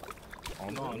 Oh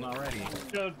no, I'm not ready.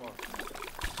 Do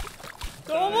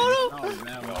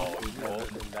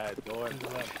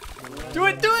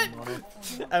it! Do it!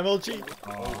 MLG.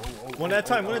 One at a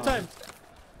time. One at a time.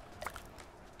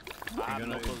 You're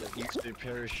gonna use the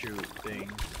parachute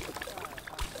thing.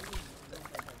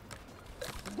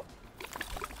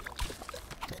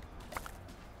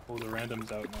 Oh, the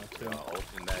random's out now too.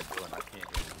 Open that door and I can't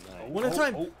get in. One at a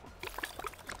time.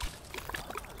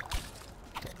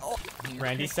 Oh.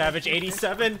 Randy Savage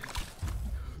 87.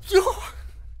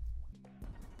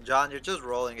 John, you're just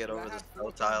rolling it over the snow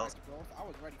tiles.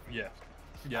 Yeah.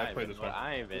 Yeah, I played this one.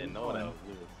 I ain't even know that was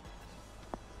loose.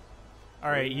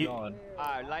 Alright, you.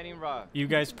 Alright, lightning rod. You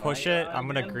guys push it. I'm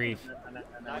gonna grief.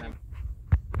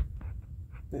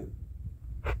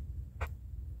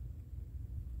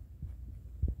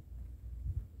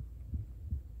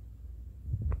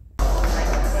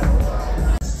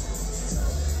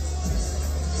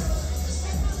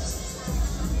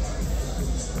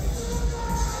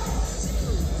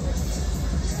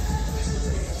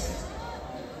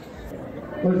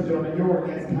 Ladies and gentlemen, your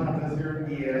next contest here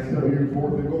in ESW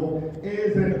fourth and goal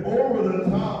is an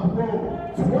over-the-top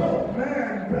rope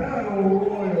 12-man battle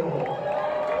royal.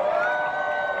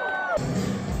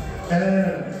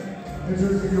 And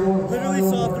introducing your Literally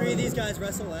saw 3 of these guys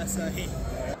wrestle last night.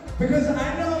 Because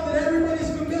I know that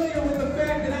everybody's familiar with the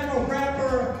fact that I'm a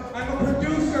rapper, I'm a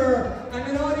producer, I'm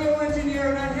an audio engineer,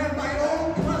 and I have my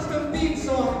own custom theme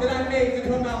song that I made to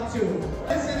come out to.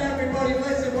 Listen, everybody,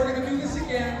 listen, we're gonna do this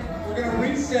again. We're gonna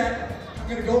reset. I'm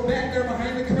gonna go back there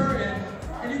behind the curtain,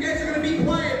 and you guys are gonna be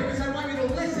quiet because I want you to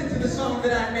listen to the song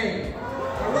that I made.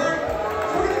 All right?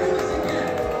 So we're gonna do this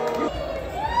again.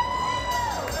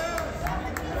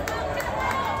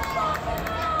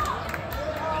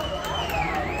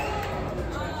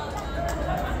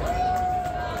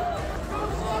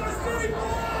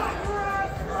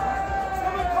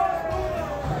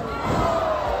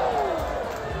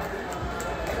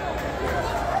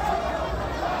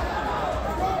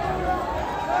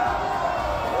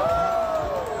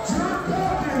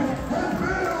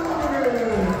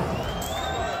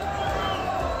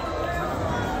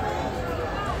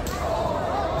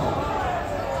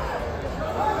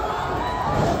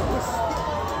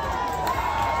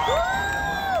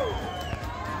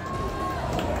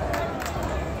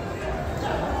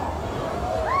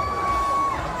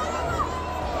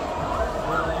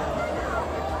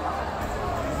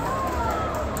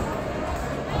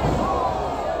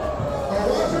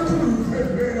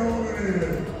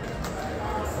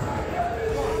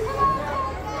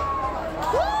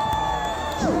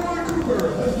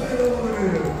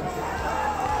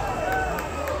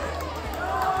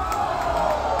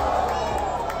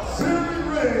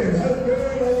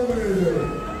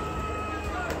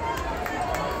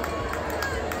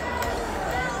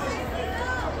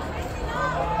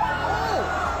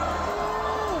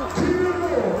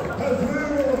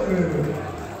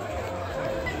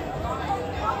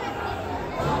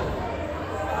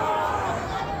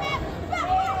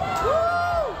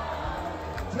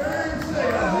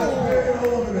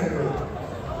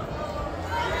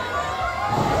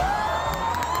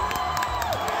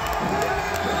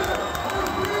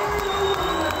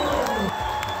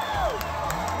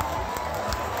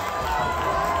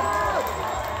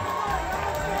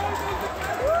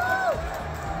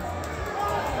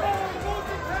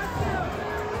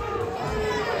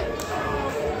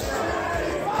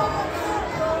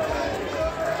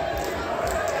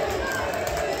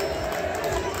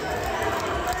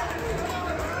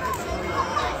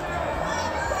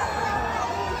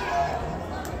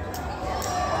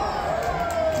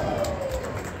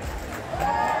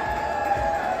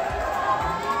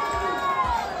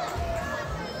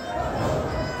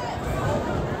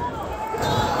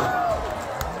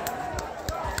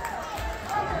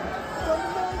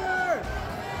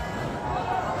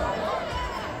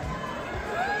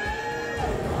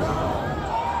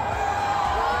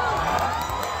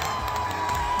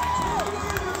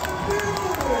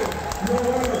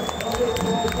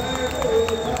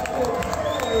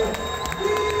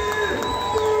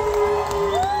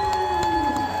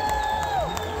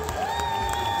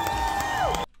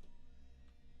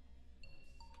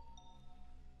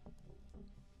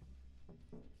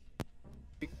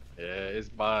 it's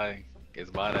by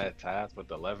that task with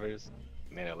the levers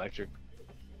and then electric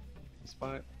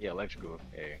spot. Yeah, electrical.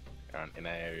 Yeah, around in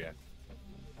that area.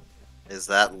 Is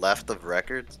that left of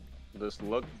records? Just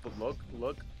look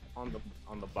on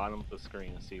the bottom of the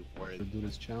screen and see where To do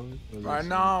this challenge. Right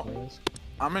now,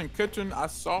 I'm in kitchen. I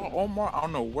saw Omar. I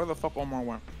don't know where the fuck Omar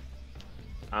went.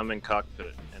 I'm in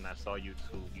cockpit and I saw you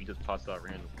too. You just popped out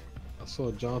randomly. I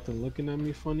saw Jonathan looking at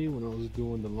me funny when I was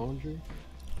doing the laundry.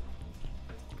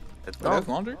 That's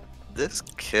laundry? This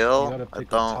You kill, gotta I pick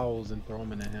don't. up towels and throw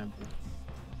them in a hamper.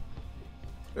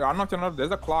 Yeah, I'm not gonna know.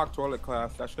 There's a clogged toilet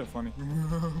class. That shit funny.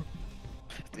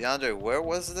 DeAndre, where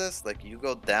was this? Like, you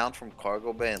go down from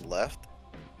cargo bay and left?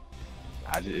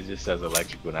 It just says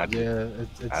electrical. And I just,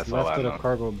 Yeah, it's left of the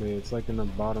cargo bay. It's like in the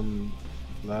bottom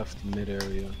left mid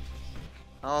area.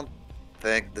 I don't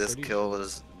think this kill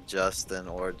was Justin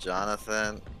or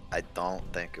Jonathan. I don't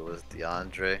think it was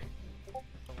DeAndre.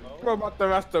 What about the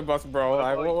rest of us, bro?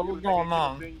 Like, what's going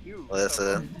on?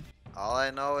 Listen, all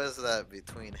I know is that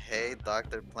between Hay,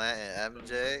 Dr. Plant, and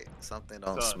MJ, something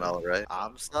don't smell right.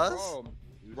 I'm sus?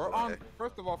 Bro, we're on.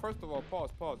 First of all,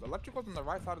 pause. Electrical's on the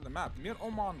right side of the map. Me and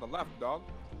Omar on the left, dog.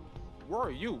 Where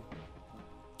are you?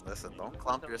 Listen, don't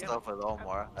clump yourself with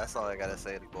Omar. That's all I gotta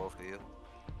say to both of you.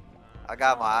 I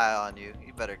got my eye on you.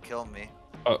 You better kill me.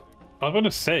 I was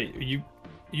gonna say,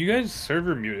 you guys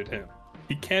server muted him.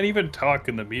 He can't even talk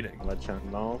in the meeting. Let you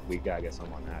know, we gotta get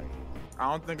someone out of here. I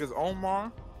don't think it's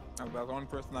Omar. That's the only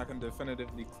person I can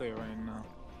definitively clear right now.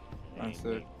 That's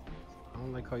it. I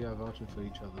don't like how y'all vouching for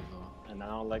each other though. And I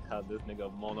don't like how this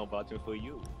nigga Mono vouching for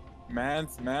you.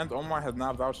 Man's Omar has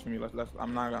not vouched for me.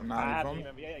 I'm not.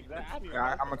 Yeah, exactly.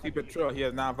 I'm gonna keep it true. He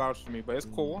has not vouched for me, but it's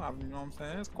cool. You know what I'm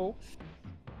saying? It's cool.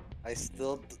 I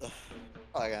still.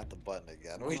 Oh, I got the button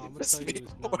again. No, I'm gonna tell you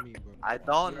it's not me, bro. I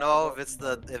don't know if it's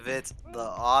the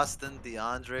Austin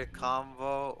DeAndre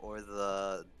combo or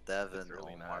the Devin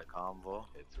really Omar combo.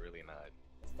 It's really not.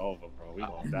 It's over, bro. We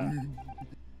gonna die.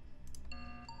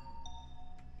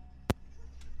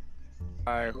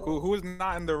 Alright, who's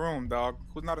not in the room, dog?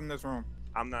 Who's not in this room?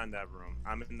 I'm not in that room.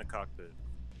 I'm in the cockpit.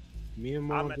 Me and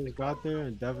Mom just got there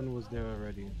and Devin was there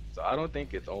already. So I don't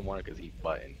think it's Omar because he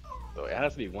buttoned. So it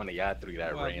has to be one of y'all three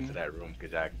that ran into that room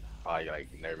because y'all probably like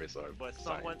nervous or. But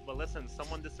listen,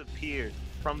 someone disappeared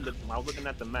from the. I was looking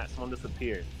at the map. Someone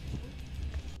disappeared.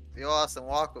 Yo, Austin,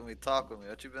 walk with me, talk with me.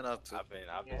 What you been up to? I've been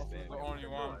Austin's the only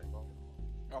one.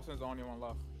 Austin's the only one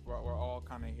left. We're all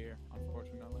kind of here,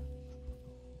 unfortunately.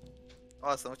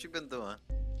 Austin, what you been doing?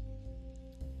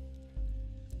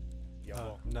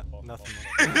 Nothing.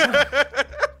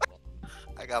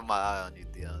 I got my eye on you,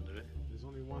 DeAndre. There's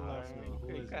only one left now.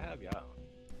 Who is I it? have y'all.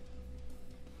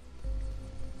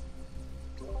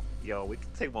 Yo, we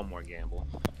can take one more gamble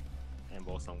and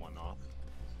blow someone off.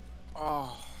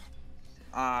 Oh,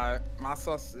 my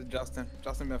sus is Justin.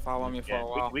 Justin been following me for a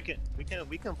while. We can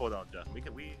vote out Justin. We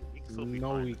can still be No,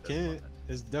 fine we with this can't.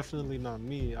 It's definitely not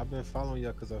me. I've been following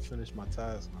y'all because I finished my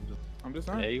task. I'm just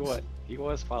saying. Yeah, he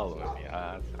was following me.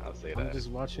 I'll say that. I'm just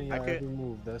watching y'all every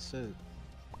move. That's it.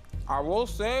 I will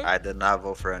say. I did not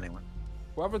vote for anyone.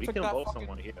 Whoever We took can that vote fucking,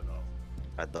 someone here though.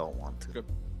 I don't want to.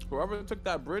 whoever took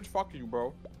that bridge, fuck you,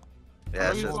 bro. Yeah,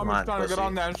 I know you trying to get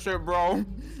on that shit, bro.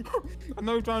 I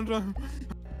know you're trying to.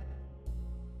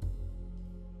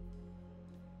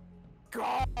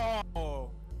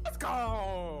 Go! Let's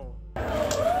go!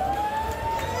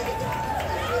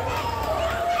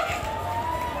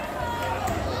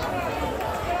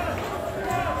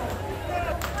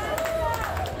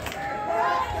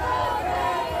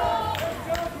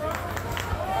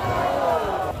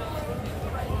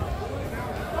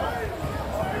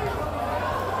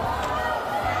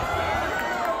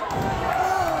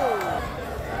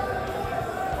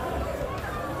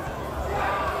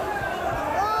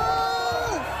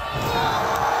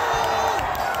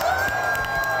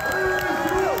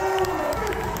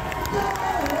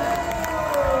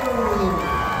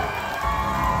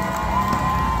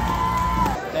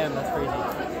 Damn, that's crazy.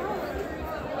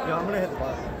 Yo, I'm gonna hit the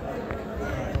bus.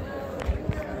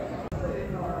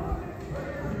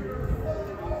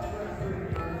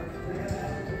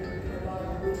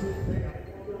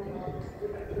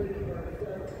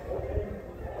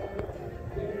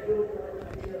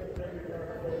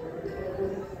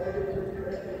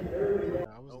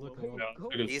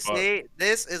 You see,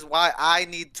 this is why I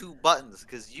need 2 buttons,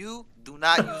 because you do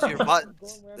not use your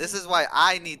buttons. This is why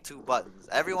I need 2 buttons.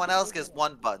 Everyone else gets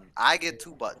 1 button. I get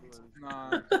 2 buttons.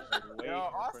 Nah. Yo,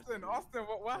 Austin,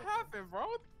 what happened, bro?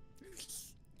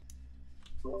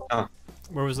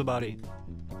 Where was the body?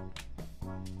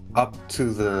 Up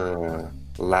to the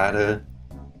ladder,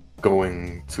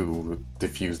 going to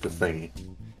defuse the thingy.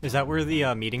 Is that where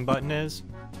the meeting button is?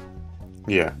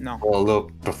 Yeah. No. Well, a little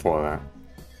before that.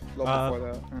 A little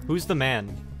before that. Who's the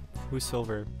man? Who's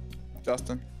Silver?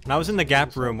 Justin. When I was in the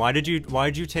Gap room, why did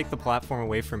you take the platform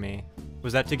away from me?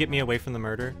 Was that to get me away from the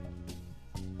murder?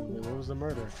 Wait, what was the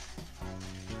murder?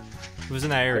 It was in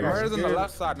that area. The murder's on the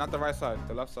left side, not the right side.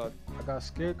 The left side. I got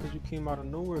scared because you came out of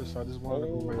nowhere, so I just wanted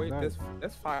to go right wait, back.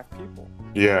 there's 5 people.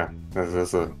 Yeah,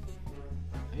 there's a.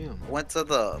 Damn. Went to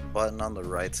the button on the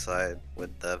right side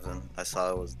with Devin. I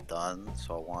saw it was done,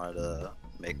 so I wanted to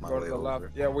make my Go way to the over. left.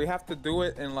 Yeah, we have to do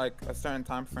it in like a certain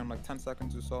time frame, like 10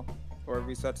 seconds or so, or it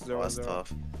resets 0 That's 0.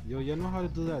 tough. Yo, you know how to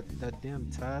do that damn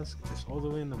task? It's all the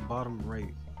way in the bottom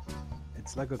right.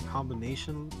 It's like a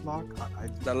combination lock.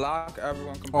 The lock,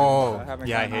 everyone complains Oh, about. I haven't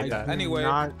yeah, I gotten hate it. that. Anyway,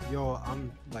 Yo,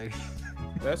 I'm like.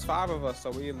 there's 5 of us,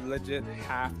 so we legit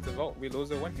have to vote. We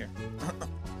lose or win here.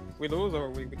 We lose or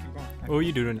we keep going. What were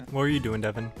you doing? What were you doing,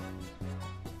 Devin?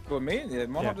 With me? Yeah,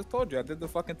 Mono Yeah. just told you. I did the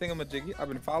fucking thing with Jiggy. I've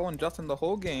been following Justin the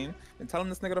whole game and telling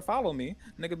this nigga to follow me.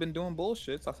 Nigga been doing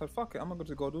bullshit, so I said, fuck it. I'm gonna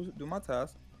just go do my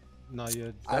task. No,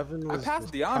 yeah, I Devin was. passed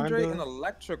was DeAndre kinda, in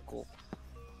electrical.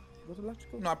 Was it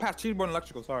electrical? No, I passed Cheeseborn in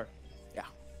electrical, sorry. Yeah.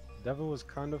 Devin was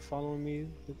kind of following me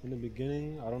in the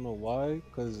beginning. I don't know why,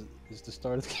 because it's the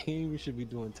start of the game. We should be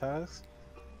doing tasks.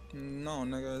 No,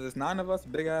 nigga, there's 9 of us,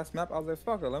 big ass map. I was like,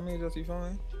 fuck it, let me just, you feel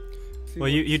me? See Well,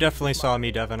 what- you see definitely what saw my-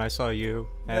 me, Devin. I saw you.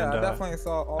 And, Yeah, I definitely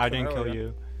saw Austin I didn't kill earlier.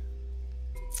 you.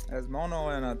 There's Mono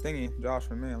and Thingy, Josh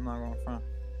for me. I'm not going front.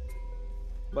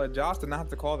 But Josh did not have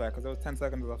to call that because it was 10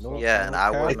 seconds left. So. Yeah, and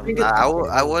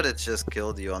I would have just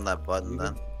killed you on that button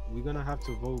then. We're gonna have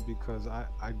to vote because I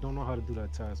don't know how to do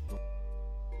that task, bro.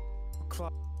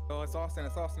 Oh, it's Austin.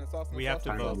 It's Austin. It's Austin. We it's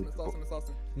have to Austin, vote. It's Austin. It's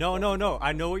Austin. No.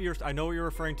 I know what you're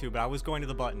referring to, but I was going to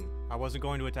the button. I wasn't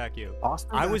going to attack you.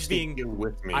 Austin's I was actually being here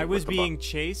with me I was with the being button.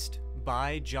 chased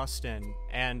by Justin,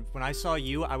 and when I saw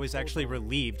you, I was actually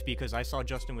relieved because I saw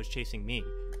Justin was chasing me.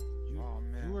 Oh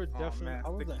man. You were definitely. man. I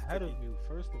was Sticky, ahead of sticky. you.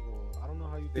 First of all, I don't know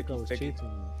how you think I was Sticky. chasing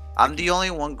you. I'm the only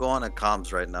one going to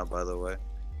comms right now, by the way.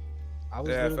 I was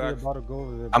Yeah, literally facts. about to go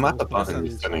over there. I'm but at the I was button,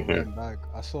 busy, so sitting I here. went back.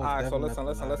 I saw. Alright, so Devin listen, at the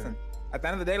listen, ladder. listen. At the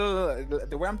end of the day, look,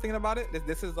 the way I'm thinking about it,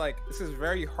 this is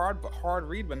very hard, but hard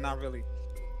read, but not really.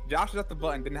 Josh was at the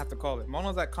button, didn't have to call it.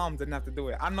 Mono's at comms, didn't have to do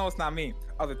it. I know it's not me.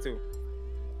 Other 2.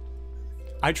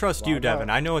 I trust you, Devin.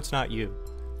 I know it's not you.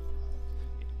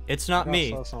 It's not I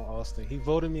me. got sus on Austin. He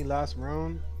voted me last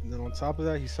round, and then on top of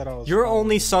that, he said I was. You're following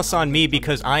only him. sus on me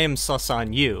because I am sus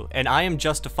on you, and I am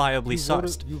justifiably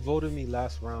sussed. You voted me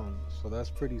last round, so that's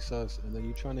pretty sus. And then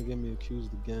you're trying to get me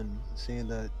accused again, saying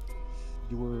that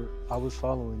I was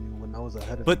following you when I was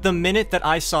ahead of But you. the minute that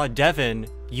I saw Devin,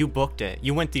 you booked it.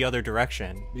 You went the other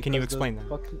direction. Can you Because explain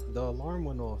that? The alarm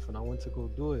went off, and I went to go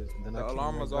do it. And then The I came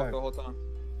alarm right was off back. the whole time.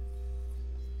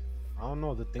 I don't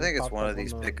know. The thing I think it's popped one up of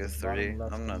these on the pick of bottom 3.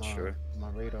 left I'm of not my- sure. My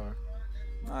radar.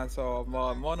 Alright, so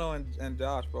Mono and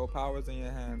Josh, bro, power's in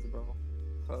your hands, bro.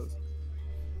 Cause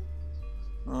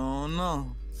oh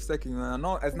no, sticky man.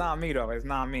 No, it's not me though. It's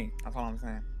not me. That's all I'm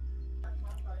saying.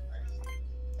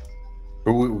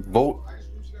 Who vote?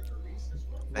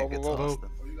 I think it's Austin.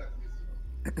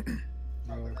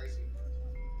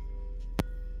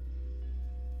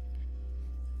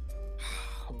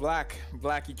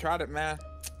 Black, you tried it, man.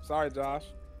 Sorry, Josh.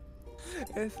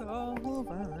 It's all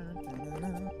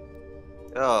over.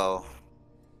 Yo.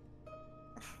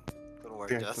 Good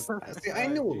work, Yeah, Justin. see, I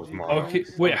knew it was Mark. Okay,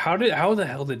 wait. How the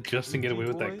hell did Justin get away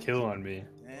with that kill on me?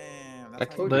 Damn, I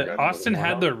that's told you guys. Austin it was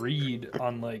had Mark. the read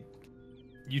on like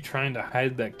you trying to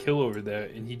hide that kill over there,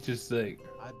 and he just like.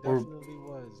 I Or- definitely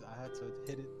was. I had to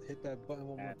hit that button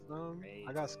one more time.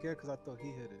 I got scared because I thought he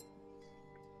hit it.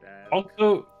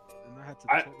 Also, And I had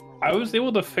to I talk my I way was out.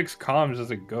 able to fix comms as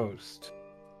a ghost.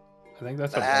 I think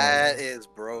that's a That bug. is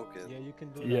broken. Yeah, you can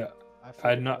do Yeah, that. I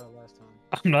figured I'm not. that out last time.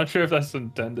 I'm not sure if that's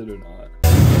intended or not.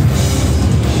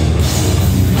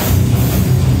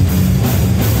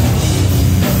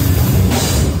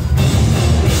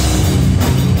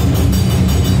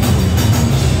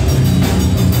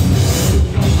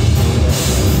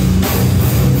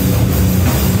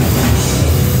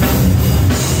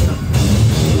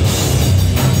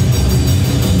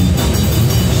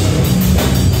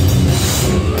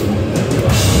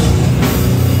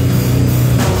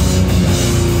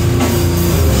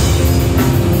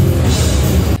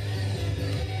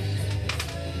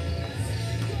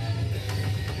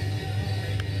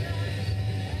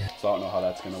 So I don't know how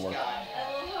that's gonna work.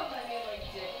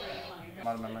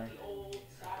 Not in memory.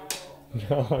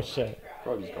 Oh shit.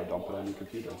 Probably just go dump it on your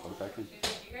computer and put it back in.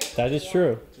 That is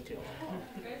true.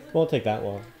 Won't take that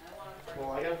long.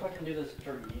 Well, I gotta fucking do this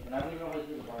turkey, and I don't even know how to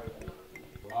do the bar.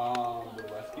 The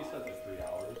recipe says it's 3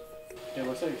 hours. It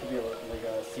looks like it could be like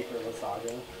a secret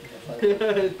lasagna.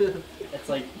 It's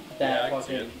like that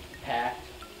fucking packed.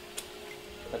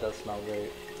 That does smell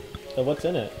great. So what's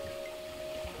in it?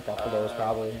 Buffalo's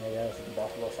probably, I guess.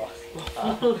 Buffalo sauce.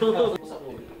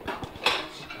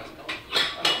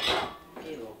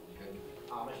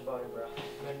 Amish butter, bro.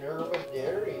 Minerva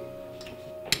Dairy.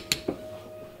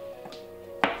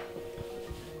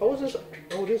 Oh, is this?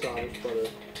 Oh, it is Amish butter.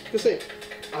 Just say,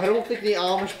 I don't think the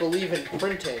Amish believe in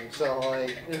printing, so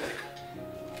like,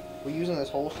 we using this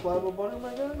whole slab of butter,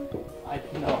 my god?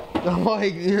 No. Oh my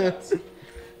god.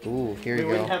 Ooh, here you go.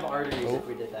 We wouldn't have arteries if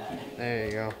we did that. There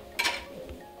you go.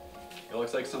 It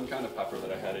looks like some kind of pepper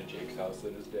that I had at Jake's house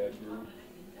that his dad grew.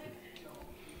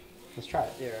 Let's try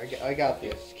it. Here, I got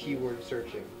this. Keyword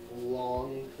searching.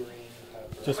 Long green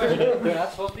pepper. Just put it. They're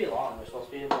not supposed to be long. They're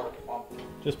supposed to be more like a bump.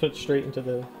 Just put it straight into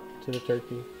the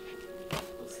turkey.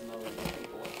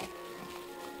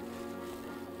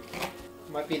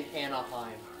 Might be an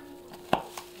Anaheim.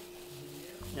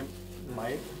 It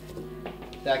might.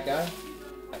 That guy?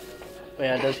 But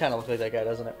yeah, it does kind of look like that guy,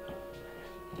 doesn't it?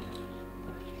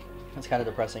 That's kind of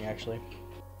depressing, actually.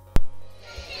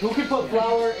 Who can put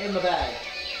flour in the bag?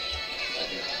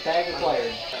 Bag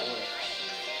acquired.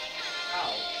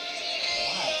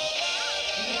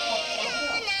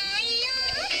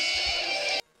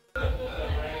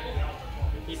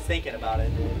 He's thinking about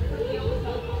it, dude.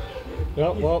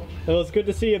 Well, it was good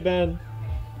to see you, Ben.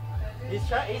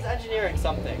 He's engineering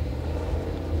something.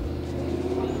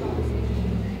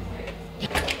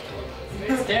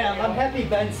 Damn, I'm happy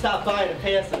Ben stopped by to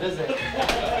pay us a visit.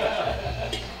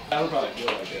 I would probably feel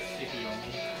like this.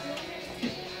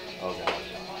 Oh god.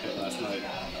 Last night.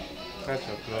 That's a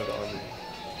good one.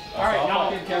 Alright, now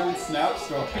fucking Kevin snap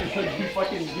stroke. You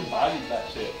fucking bodied that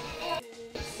shit.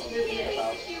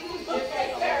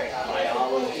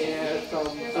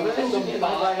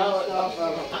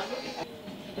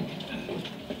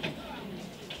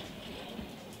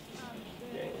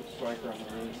 Striker on the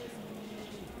roof.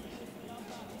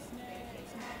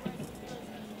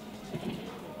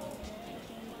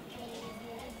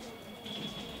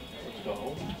 Let's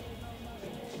go.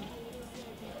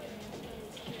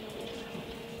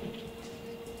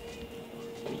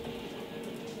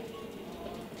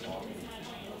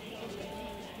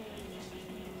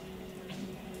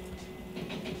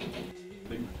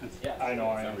 Yeah, I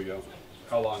know. There we go.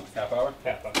 How long? Half hour?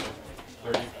 Half hour.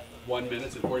 31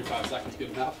 minutes and 45 seconds.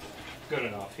 Good enough? Good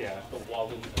enough, yeah.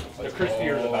 The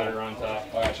crispier the better on top.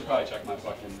 Oh, I should probably check my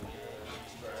fucking...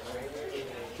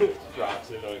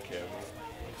 Drops it on camera.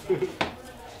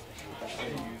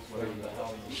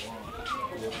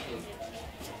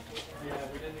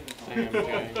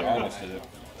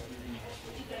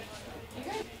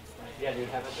 Yeah, dude,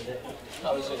 have it today.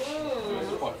 How is it?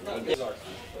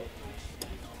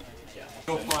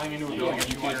 Go flying into a building at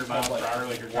 200 miles per hour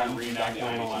like you're trying to reenact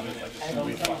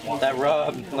 9/11. That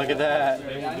rub, look at that. I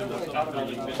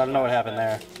don't know what happened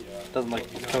there. Doesn't look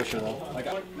kosher though.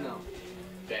 No.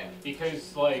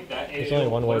 Because like that. There's only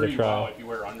one way to try. If you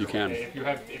wear You can.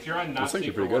 If you're on not This thing's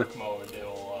safe pretty for good. work mode,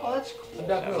 it'll. Oh, that's cool.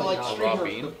 Definitely like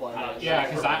Yeah,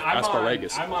 because I'm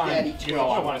Asparagus. I'm on. You know,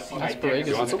 I want to see Asparagus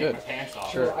you want is to good. take my pants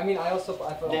off. Sure. I mean, I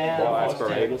thought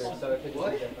asparagus.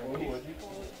 What?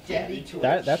 Daddy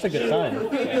That's a good sign.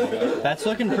 That's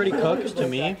looking pretty cooked to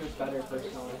me.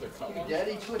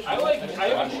 Daddy Twitch. I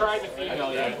haven't tried the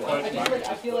female yet, but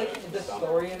I feel like the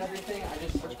story and everything, I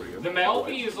just... the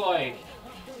Malby is like.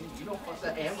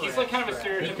 He's like kind of a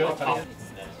stereotypical tough.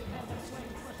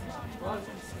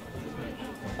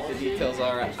 The details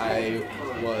are, I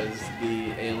was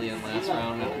the alien last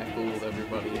round and I fooled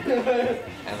everybody.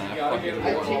 And I fucking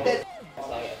won.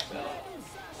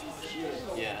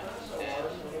 Yeah.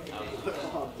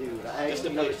 Dude, Just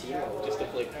to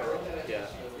play current. Yeah.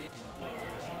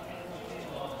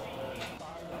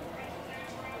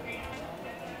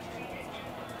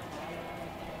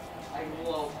 I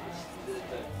love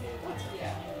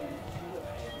yeah.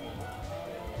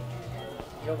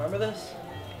 You don't remember this?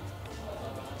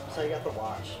 So you got the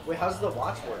watch. Wait, how's the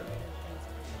watch work?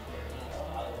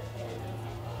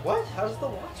 What? How does the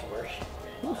watch work?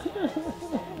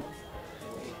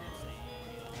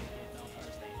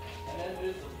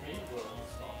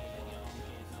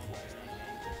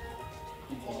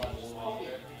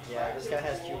 Yeah, this guy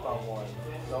has coupon 1.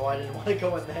 No, I didn't want to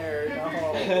go in there. No.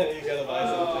 You gotta buy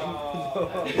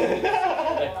something.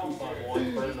 That coupon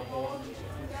 1 burn the horn.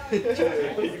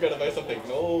 You gotta buy something.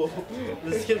 No.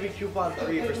 This is gonna be coupon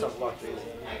 3 for some fuck reason.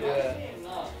 Yeah.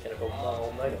 Gotta go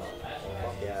all night.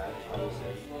 Fuck yeah,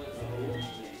 obviously.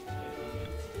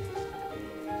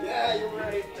 Yeah, you're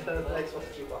right. The next one's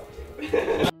coupon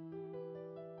 2.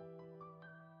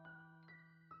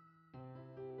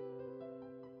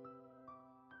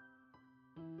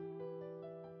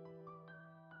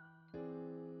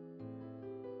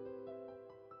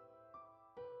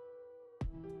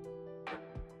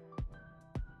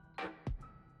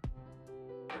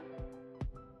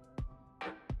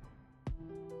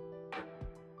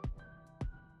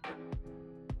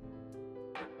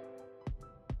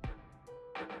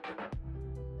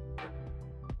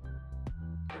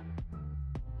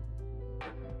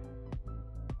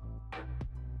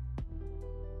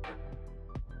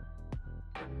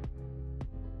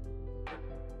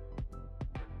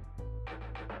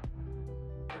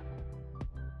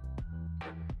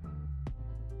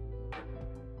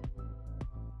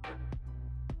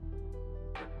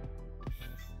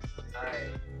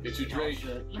 Get your Drake.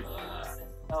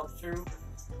 Oh, true.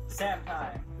 Sam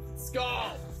time.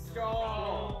 Skull!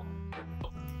 Skull!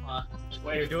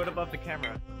 Wait, you're doing above the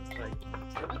camera. Like,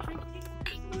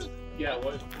 yeah,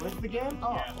 what? What's the game?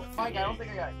 Oh, Yeah, Mike, I don't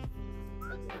think I got it.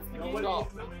 Skull.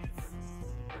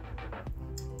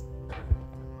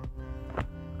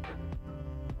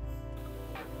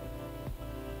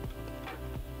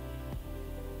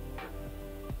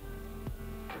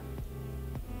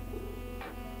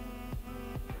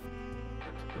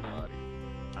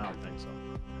 I don't think so.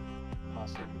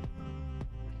 Possibly.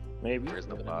 Maybe. Where's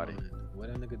the body? Where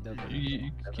that nigga Devin?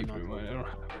 You keep it in mind. I don't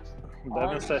have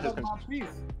Devin said his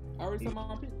I already said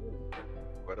my piece.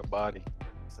 Where the body?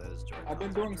 I've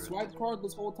been doing swipe cards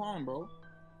this whole time, bro.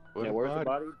 Yeah, where's the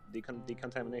body?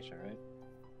 Decontamination, right?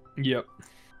 Yep.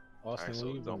 Austin, Alright,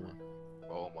 what you so doing?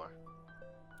 Omar.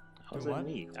 How's what? that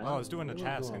me? Oh, I was doing a What you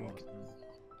task doing, and Austin?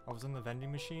 I was in the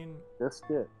vending machine. That's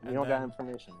it. You And don't got then-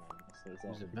 information. Man.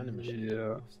 Use a vending machine.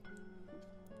 Yeah.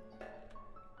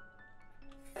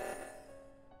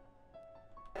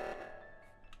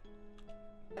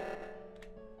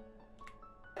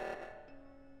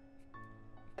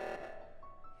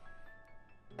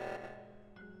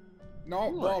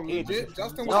 No, bro, legit.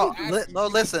 Justin No, was asking no.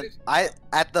 me Listen, this.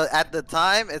 at the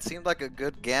time it seemed like a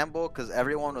good gamble because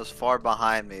everyone was far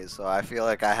behind me, so I feel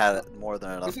like I had more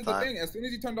than enough This is the time. thing. As soon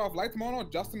as you turned off lights, Mono,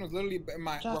 Justin was literally in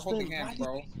my. We're holding hands,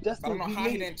 bro. I don't know how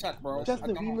he didn't check, bro. I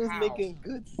Justin, don't we know was how. making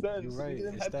good sense. You're right. We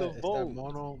didn't It's have that, to it's that vote.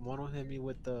 mono hit me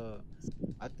with the.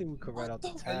 I think we could write out the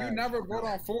And tag. you never vote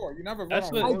on 4. You never vote That's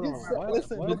on what.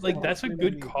 4. But like that's a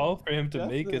good call for him to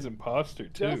make as imposter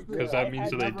too, Justin, because that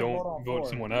means that they never don't vote on vote four.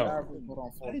 someone You out. never vote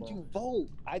on 4, Why did bro. you vote?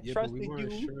 I Yeah, but trusted we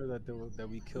weren't you. sure that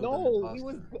we killed No, an we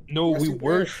was No, Yes, we you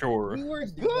were did. sure. we were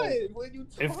good. What you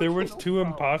If there was talking two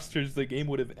about? imposters, the game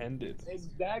would have ended.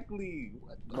 Exactly.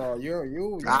 Bro,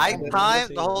 you. I you-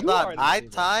 timed. Hold You on. are I the-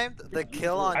 timed the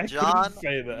kill on I John. couldn't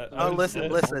say that. I No, was listen,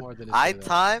 dead. listen. Omar didn't I say that.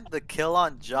 timed the kill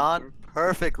on John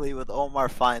perfectly with Omar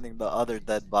finding the other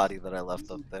dead body that I left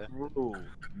up there.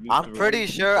 I'm pretty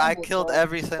sure I killed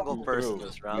every single person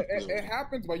this round. It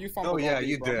happens, but you fumbled. Oh yeah, all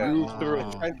you these, did. bro. You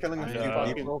Wow. tried killing a few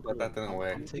Yeah. people, but that didn't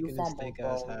work. I'm taking this fumbled, fake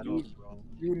ass bro. hat You- off, bro.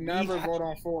 You never vote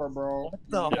on 4, bro.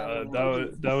 Yeah,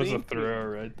 that was a throw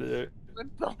right there. You never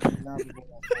vote on 4.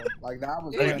 Like that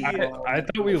was. Like, crazy, bro. I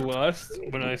thought we lost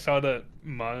when I saw that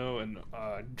Mono and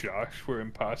Josh were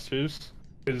imposters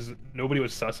because nobody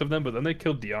was sus of them, but then they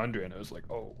killed DeAndre and I was like,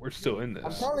 oh, we're still in I'm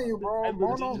this. telling you, bro.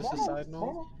 Mono, Just a side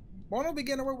note. Mono be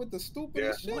getting away with the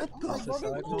stupidest shit. I'm like, bro, this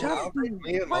is- Josh,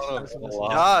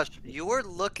 you were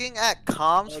looking at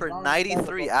comms for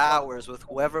 93 hours with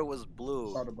whoever was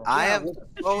blue. I am.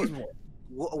 So,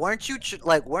 weren't you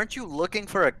weren't you looking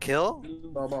for a kill?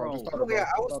 Yeah,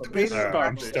 I was debating.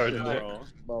 I'm starting it.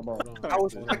 I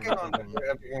was checking on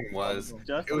where everyone was.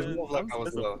 It was more like I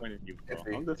was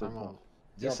Come on.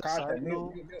 Yo, Just a Kyle, side you-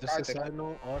 note, you- just a Kyle, side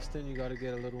note, Austin, you gotta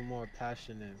get a little more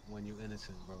passionate when you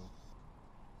innocent, bro.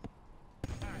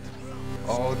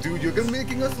 Oh, dude, you're gonna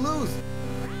making us lose.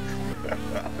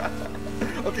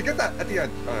 Okay, get that at the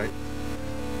end. All right.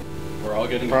 We're all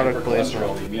getting Product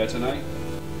cholesterol anemia tonight.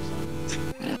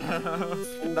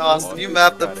 No, you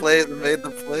mapped the plays and made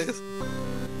the plays.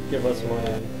 Give us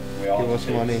money. We all Give us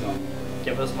take money. some.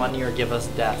 Give us money or give us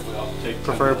death. We all take 10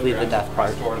 Preferably the milligrams death of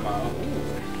part. store tomorrow.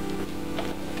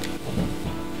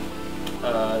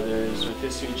 There's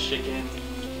rotisserie chicken.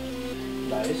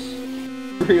 Nice.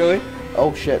 Really?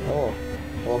 Oh shit. Hello.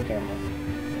 Hello, camera.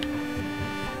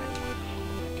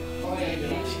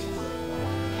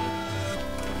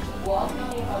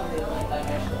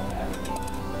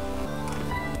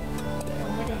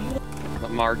 The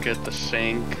market, the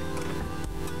sink,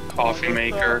 coffee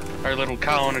maker, our little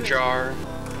cow in a jar.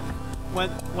 When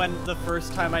the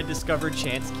first time I discovered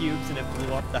chance cubes and it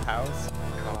blew up the house.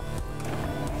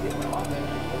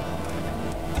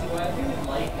 What I really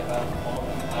like about all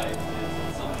these guys is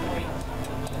at some point,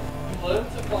 you learn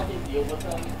to fucking deal with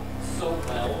them so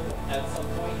well at some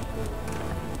point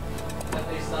that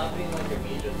they stop being like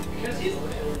immediate. Because he's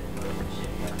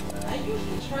I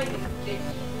usually try to get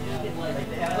like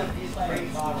they have like these crazy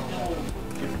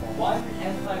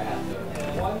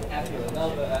one after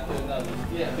another.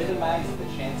 Yeah, minimize the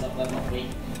chance of them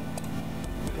awakening.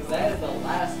 Because that is the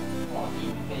last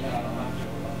fucking thing I don't have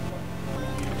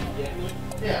to get me.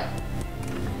 Yeah.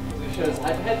 Because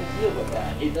I've had to deal with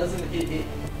that. It doesn't.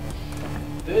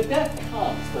 The death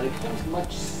comes, but it comes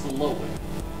much slower.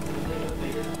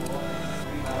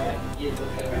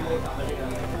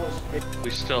 We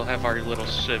still have our little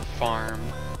Civ farm.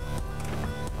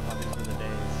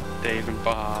 Dave and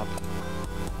Bob.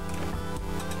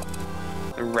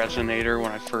 the resonator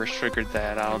when I first figured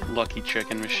that out. Lucky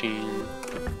Chicken Machine.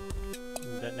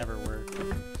 That never worked.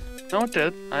 No, it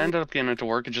did. I ended up getting it to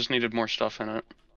work. It just needed more stuff in it.